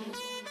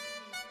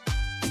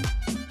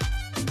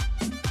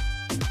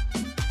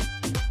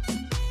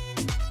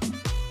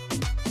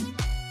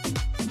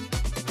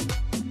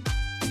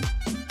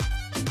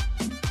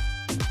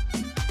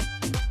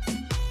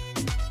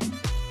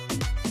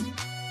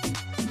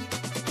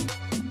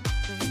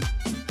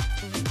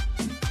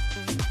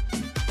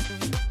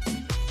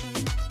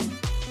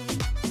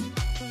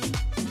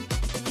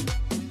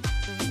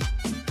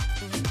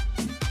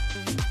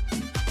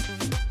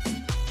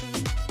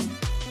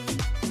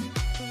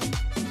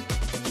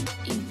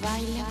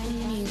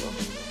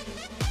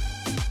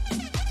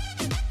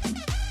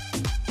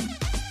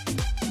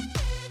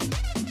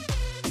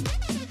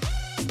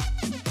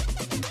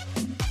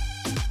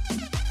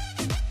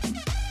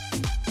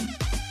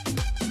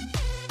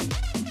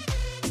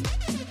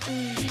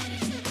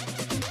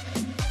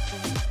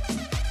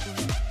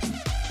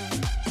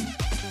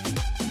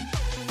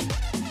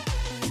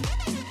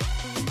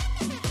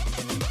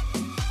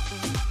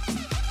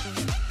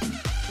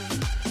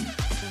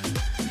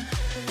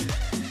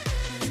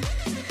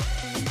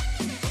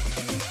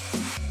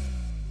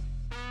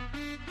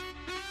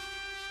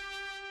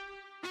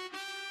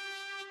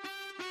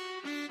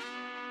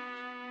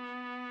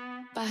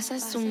 Pasa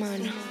su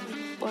mano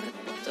por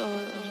todo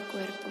mi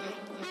cuerpo.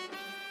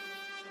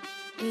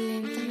 Y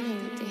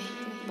lentamente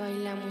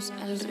bailamos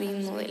al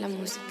ritmo de la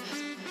música.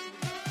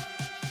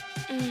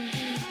 Qué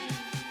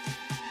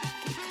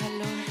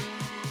calor.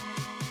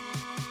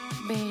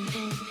 Ven,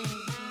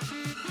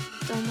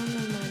 toma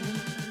mi mano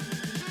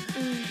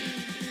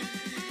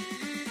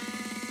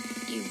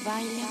y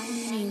baila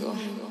conmigo.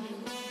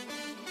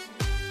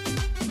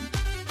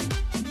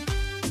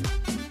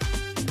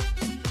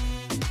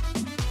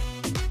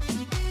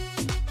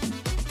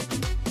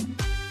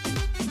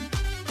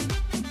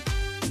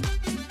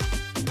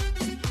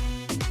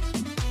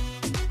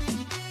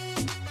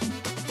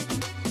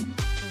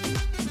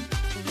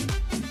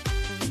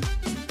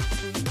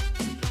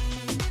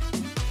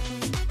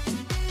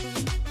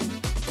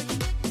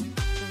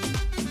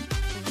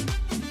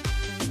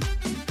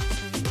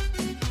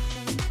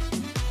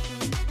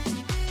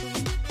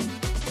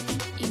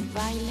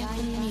 Baila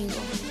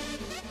conmigo.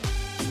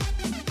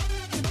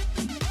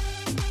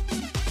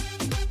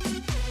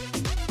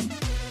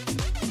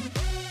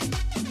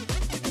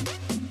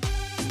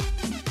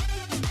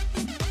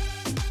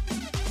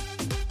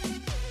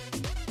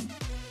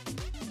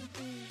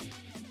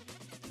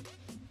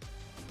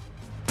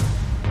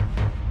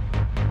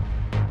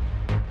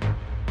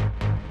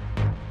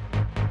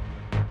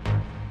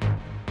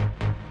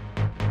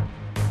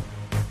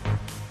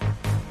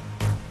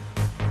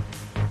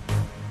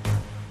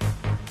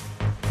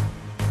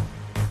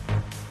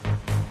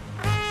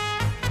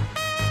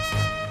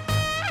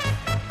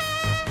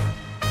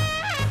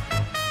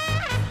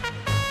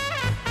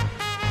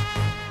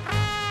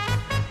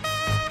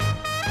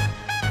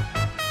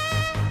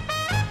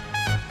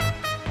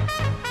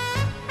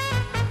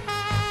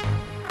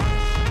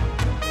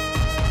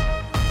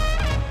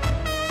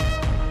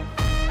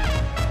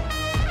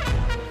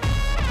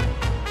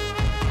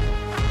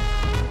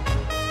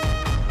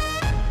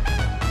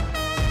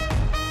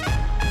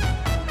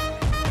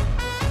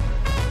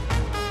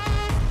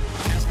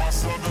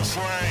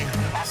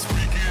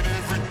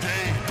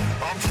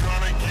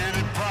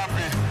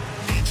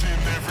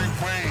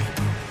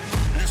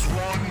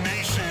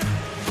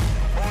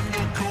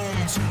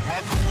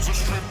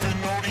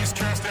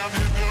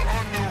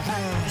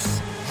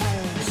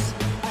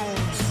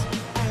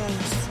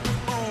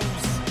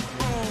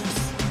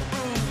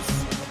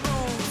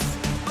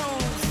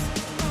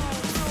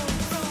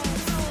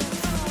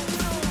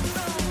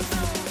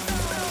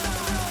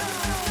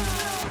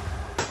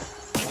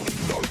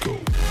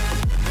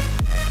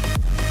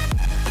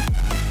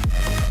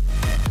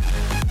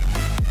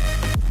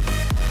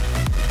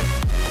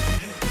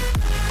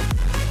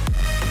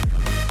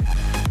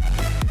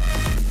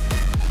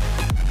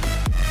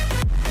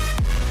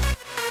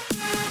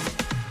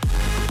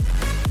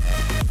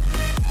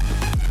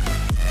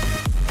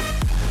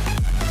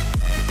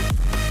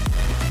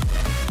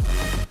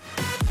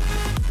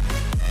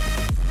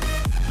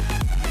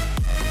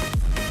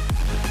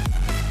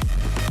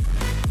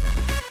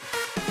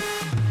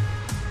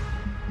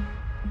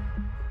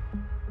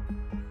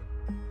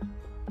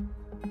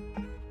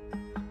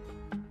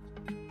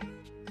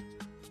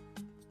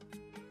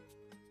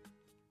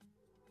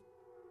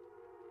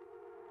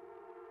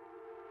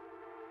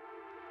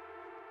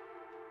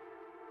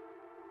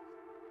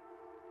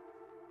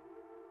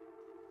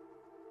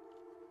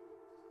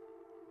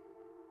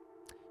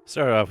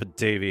 Started off with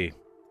Davey,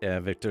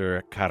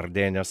 Victor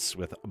Cardenas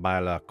with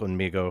Baila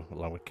Conmigo,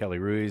 along with Kelly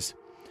Ruiz.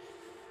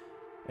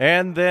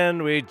 And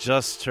then we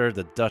just heard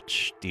the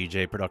Dutch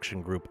DJ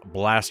production group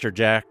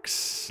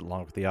Blasterjacks,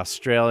 along with the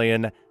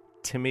Australian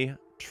Timmy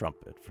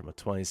Trumpet. From a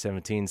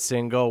 2017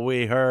 single,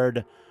 we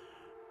heard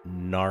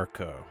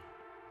Narco.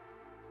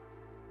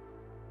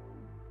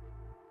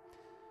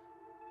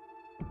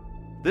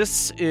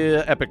 This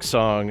epic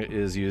song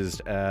is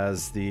used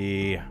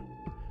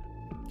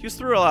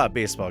through a lot of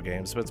baseball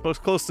games, but it's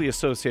most closely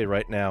associated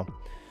right now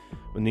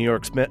with New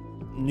York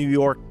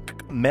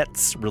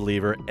Mets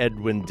reliever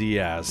Edwin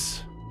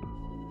Diaz.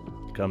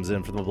 Comes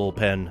in from the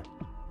bullpen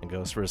and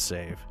goes for a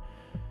save.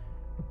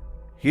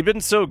 He'd been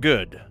so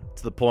good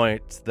to the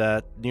point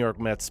that New York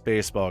Mets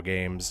baseball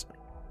games,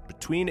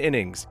 between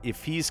innings,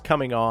 if he's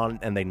coming on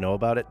and they know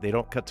about it, they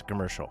don't cut to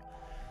commercial.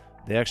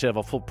 They actually have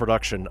a full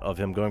production of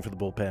him going for the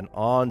bullpen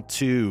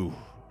onto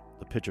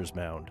the pitcher's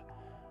mound.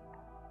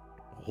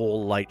 A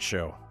whole light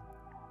show.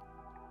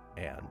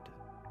 And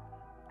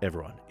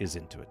everyone is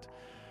into it.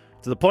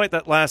 To the point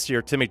that last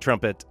year, Timmy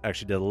Trumpet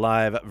actually did a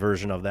live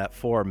version of that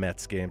for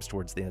Mets games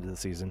towards the end of the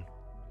season.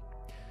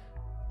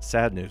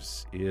 Sad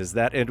news is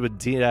that Edwin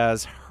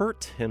Diaz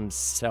hurt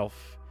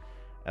himself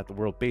at the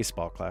World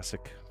Baseball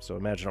Classic. So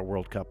imagine a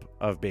World Cup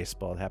of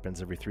baseball. It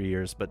happens every 3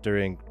 years, but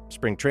during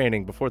spring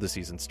training before the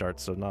season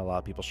starts, so not a lot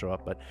of people show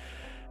up. But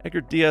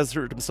Edgar Diaz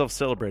hurt himself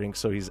celebrating,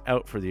 so he's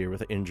out for the year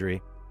with an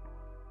injury.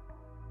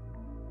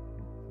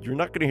 You're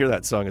not going to hear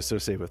that song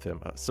associated with him.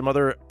 Some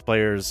other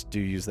players do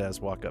use that as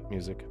walk-up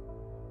music,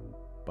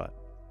 but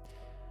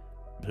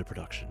the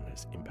production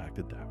is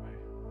impacted that way.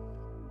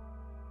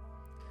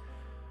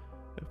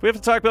 If we have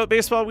to talk about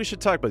baseball, we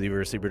should talk about the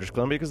University of British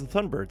Columbia because the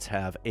Thunderbirds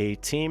have a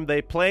team.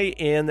 They play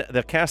in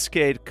the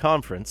Cascade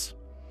Conference,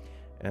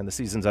 and the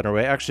season's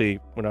underway. Actually,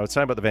 when I was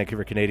talking about the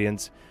Vancouver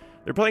Canadians,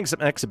 they're playing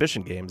some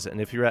exhibition games, and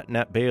if you're at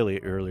Nat Bailey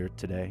earlier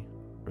today,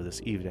 or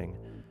this evening,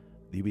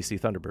 the UBC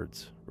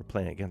Thunderbirds were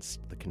playing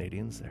against the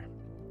Canadians there.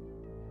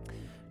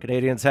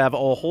 Canadians have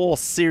a whole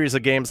series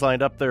of games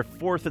lined up. They're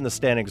fourth in the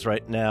standings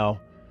right now.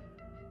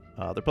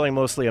 They're playing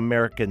mostly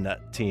American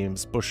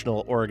teams: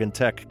 Bushnell, Oregon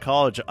Tech,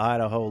 College,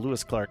 Idaho,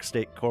 Lewis Clark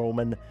State,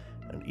 Coleman,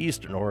 and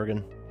Eastern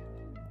Oregon.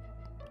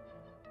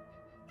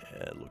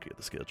 And looking at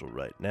the schedule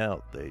right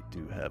now, they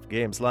do have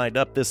games lined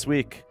up this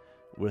week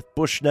with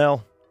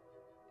Bushnell.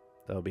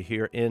 They'll be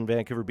here in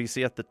Vancouver,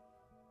 BC at the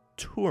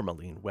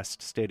Tourmaline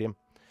West Stadium.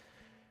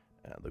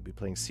 And they'll be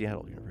playing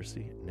Seattle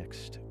University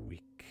next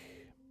week.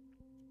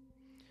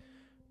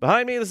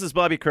 Behind me, this is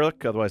Bobby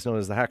Kurlick, otherwise known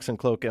as the Haxon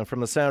Cloak, and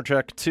from the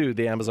soundtrack to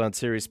the Amazon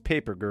series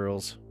Paper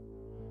Girls,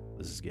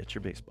 this is Get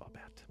Your Baseball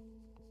Bat.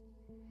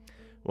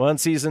 One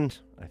season,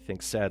 I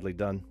think sadly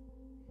done.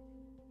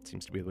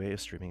 Seems to be the way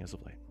of streaming as of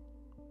late.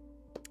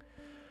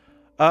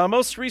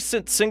 Most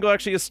recent single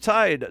actually is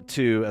tied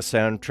to a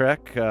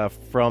soundtrack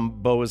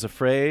from Beau Is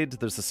Afraid.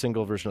 There's the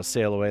single version of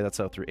Sail Away, that's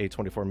out through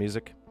A24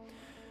 Music.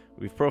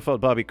 We've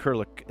profiled Bobby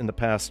Kurlick in the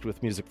past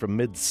with music from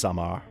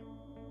Midsummer,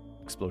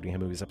 Exploding Head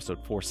Movies episode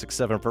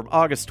 467 from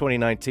August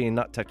 2019.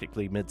 Not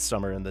technically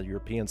midsummer in the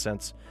European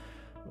sense,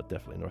 but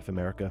definitely North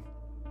America.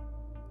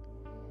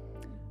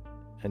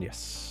 And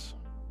yes,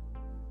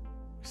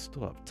 we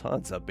still have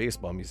tons of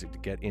baseball music to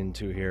get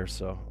into here,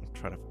 so I'm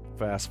trying to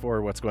fast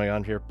forward what's going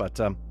on here. But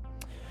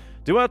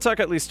do want to talk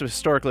at least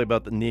historically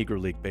about the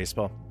Negro League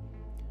Baseball,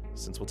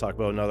 since we'll talk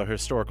about another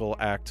historical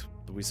act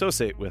that we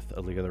associate with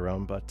a league of their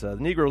own. But the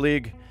Negro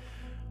League,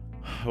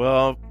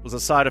 well, was a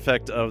side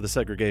effect of the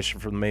segregation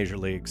from the major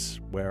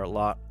leagues, where a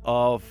lot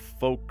of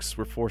folks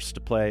were forced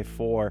to play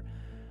for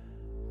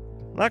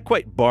not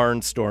quite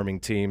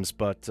barnstorming teams,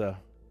 but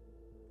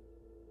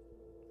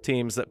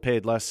teams that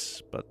paid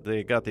less, but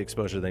they got the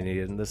exposure they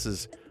needed. And this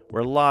is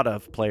where a lot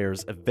of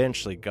players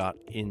eventually got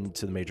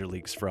into the major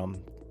leagues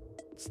from,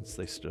 since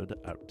they stood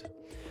out.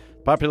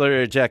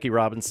 Popularity of Jackie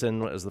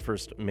Robinson was the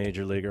first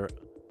major leaguer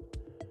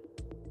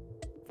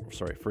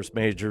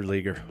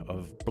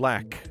of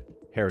black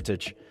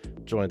heritage,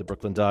 joined the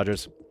Brooklyn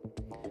Dodgers.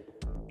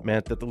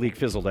 Meant that the league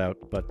fizzled out,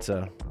 but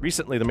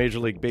recently the Major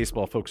League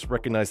Baseball folks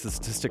recognized the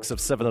statistics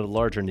of 7 of the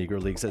larger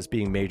Negro leagues as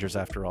being majors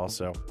after all,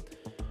 so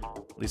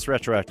at least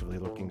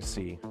retroactively looking to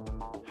see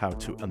how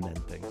to amend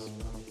things.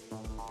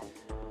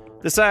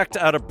 This act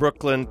out of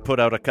Brooklyn put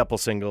out a couple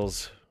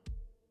singles.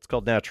 It's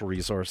called Natural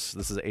Resource.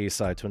 This is a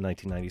A-side to a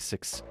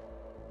 1996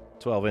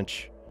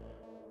 12-inch.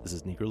 This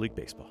is Negro League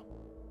Baseball.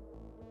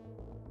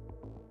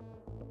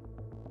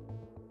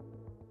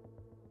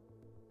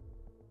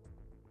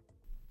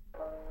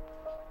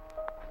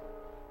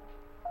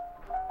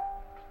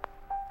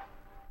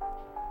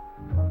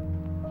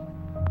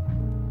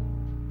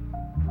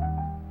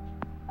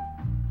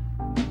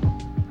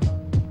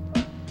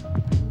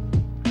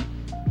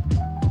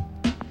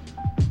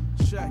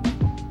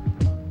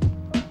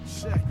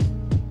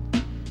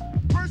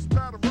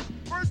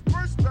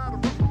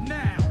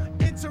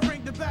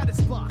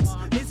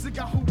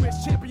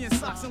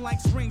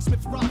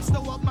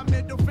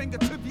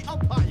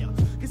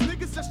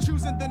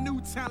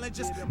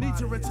 Just need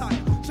to retire.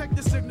 Check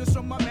the signals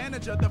from my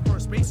manager, the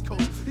first base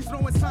coach. He's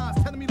throwing signs,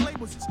 telling me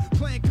labels, he's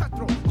playing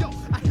cutthroat. Yo,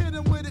 I hit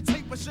him with a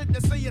tape of shit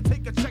that say you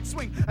take a check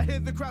swing. I hear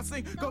the crowd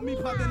sing, got me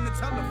plugged in the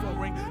telephone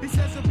ring. He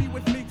says he'll be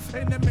with me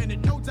in a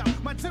minute, no doubt.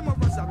 My timber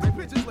runs out, 3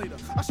 pitches later,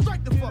 I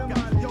strike the fuck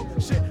out. Yo,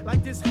 shit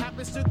like this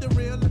happens to the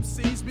real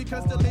MCs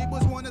because the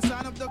labels want to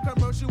sign up the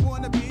commercial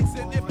wannabes.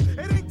 And if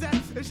it ain't that,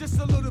 it's just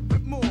a little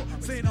bit more.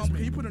 Saying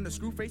can you put in a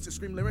screw face and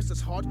scream lyrics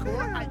that's hardcore?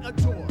 I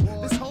adore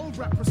this whole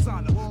rap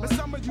persona. But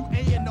some of you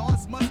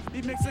A&Rs must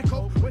be mixing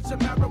coke with your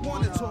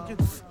marijuana talking.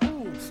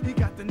 Ooh, he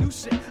got the new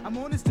shit. I'm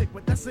on his dick,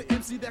 but that's an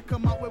MC that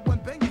come out with one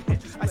banger hit.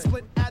 I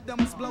split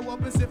atoms, blow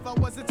up as if I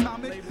was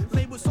atomic.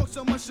 Labels talk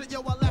so much shit,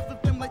 yo, I laugh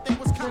at them like they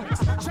was comics.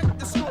 Check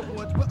the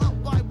scoreboard, we're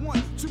up by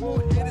 1. 2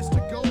 more hitters to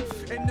go,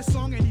 and the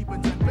song ain't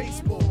even done.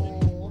 Baseball.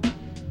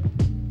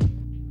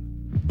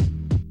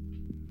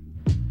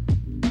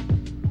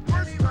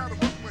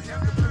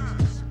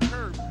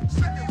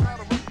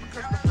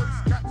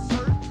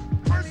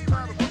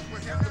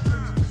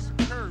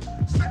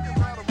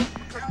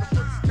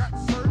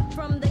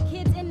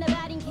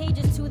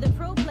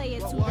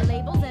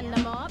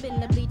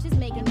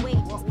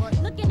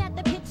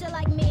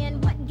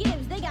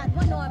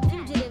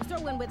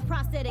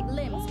 Prosthetic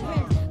limbs.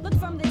 Look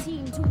from the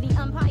team to the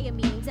umpire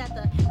meetings at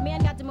the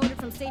man got demoted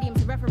from stadiums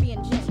to referee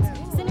and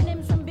gyms.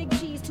 Synonyms from Big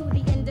Cheese to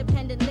the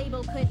independent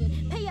label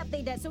couldn't pay up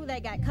their debt, so they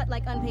got cut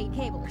like unpaid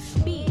cable.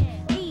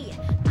 B-E-I-S-B-O-L,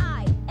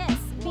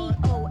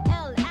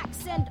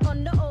 accent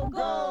on the O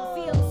goal.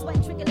 Feel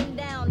sweat trickling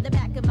down the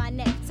back of my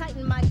neck.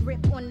 Tighten my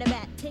grip on the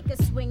bat. Take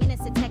a swing and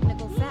it's a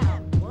technical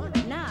foul.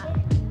 Nah,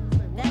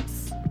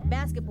 that's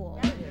basketball.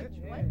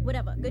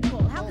 Whatever, good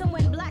call. How come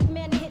when black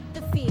men hit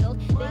the field,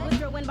 they were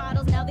throwing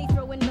bottles, now they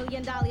throw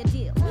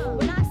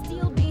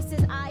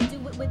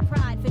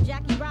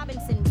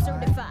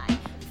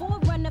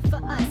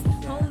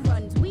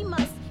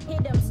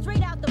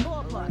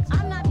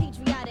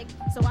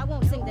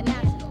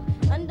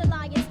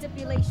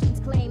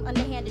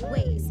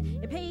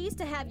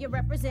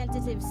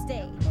relatives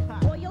stay.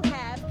 Or you'll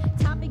have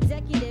top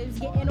executives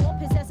getting all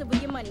possessive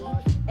with your money.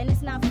 And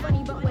it's not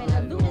funny, but when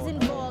a loot is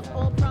involved,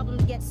 all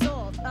problems get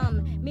solved.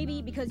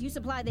 Maybe because you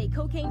supply they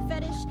cocaine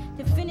fetish.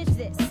 To finish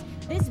this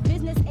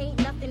business ain't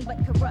nothing but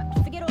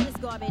corrupt. Forget all this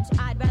garbage,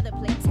 I'd rather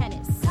play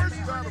tennis.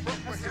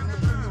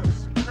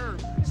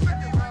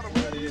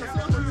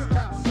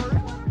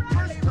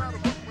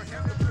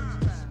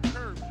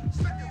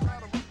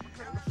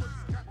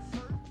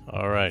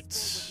 All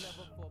right.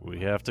 We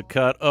have to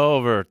cut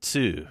over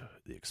to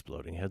the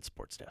Exploding Head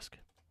Sports Desk.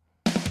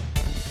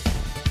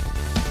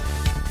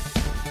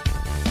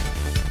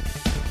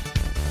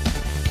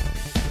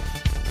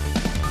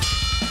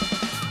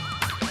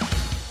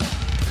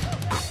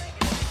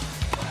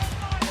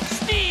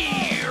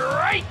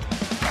 Right.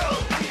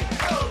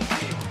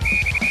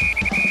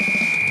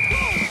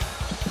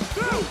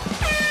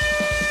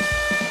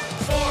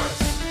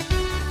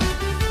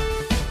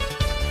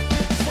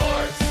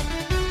 Sports.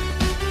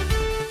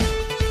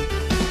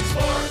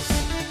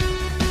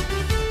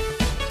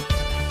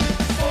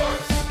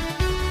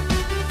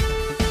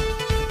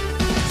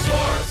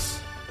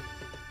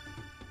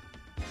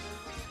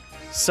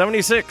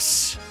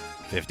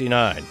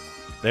 76-59.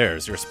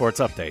 There's your sports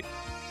update.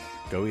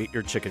 Go eat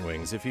your chicken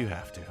wings if you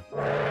have to.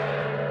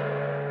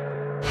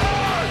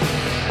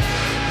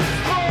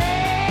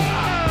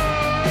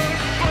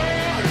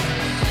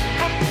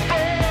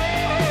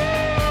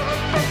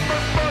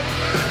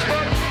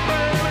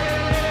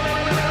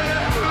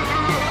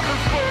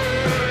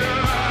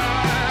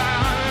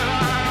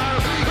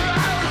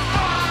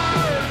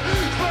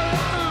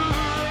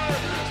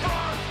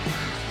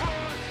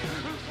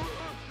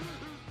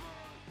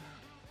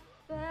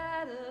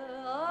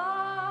 Better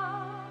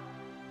off,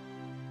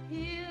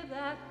 hear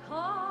that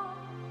call.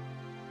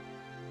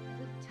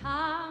 The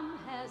time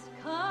has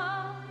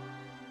come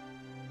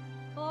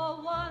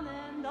for one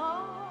and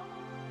all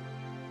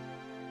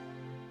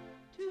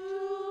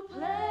to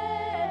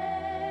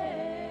play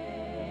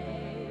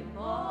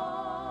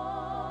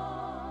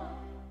ball.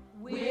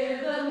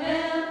 We're the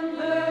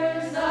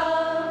members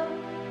of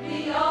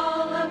the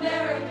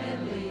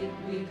All-American League.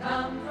 We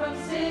come from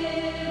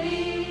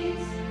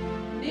cities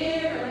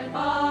near and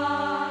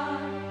far.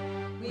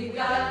 We've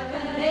got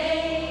Canadians,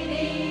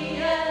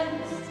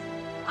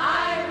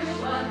 Irish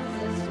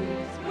ones and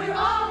Swedes. We're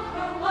all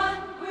for one,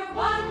 we're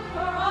one for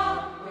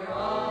all, we're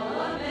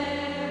all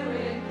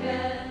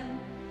American.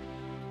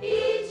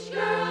 Each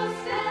girl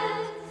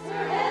stands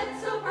her head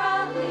so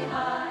proudly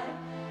high,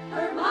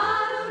 her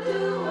motto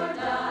do or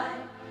die.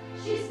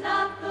 She's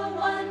not the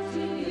one to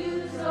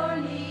use or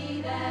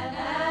need an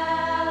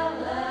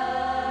alibi.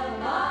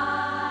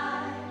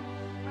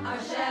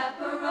 Our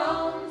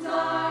chaperones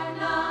are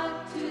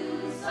not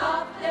too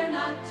soft, they're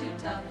not too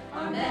tough.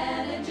 Our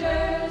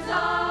managers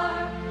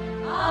are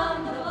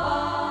on the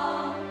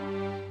ball.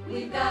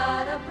 We've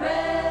got a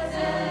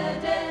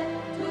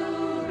president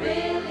who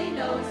really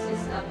knows his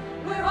stuff.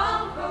 We're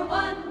all for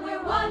one,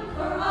 we're one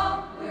for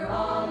all, we're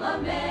all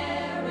American.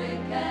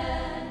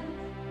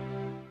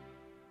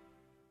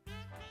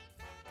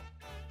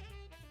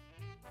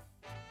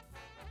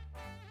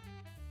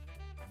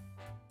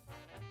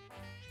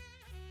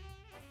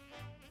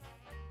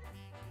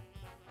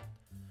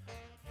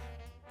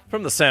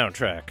 From the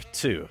soundtrack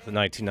to the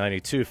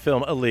 1992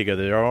 film A League of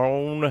Their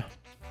Own,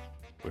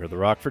 we're the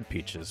Rockford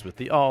Peaches with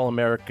the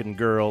All-American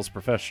Girls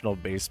Professional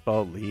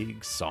Baseball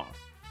League song.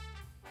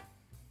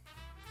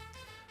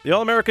 The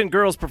All-American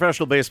Girls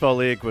Professional Baseball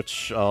League,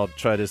 which I'll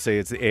try to say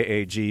it's the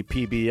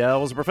AAGPBL,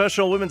 was a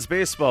professional women's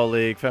baseball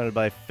league founded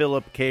by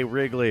Philip K.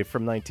 Wrigley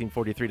from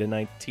 1943 to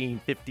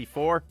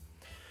 1954,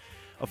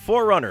 a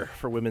forerunner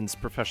for women's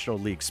professional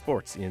league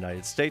sports in the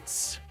United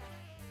States.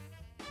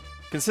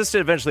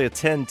 Consisted eventually of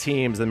 10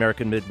 teams in the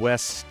American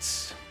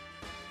Midwest.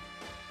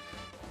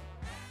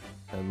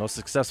 And the most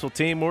successful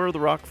team were the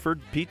Rockford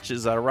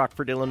Peaches out of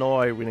Rockford,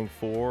 Illinois, winning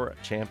 4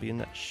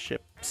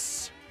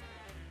 championships.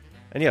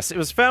 And yes, it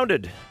was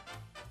founded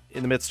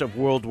in the midst of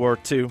World War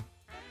II,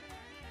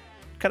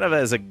 kind of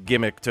as a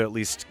gimmick to at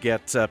least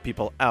get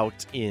people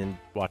out in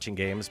watching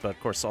games. But of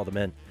course, all the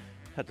men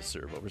had to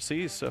serve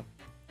overseas, so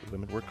the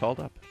women were called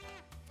up.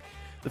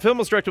 The film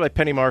was directed by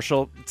Penny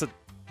Marshall. It's a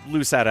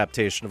loose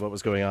adaptation of what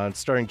was going on,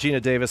 starring Gina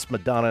Davis,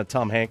 Madonna, and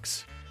Tom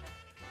Hanks.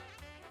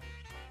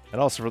 And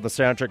also from the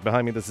soundtrack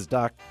behind me, this is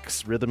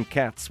Doc's Rhythm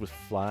Cats with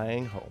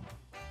Flying Home.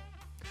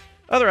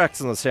 Other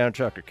acts on the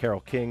soundtrack are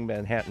Carole King,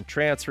 Manhattan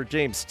Transfer,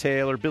 James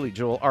Taylor, Billy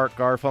Joel, Art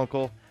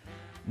Garfunkel.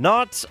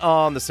 Not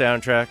on the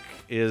soundtrack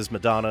is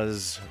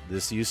Madonna's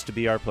This Used to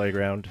Be Our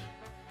Playground.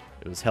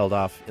 It was held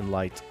off in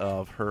light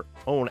of her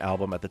own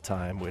album at the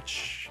time,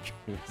 which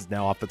is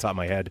now off the top of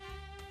my head,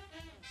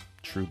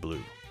 True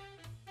Blue.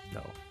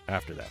 No,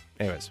 after that.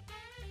 Anyways,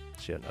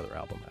 she had another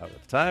album out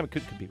at the time. It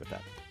could compete with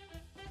that.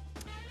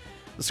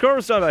 The score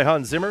was done by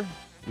Hans Zimmer.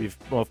 We've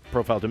both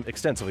profiled him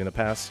extensively in the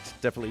past.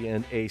 Definitely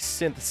in a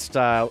synth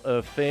style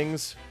of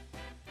things.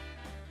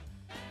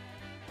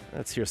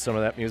 Let's hear some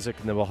of that music,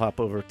 and then we'll hop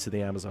over to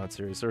the Amazon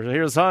series. So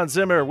here's Hans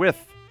Zimmer with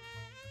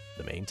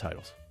the main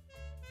titles.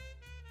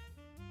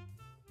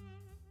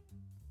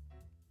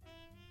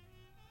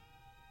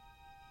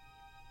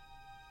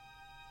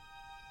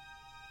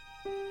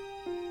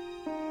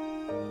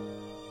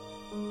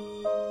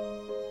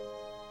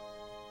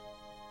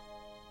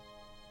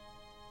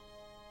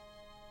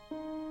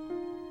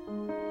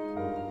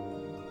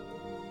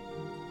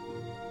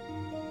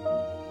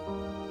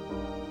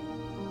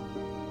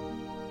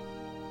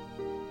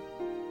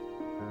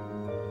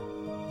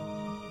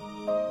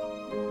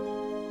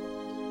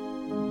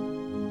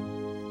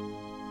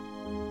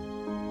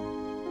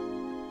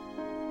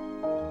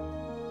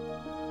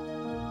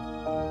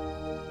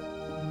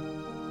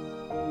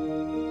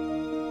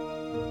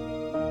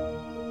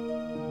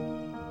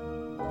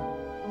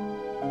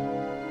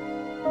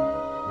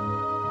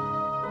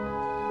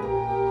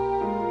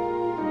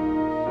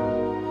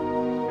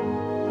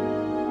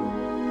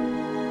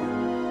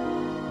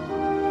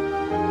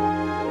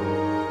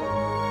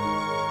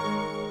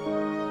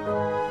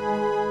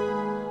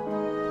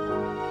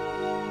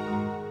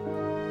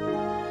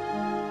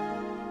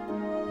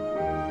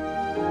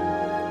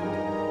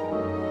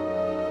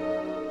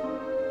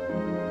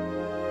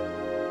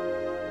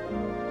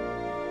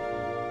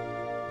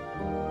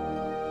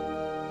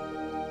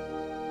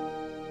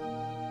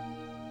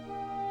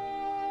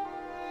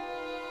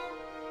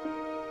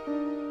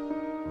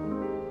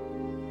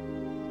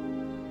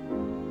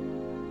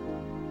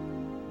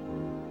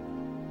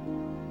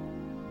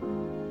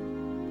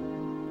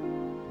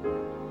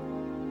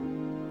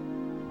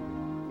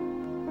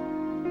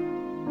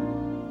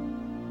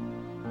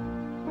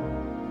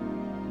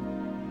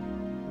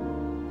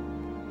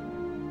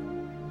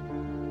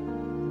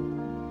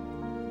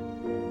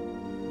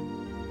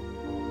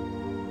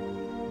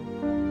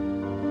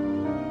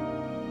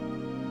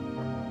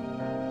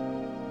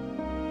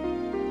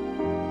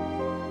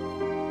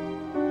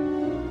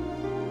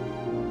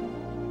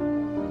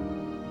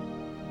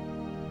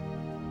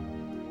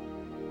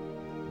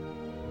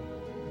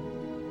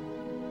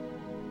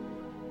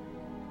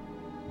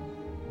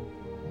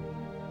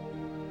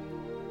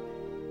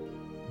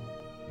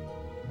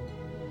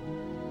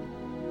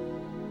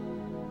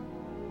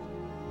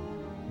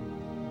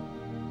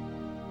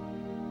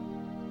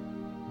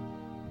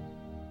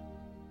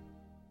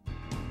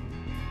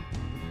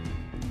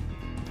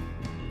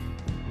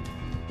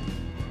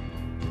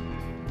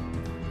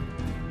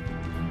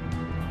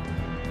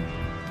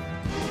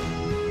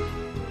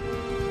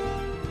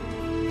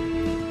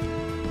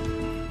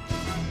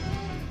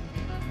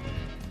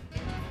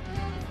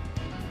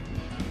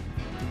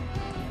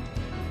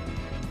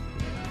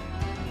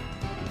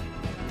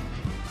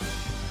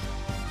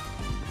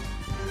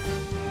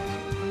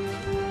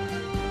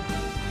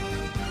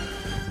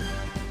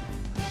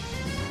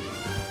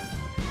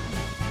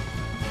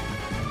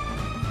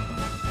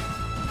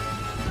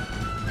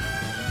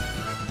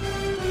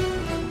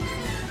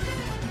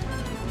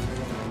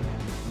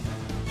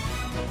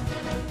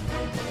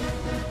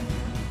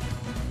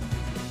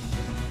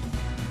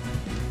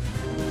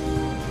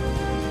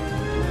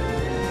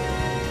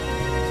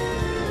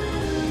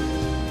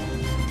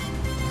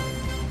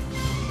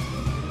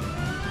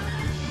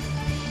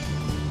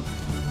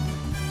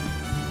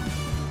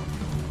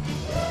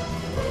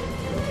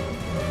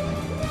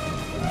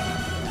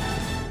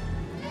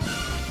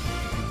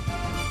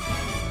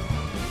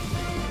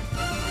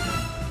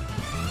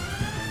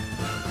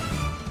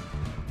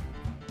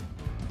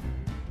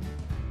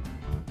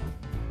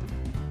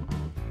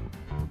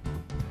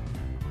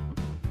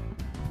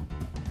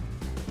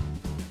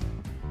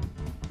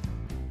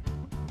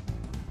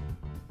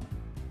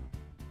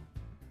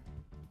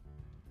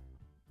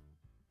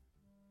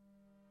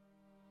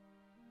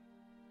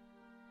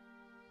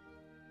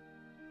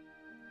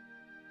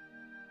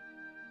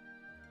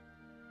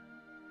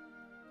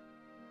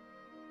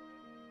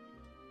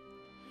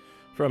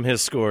 From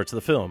his score to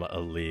the film A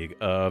League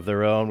of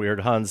Their Own, we heard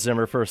Hans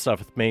Zimmer first off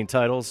with main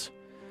titles.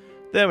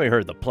 Then we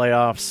heard The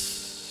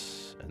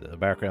Playoffs. And in the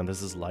background,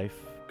 this is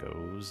Life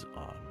Goes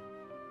On.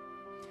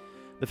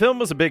 The film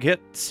was a big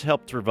hit,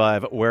 helped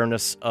revive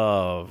awareness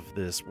of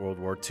this World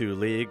War II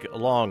league,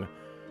 along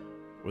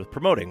with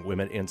promoting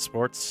women in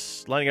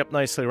sports, lining up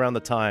nicely around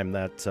the time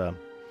that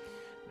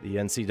the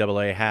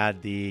NCAA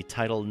had the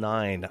Title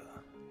IX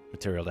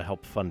material to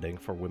help funding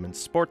for women's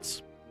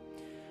sports.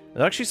 It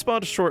actually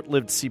spawned a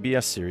short-lived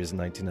CBS series in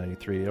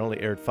 1993. It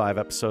only aired 5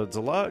 episodes.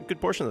 A good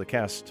portion of the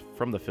cast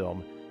from the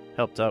film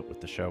helped out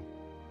with the show.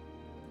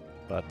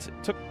 But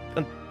it took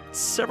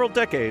several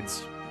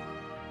decades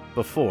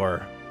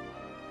before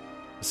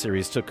the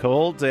series took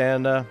hold,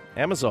 and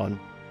Amazon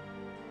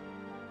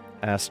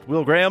asked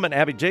Will Graham and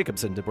Abby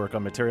Jacobson to work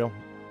on material.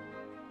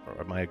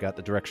 Or I might have got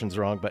the directions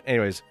wrong, but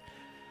anyways.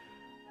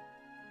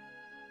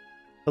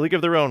 A League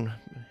of Their Own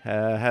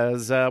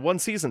has 1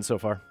 season so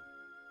far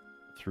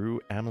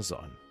through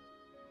Amazon.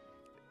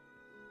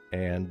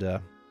 And,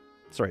 it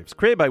was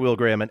created by Will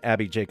Graham and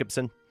Abby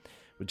Jacobson,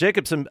 with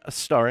Jacobson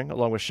starring,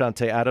 along with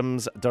Shantae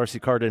Adams, Darcy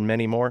Carter, and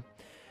many more.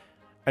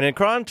 And in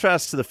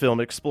contrast to the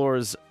film, it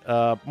explores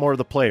more of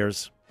the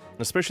players,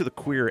 especially the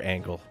queer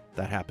angle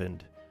that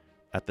happened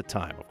at the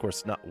time. Of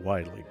course, not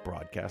widely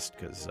broadcast,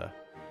 because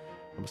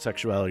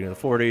homosexuality in the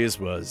 40s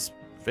was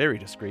very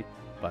discreet,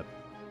 but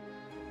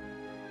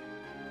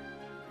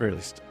at very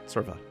least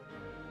sort of a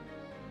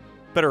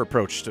better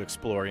approach to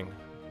exploring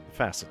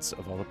facets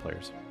of all the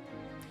players.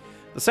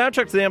 The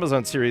soundtrack to the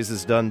Amazon series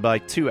is done by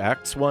 2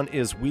 acts. One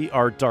is We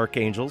Are Dark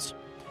Angels.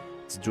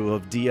 It's a duo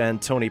of Dia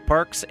and Tony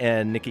Parks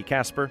and Nikki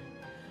Casper,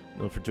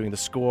 known for doing the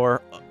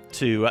score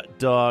to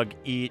Dog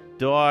Eat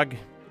Dog.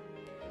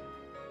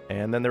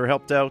 And then they were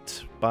helped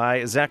out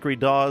by Zachary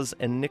Dawes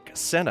and Nick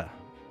Senna,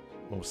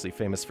 mostly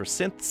famous for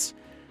synths.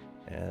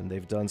 And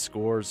they've done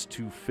scores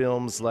to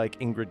films like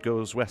Ingrid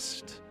Goes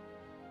West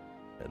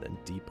and then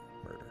Deep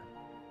Murder.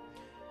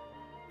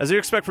 As you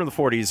expect from the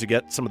 40s, you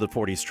get some of the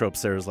 40s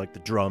tropes there, like the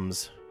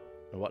drums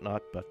and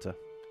whatnot. But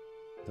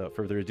without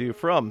further ado,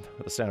 from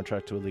the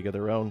soundtrack to A League of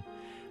Their Own,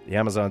 the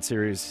Amazon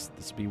series,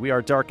 this will be We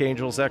Are Dark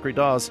Angels, Zachary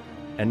Dawes,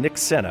 and Nick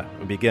Senna.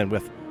 We begin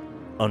with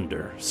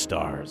Under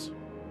Stars.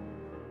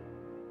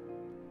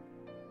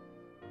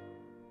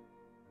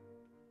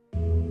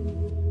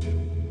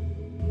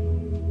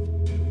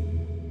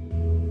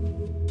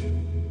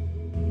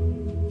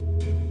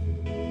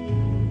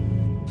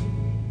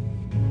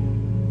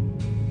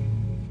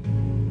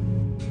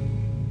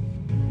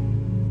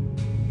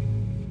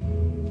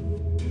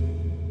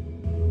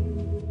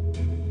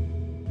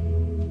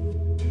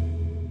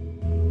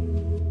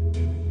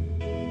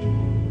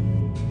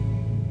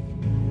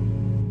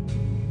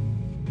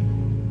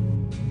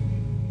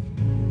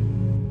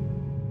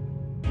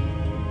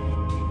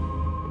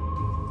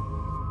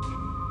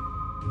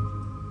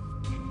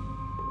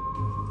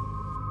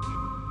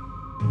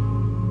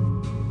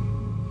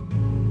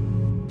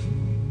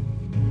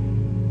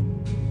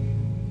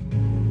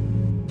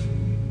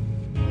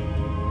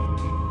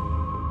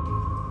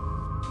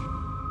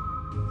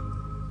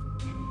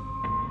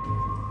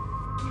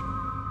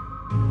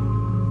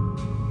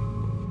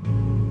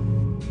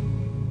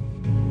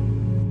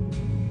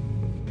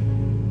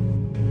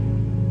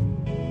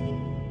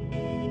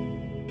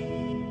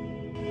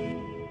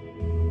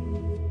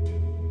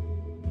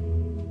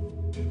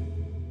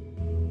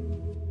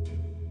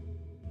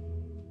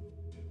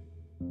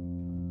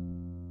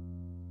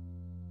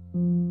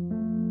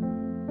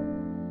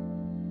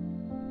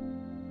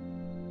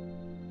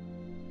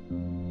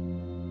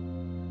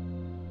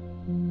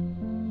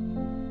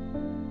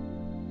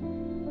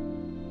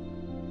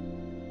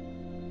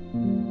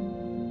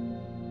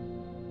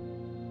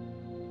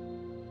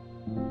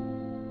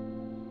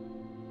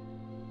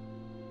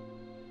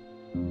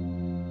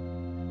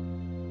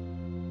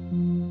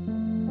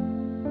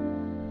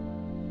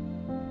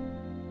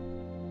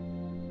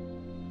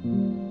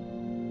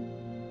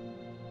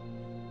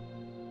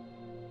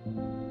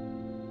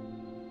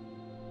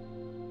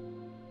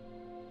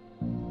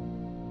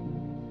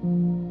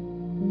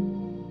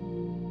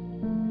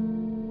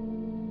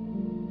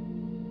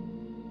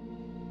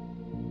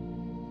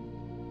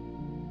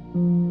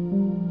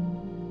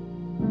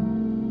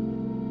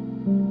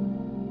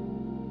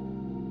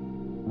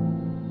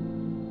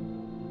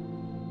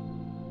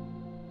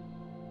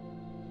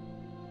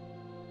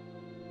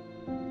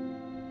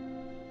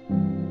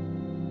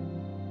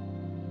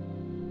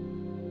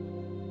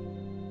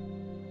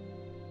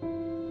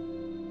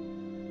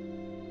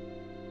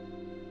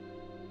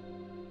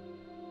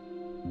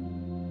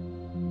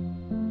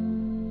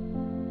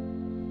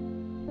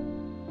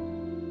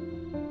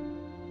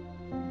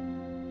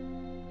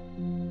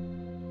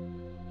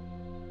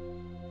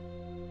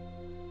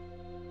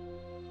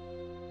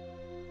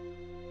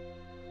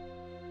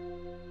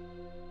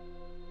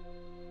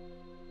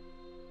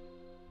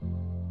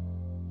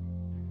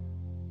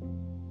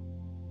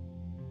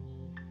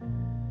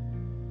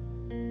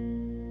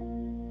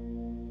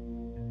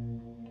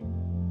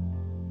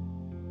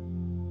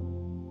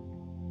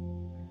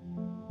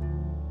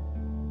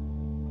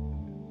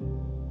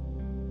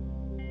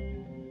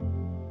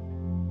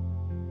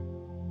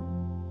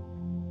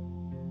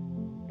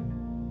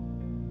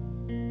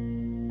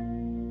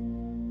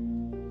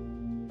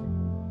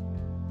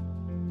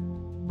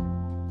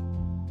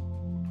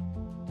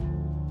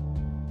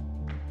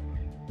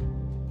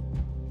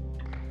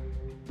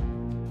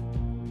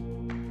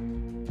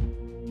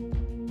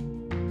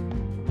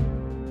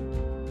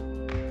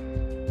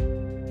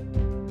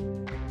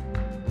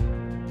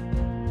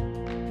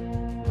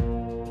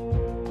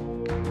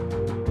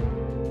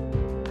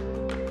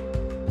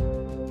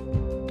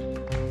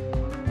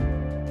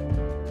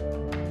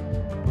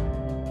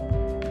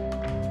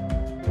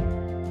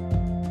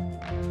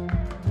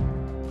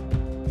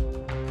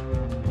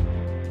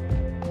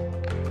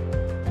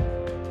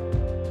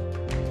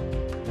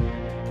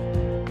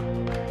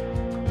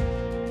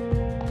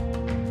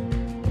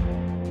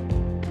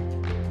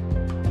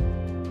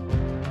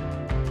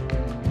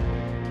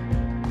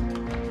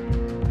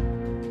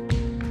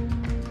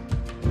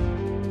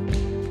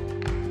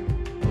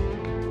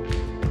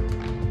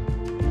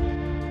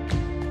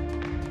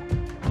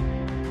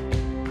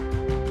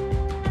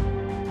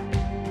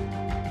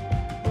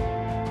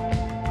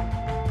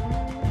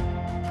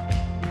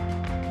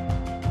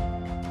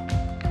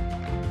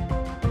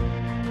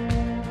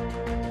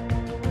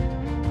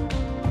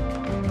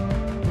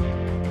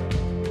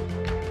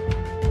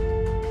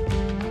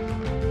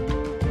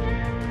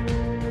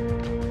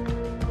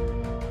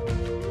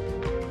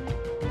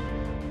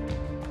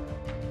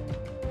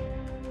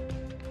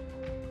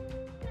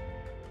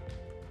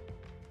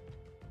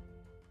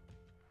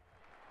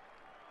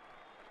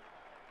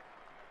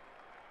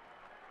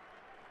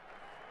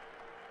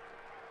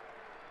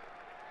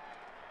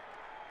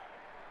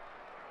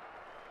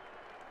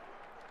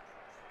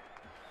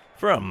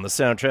 From the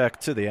soundtrack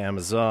to the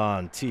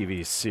Amazon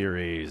TV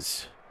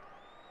series,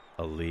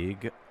 A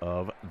League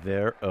of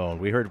Their Own.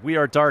 We heard We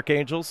Are Dark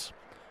Angels,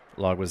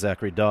 along with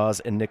Zachary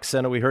Dawes and Nick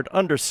Senna. We heard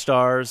Under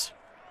Stars,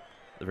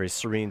 the very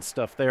serene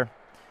stuff there.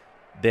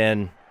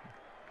 Then,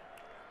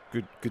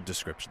 good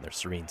description there,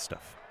 serene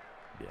stuff.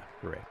 Yeah,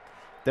 hooray.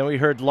 Then we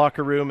heard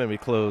Locker Room, and we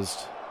closed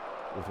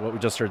with what we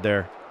just heard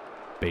there,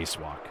 Bass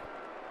Walk.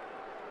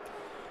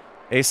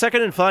 A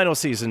second and final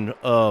season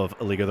of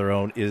A League of Their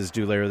Own is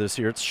due later this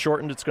year. It's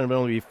shortened. It's going to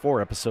only be 4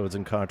 episodes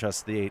in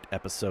contrast to the 8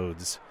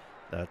 episodes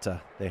that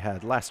they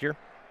had last year.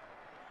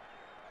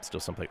 Still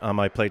something on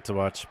my plate to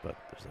watch, but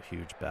there's a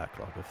huge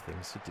backlog of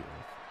things to deal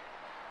with.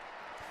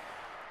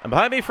 And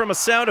behind me from a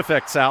sound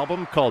effects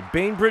album called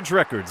Bainbridge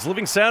Records,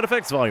 Living Sound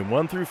Effects Volume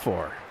 1 through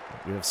 4.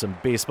 We have some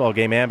baseball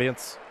game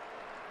ambience,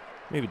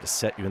 maybe to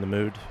set you in the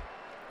mood.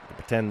 You can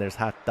pretend there's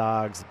hot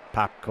dogs, and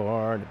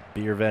popcorn, and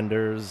beer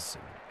vendors.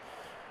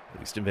 At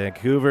least in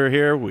Vancouver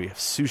here, we have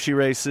sushi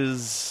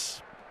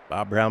races,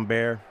 Bob Brown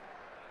Bear,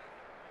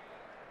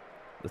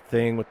 the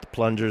thing with the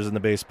plungers and the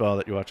baseball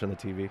that you watch on the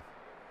TV.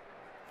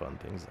 Fun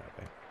things that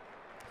way.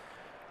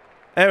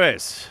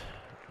 Anyways,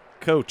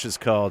 coach is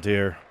called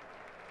here.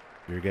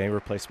 You're getting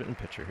replacement and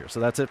pitcher here.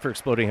 So that's it for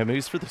Exploding Head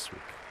Movies for this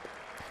week.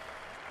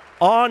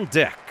 On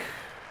deck,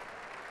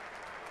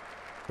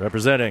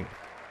 representing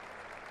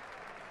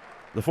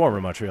the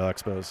former Montreal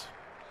Expos,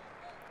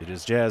 it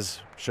is Jazz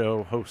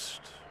Show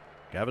host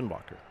Gavin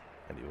Walker,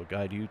 and he will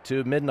guide you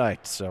to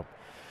midnight. So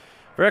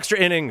for extra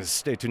innings,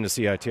 stay tuned to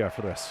CITR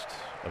for the rest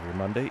of your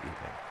Monday evening.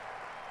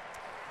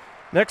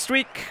 Next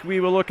week, we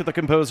will look at the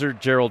composer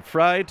Gerald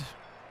Fried.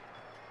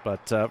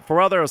 But for a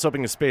while there, I was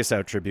hoping to space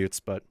out tributes,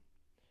 but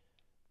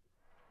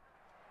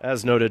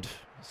as noted,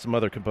 some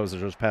other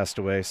composers passed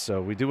away, so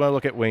we do want to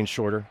look at Wayne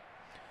Shorter,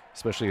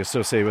 especially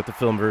associated with the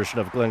film version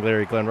of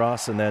Glengarry Glen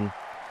Ross, and then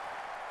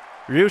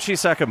Ryuichi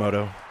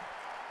Sakamoto,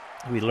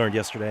 who we learned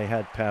yesterday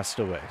had passed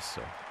away,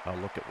 so I'll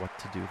look at what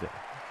to do there.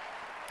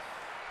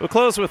 We'll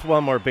close with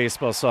one more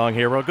baseball song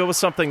here. We'll go with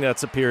something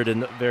that's appeared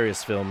in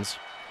various films,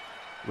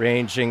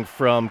 ranging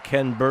from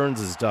Ken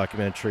Burns'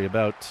 documentary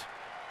about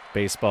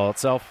baseball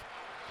itself,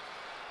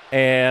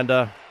 and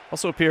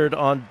also appeared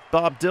on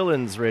Bob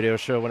Dylan's radio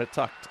show when it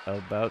talked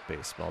about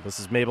baseball. This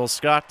is Mabel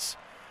Scott,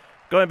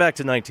 going back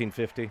to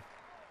 1950.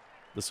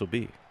 This will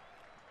be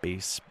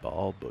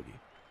Baseball Boogie.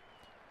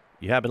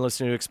 You have been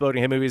listening to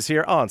Exploding Head Movies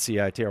here on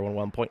CITR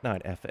 101.9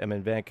 FM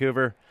in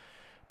Vancouver.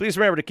 Please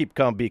remember to keep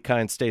calm, be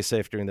kind, stay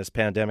safe during this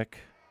pandemic.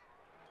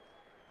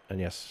 And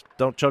yes,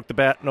 don't choke the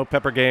bat, no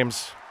pepper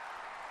games.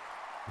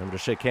 Remember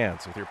to shake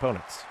hands with your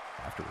opponents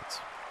afterwards.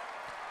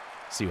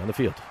 See you on the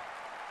field.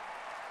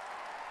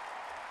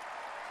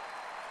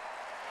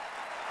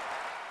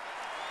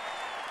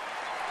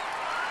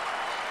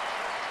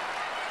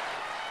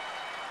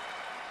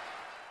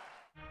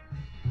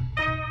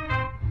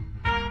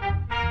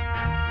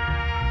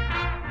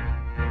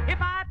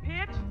 If I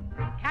pitch,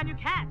 can you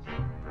catch?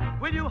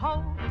 Will you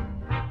hold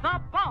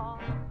the ball?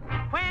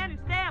 When you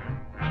step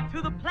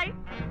to the plate,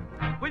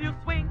 will you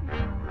swing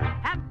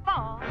and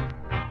fall?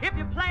 If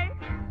you play,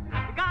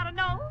 you gotta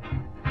know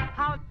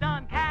how it's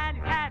done. Can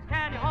you catch?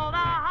 Can you hold a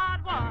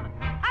hard one?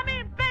 I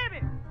mean,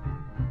 baby,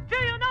 do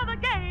you know the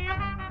game?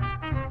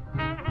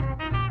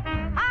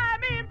 I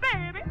mean,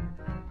 baby,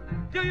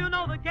 do you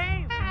know the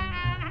game?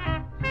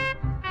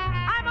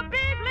 I'm a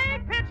big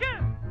league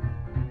pitcher.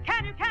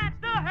 Can you catch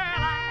the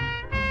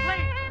hairline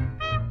plate?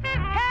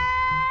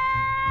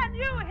 Can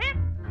you hit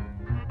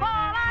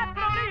ball I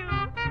throw to you?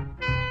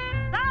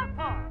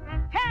 Southpaw,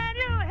 can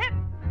you hit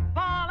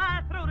ball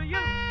I throw to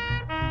you?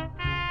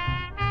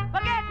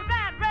 Well, get your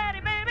bat ready,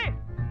 baby.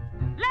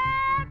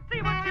 Let's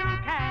see what you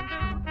can do.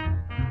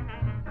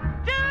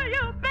 Do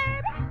you,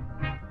 baby,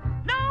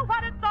 know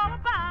what it's all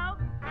about?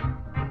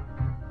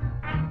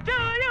 Do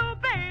you,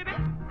 baby,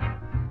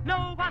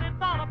 know what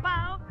it's all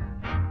about?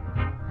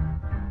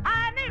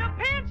 I need a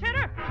pinch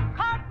hitter,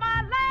 'cause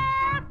my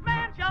last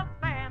man just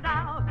fanned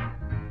out.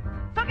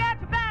 So get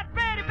your bat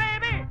ready,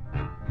 baby.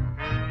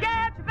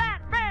 Get your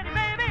bat ready,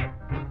 baby.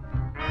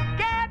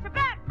 Get your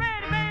bat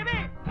ready,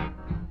 baby.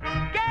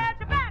 Get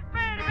your bat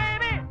ready,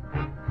 baby.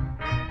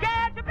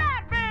 Get your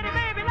bat ready,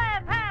 baby.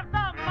 Let's have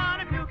some fun.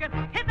 If you can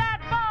hit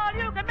that ball,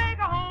 you can make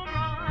a home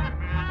run.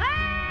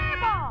 Play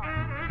ball.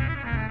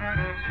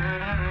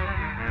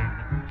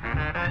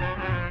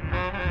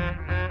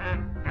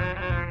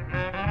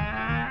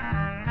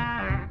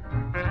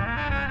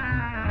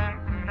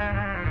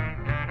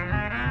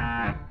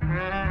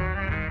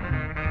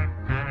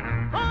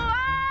 Oh,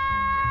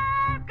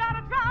 I've got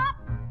a drop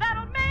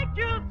that'll make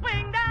you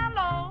swing down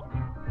low.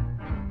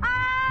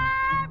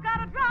 I've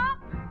got a drop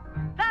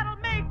that'll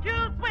make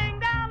you swing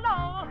down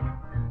low.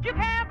 You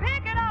can't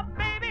pick it up,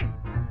 baby.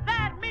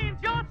 That means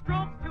your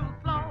stroke's too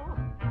slow.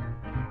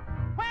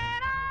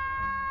 When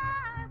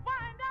I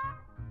wind up,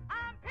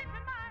 I'm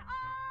pitching my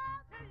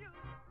all to you.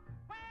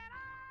 When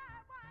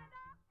I wind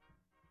up.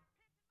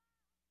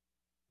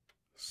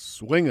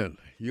 Swingin'.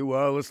 You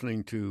are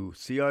listening to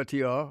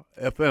CITR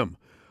FM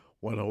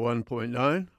 101.9